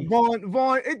the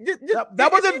Vaughn.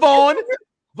 That wasn't Vaughn.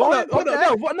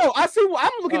 No. I see.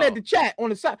 I'm looking at the chat on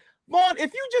the side. Vaughn,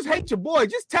 if you just hate your boy,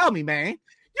 just tell me, man.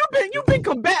 You've been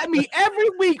combating me every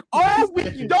week, all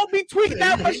week. You don't be tweeting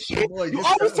out my shit. You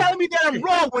always telling me that I'm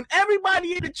wrong when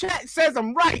everybody in the chat says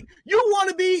I'm right. You want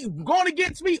to be going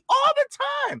against me all the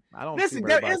time. Listen,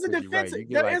 there is a defense.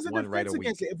 There is a defense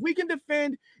against it. If we can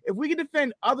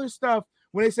defend other stuff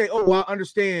when they say, "Oh, well, I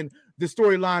understand the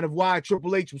storyline of why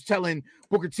Triple H was telling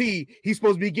Booker T he's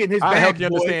supposed to be getting his bag." I help you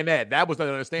understand that. That was not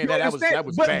understand that. That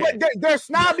was bad. But there's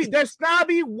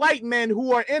snobby white men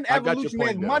who are in Evolution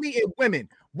and money and women.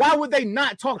 Why would they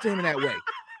not talk to him in that way?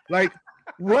 Like,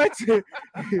 what?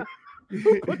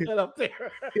 Put that up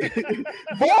there.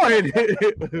 Vaughn.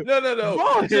 No.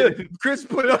 Vaughn. Chris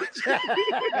put it on chat.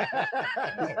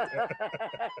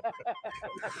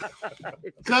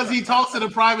 Because he talks in the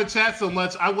private chat so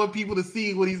much, I want people to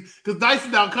see what he's. Because Dice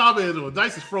is not commenting on it.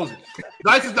 Dice is frozen.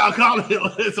 Dice is not commenting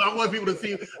on it, so I want people to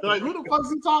see. They're like, who the fuck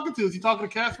is he talking to? Is he talking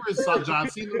to Casper? Is John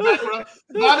Cena in the background?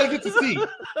 Now they get to see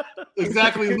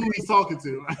exactly who he's talking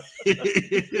to.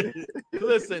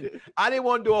 Listen, I didn't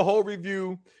want to do a whole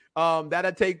review.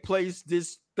 That'll take place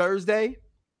this Thursday,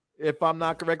 if I'm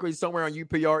not correctly, somewhere on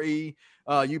UPRE.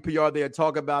 UPR, they'll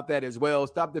talk about that as well.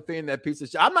 Stop defending that piece of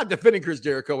shit. I'm not defending Chris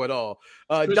Jericho at all.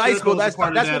 Dice, well, that's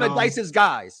one of Dice's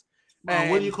guys.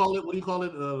 What do you call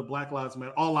it? Black Lives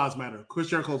Matter. All Lives Matter. Chris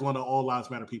Jericho is one of All Lives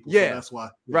Matter people. Yeah, so that's why.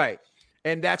 Yeah. Right,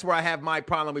 and that's where I have my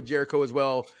problem with Jericho as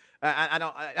well. I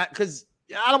don't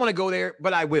want to go there,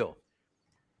 but I will.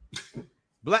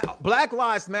 Black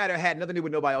Lives Matter had nothing to do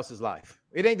with nobody else's life.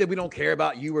 It ain't that we don't care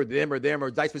about you or them, or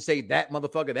Dice would say that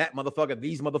motherfucker,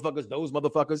 these motherfuckers, those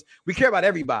motherfuckers. We care about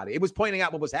everybody. It was pointing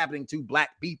out what was happening to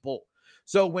black people.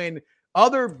 So when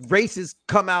other races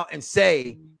come out and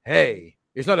say, hey,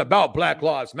 it's not about Black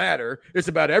Lives Matter, it's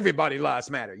about everybody lives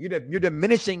matter, you're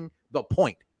diminishing the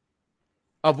point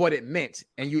of what it meant,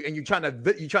 and you're trying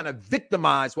to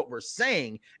victimize what we're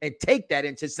saying and take that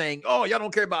into saying, oh, y'all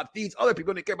don't care about these other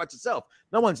people, don't care about yourself.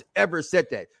 No one's ever said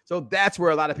that. So that's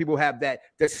where a lot of people have that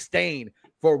disdain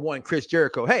for one Chris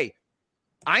Jericho. Hey,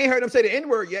 I ain't heard him say the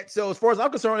N-word yet. So as far as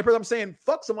I'm concerned, the person I'm saying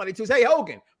fuck somebody to is, hey,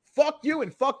 Hogan, fuck you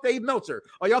and fuck Dave Meltzer.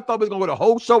 Oh, y'all thought we was gonna go the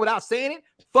whole show without saying it?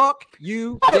 Fuck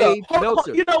you, Dave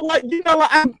Meltzer. You know what?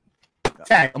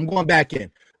 I'm going back in.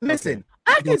 Listen.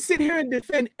 I can sit here and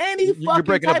defend any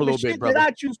fucking type of shit that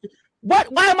I choose to.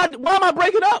 What? Why am I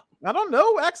breaking up? I don't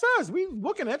know. Ask us. We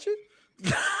looking at you.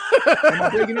 Am I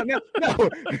breaking up now? No.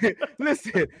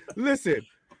 Listen.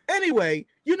 Anyway,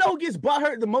 you know who gets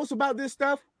butthurt the most about this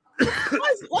stuff?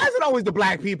 Why is it always the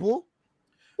black people?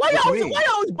 Why you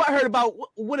always butthurt about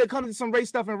when it comes to some race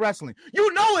stuff in wrestling?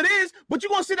 You know it is, but you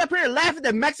gonna sit up here and laugh at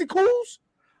the Mexicans?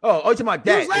 Oh, you talking about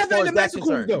that? As far as that's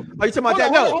concerned. Are you talking about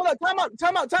that? No. Hold on.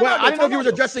 Time out. Well, I didn't know if you were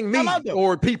addressing me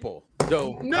or people.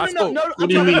 So no. What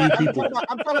do you mean, people?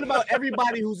 I'm talking about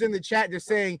everybody who's in the chat just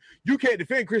saying you can't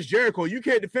defend Chris Jericho. You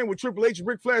can't defend what Triple H and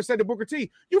Ric Flair said to Booker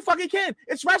T. You fucking can.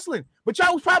 It's wrestling. But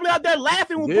y'all was probably out there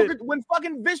laughing when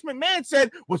fucking Vince McMahon said,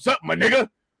 "What's up, my nigga?"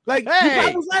 Like, you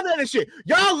probably was laughing at that shit.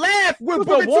 Y'all laugh when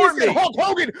Booker T said, "Hulk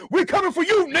Hogan, we're coming for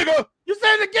you, nigga." You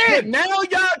said it again. But now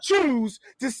y'all choose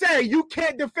to say you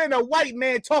can't defend a white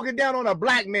man talking down on a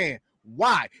black man.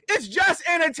 Why? It's just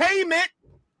entertainment.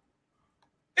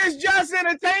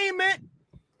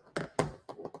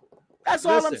 That's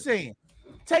all I'm saying.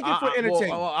 Take it for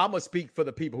entertainment. Well, I'm gonna speak for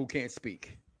the people who can't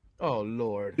speak. Oh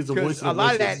Lord! Because a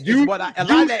lot of that is what a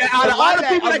lot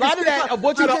of that of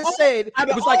what you just said.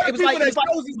 It was like it's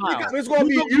going to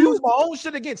be use my own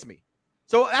shit against me.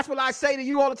 So that's what I say to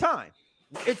you all the time.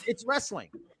 It's wrestling.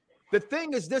 The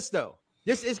thing is this though.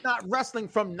 This is not wrestling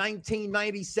from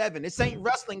 1997. This ain't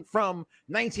wrestling from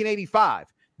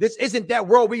 1985. This isn't that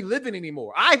world we live in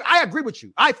anymore. I agree with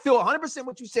you. I feel 100%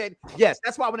 what you said. Yes,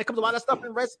 that's why when it comes to a lot of stuff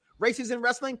in races in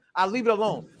wrestling, I leave it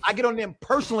alone. I get on them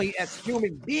personally as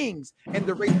human beings and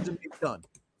the racism they've done.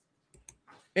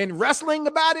 In wrestling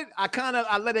about it,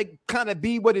 I let it kind of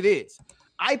be what it is.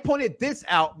 I pointed this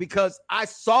out because I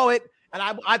saw it and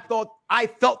I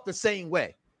felt the same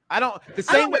way. I don't look at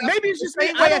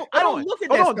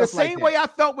that. The same way I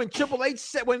felt when Triple H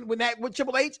said when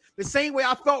Triple H, the same way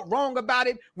I felt wrong about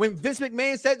it when Vince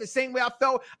McMahon said, the same way I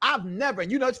felt. I've never, and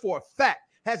you know it's for a fact,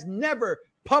 has never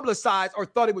publicized or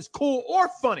thought it was cool or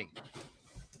funny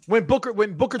when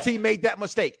Booker T made that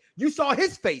mistake. You saw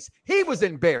his face. He was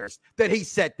embarrassed that he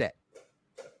said that.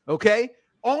 Okay?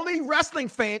 Only wrestling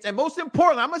fans, and most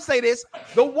importantly, I'm going to say this,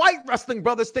 the white wrestling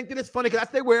brothers think that it's funny because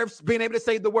that's their way of being able to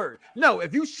say the word. No,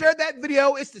 if you share that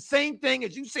video, it's the same thing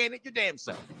as you saying it your damn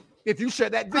self. If you share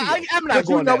that video, I'm not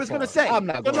going it's going to say.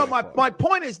 My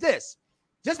point is this.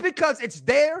 Just because it's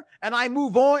there and I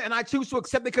move on and I choose to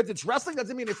accept it because it's wrestling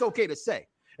doesn't mean it's okay to say.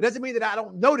 It doesn't mean that I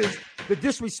don't notice the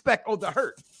disrespect or the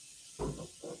hurt.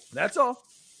 That's all.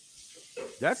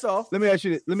 That's all. Let me ask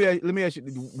you.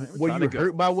 Were you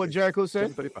hurt by what Jericho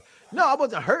said? No, I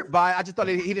wasn't hurt by it. I just thought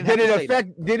he didn't.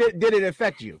 Did it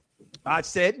affect you? I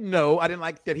said no. I didn't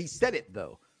like that he said it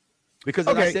though, because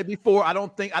as I said before, I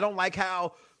don't like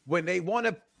how when they want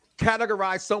to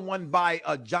categorize someone by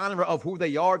a genre of who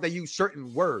they are, they use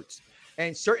certain words,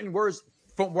 and certain words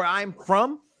from where I'm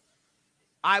from.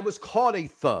 I was called a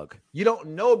thug. You don't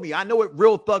know me. I know what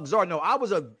real thugs are. No, I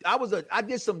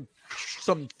did some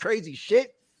crazy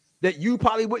shit that you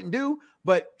probably wouldn't do,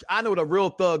 but I know what a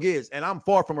real thug is, and I'm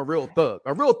far from a real thug.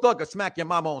 A real thug will smack your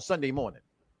mama on Sunday morning.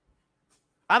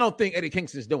 I don't think Eddie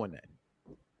Kingston's doing that.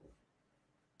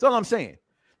 That's all I'm saying.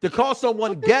 To call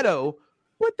someone ghetto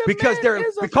because they're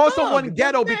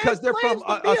from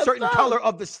a certain color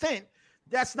of the stint,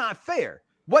 that's not fair.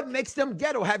 What makes them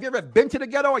ghetto? Have you ever been to the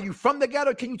ghetto? Are you from the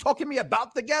ghetto? Can you talk to me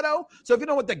about the ghetto? So if you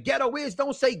know what the ghetto is,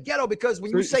 don't say ghetto, because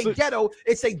when you say ghetto,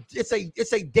 it's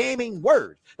a damning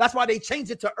word. That's why they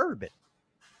changed it to urban.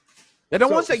 They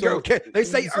don't want to say ghetto. They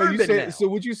say urban now. So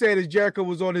what you saying is Jericho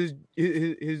was on his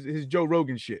Joe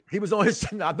Rogan shit. He was on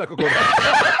his. No, I'm not gonna go there.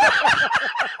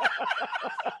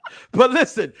 But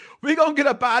listen, we're gonna get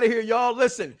up out of here, y'all.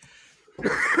 Listen,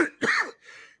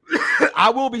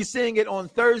 I will be seeing it on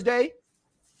Thursday.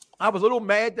 I was a little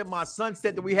mad that my son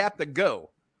said that we have to go.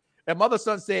 And my other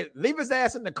son said, leave his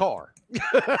ass in the car.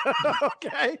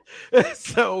 Okay.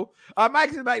 So I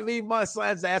might leave my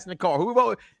son's ass in the car. Who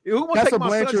wants to take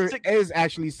my son's is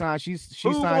actually signed. She's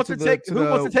signed to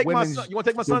the women's, you want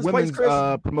to take my son's place, Chris?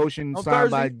 Promotion signed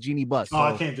Thursday? By Jeannie Buss. So,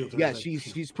 I can't do it. Yeah,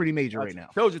 she's pretty major right now.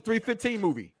 Told you, 315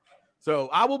 movie. So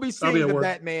I will be seeing the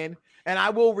Batman. And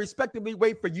I will respectively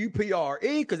wait for UPRE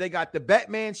because they got the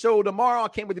Batman show tomorrow. I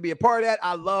can't wait to be a part of that.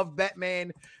 I love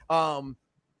Batman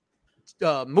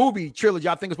movie trilogy.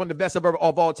 I think it's one of the best of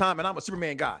all time. And I'm a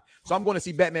Superman guy. So I'm going to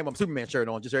see Batman with a Superman shirt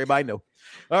on, just so everybody know.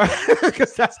 All right.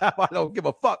 Because that's how I don't give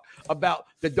a fuck about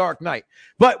the Dark Knight.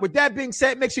 But with that being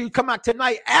said, make sure you come out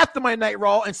tonight after Monday Night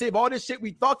Raw and see if all this shit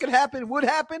we thought could happen would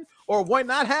happen or would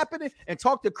not happen, and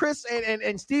talk to Chris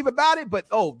and Steve about it. But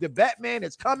the Batman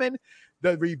is coming.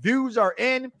 The reviews are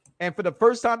in, and for the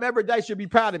first time ever, Dice should be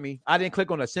proud of me. I didn't click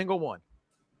on a single one.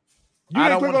 You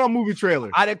didn't click on a movie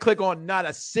trailer. I didn't click on not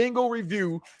a single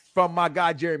review from my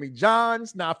guy Jeremy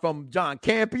Johns, not from John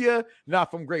Campia,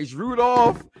 not from Grace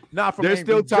Rudolph, not from. There's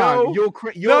still time. You're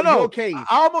okay.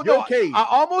 I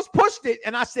almost pushed it,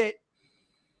 and I said,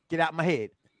 "Get out my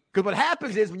head." Because what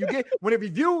happens is when you hear a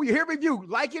review,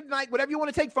 like it, like whatever you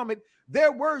want to take from it, their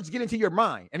words get into your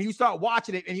mind, and you start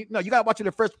watching it, and you gotta watch it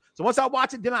at first. So once I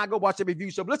watch it, then I go watch the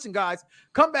review. So listen, guys,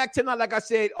 come back tonight. Like I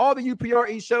said, all the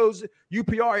UPRE shows,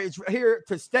 UPR is here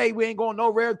to stay. We ain't going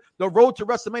nowhere. The road to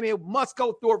WrestleMania must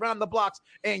go through Around the Bloxxx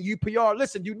and UPR.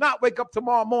 Listen, do not wake up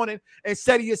tomorrow morning and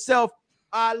say to yourself,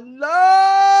 "I love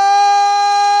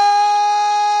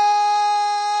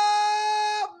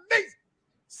me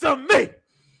some me."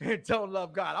 And don't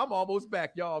love God. I'm almost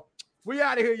back, y'all. We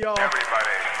out of here, y'all.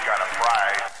 Everybody's got a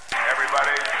price.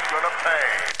 Everybody's gonna pay.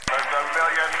 But the $1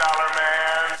 million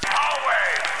man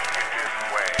always gets his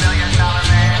way. $1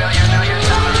 million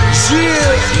man.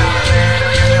 Yeah.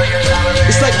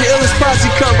 It's like the illest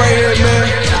posse cut right here, man.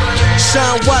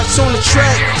 Sean Watts on the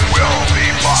track.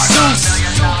 Zeus.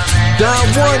 Don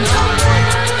One.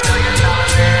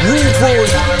 Rude Boy.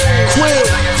 Quill.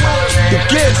 The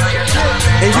Gift.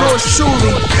 And yours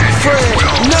truly, Fred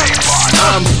Nuts.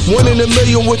 I'm 1 in a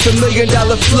million with $1 million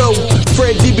flow.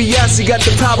 Fred DiBiase got the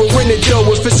power in it though.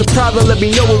 If it's a problem, let me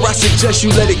know, or I suggest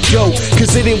you let it go.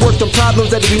 Cause it ain't worth the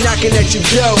problems that be knocking at your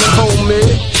door, homie.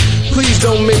 Please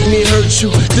don't make me hurt you.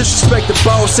 Disrespect the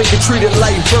boss, ain't get treated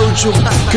like Virgil.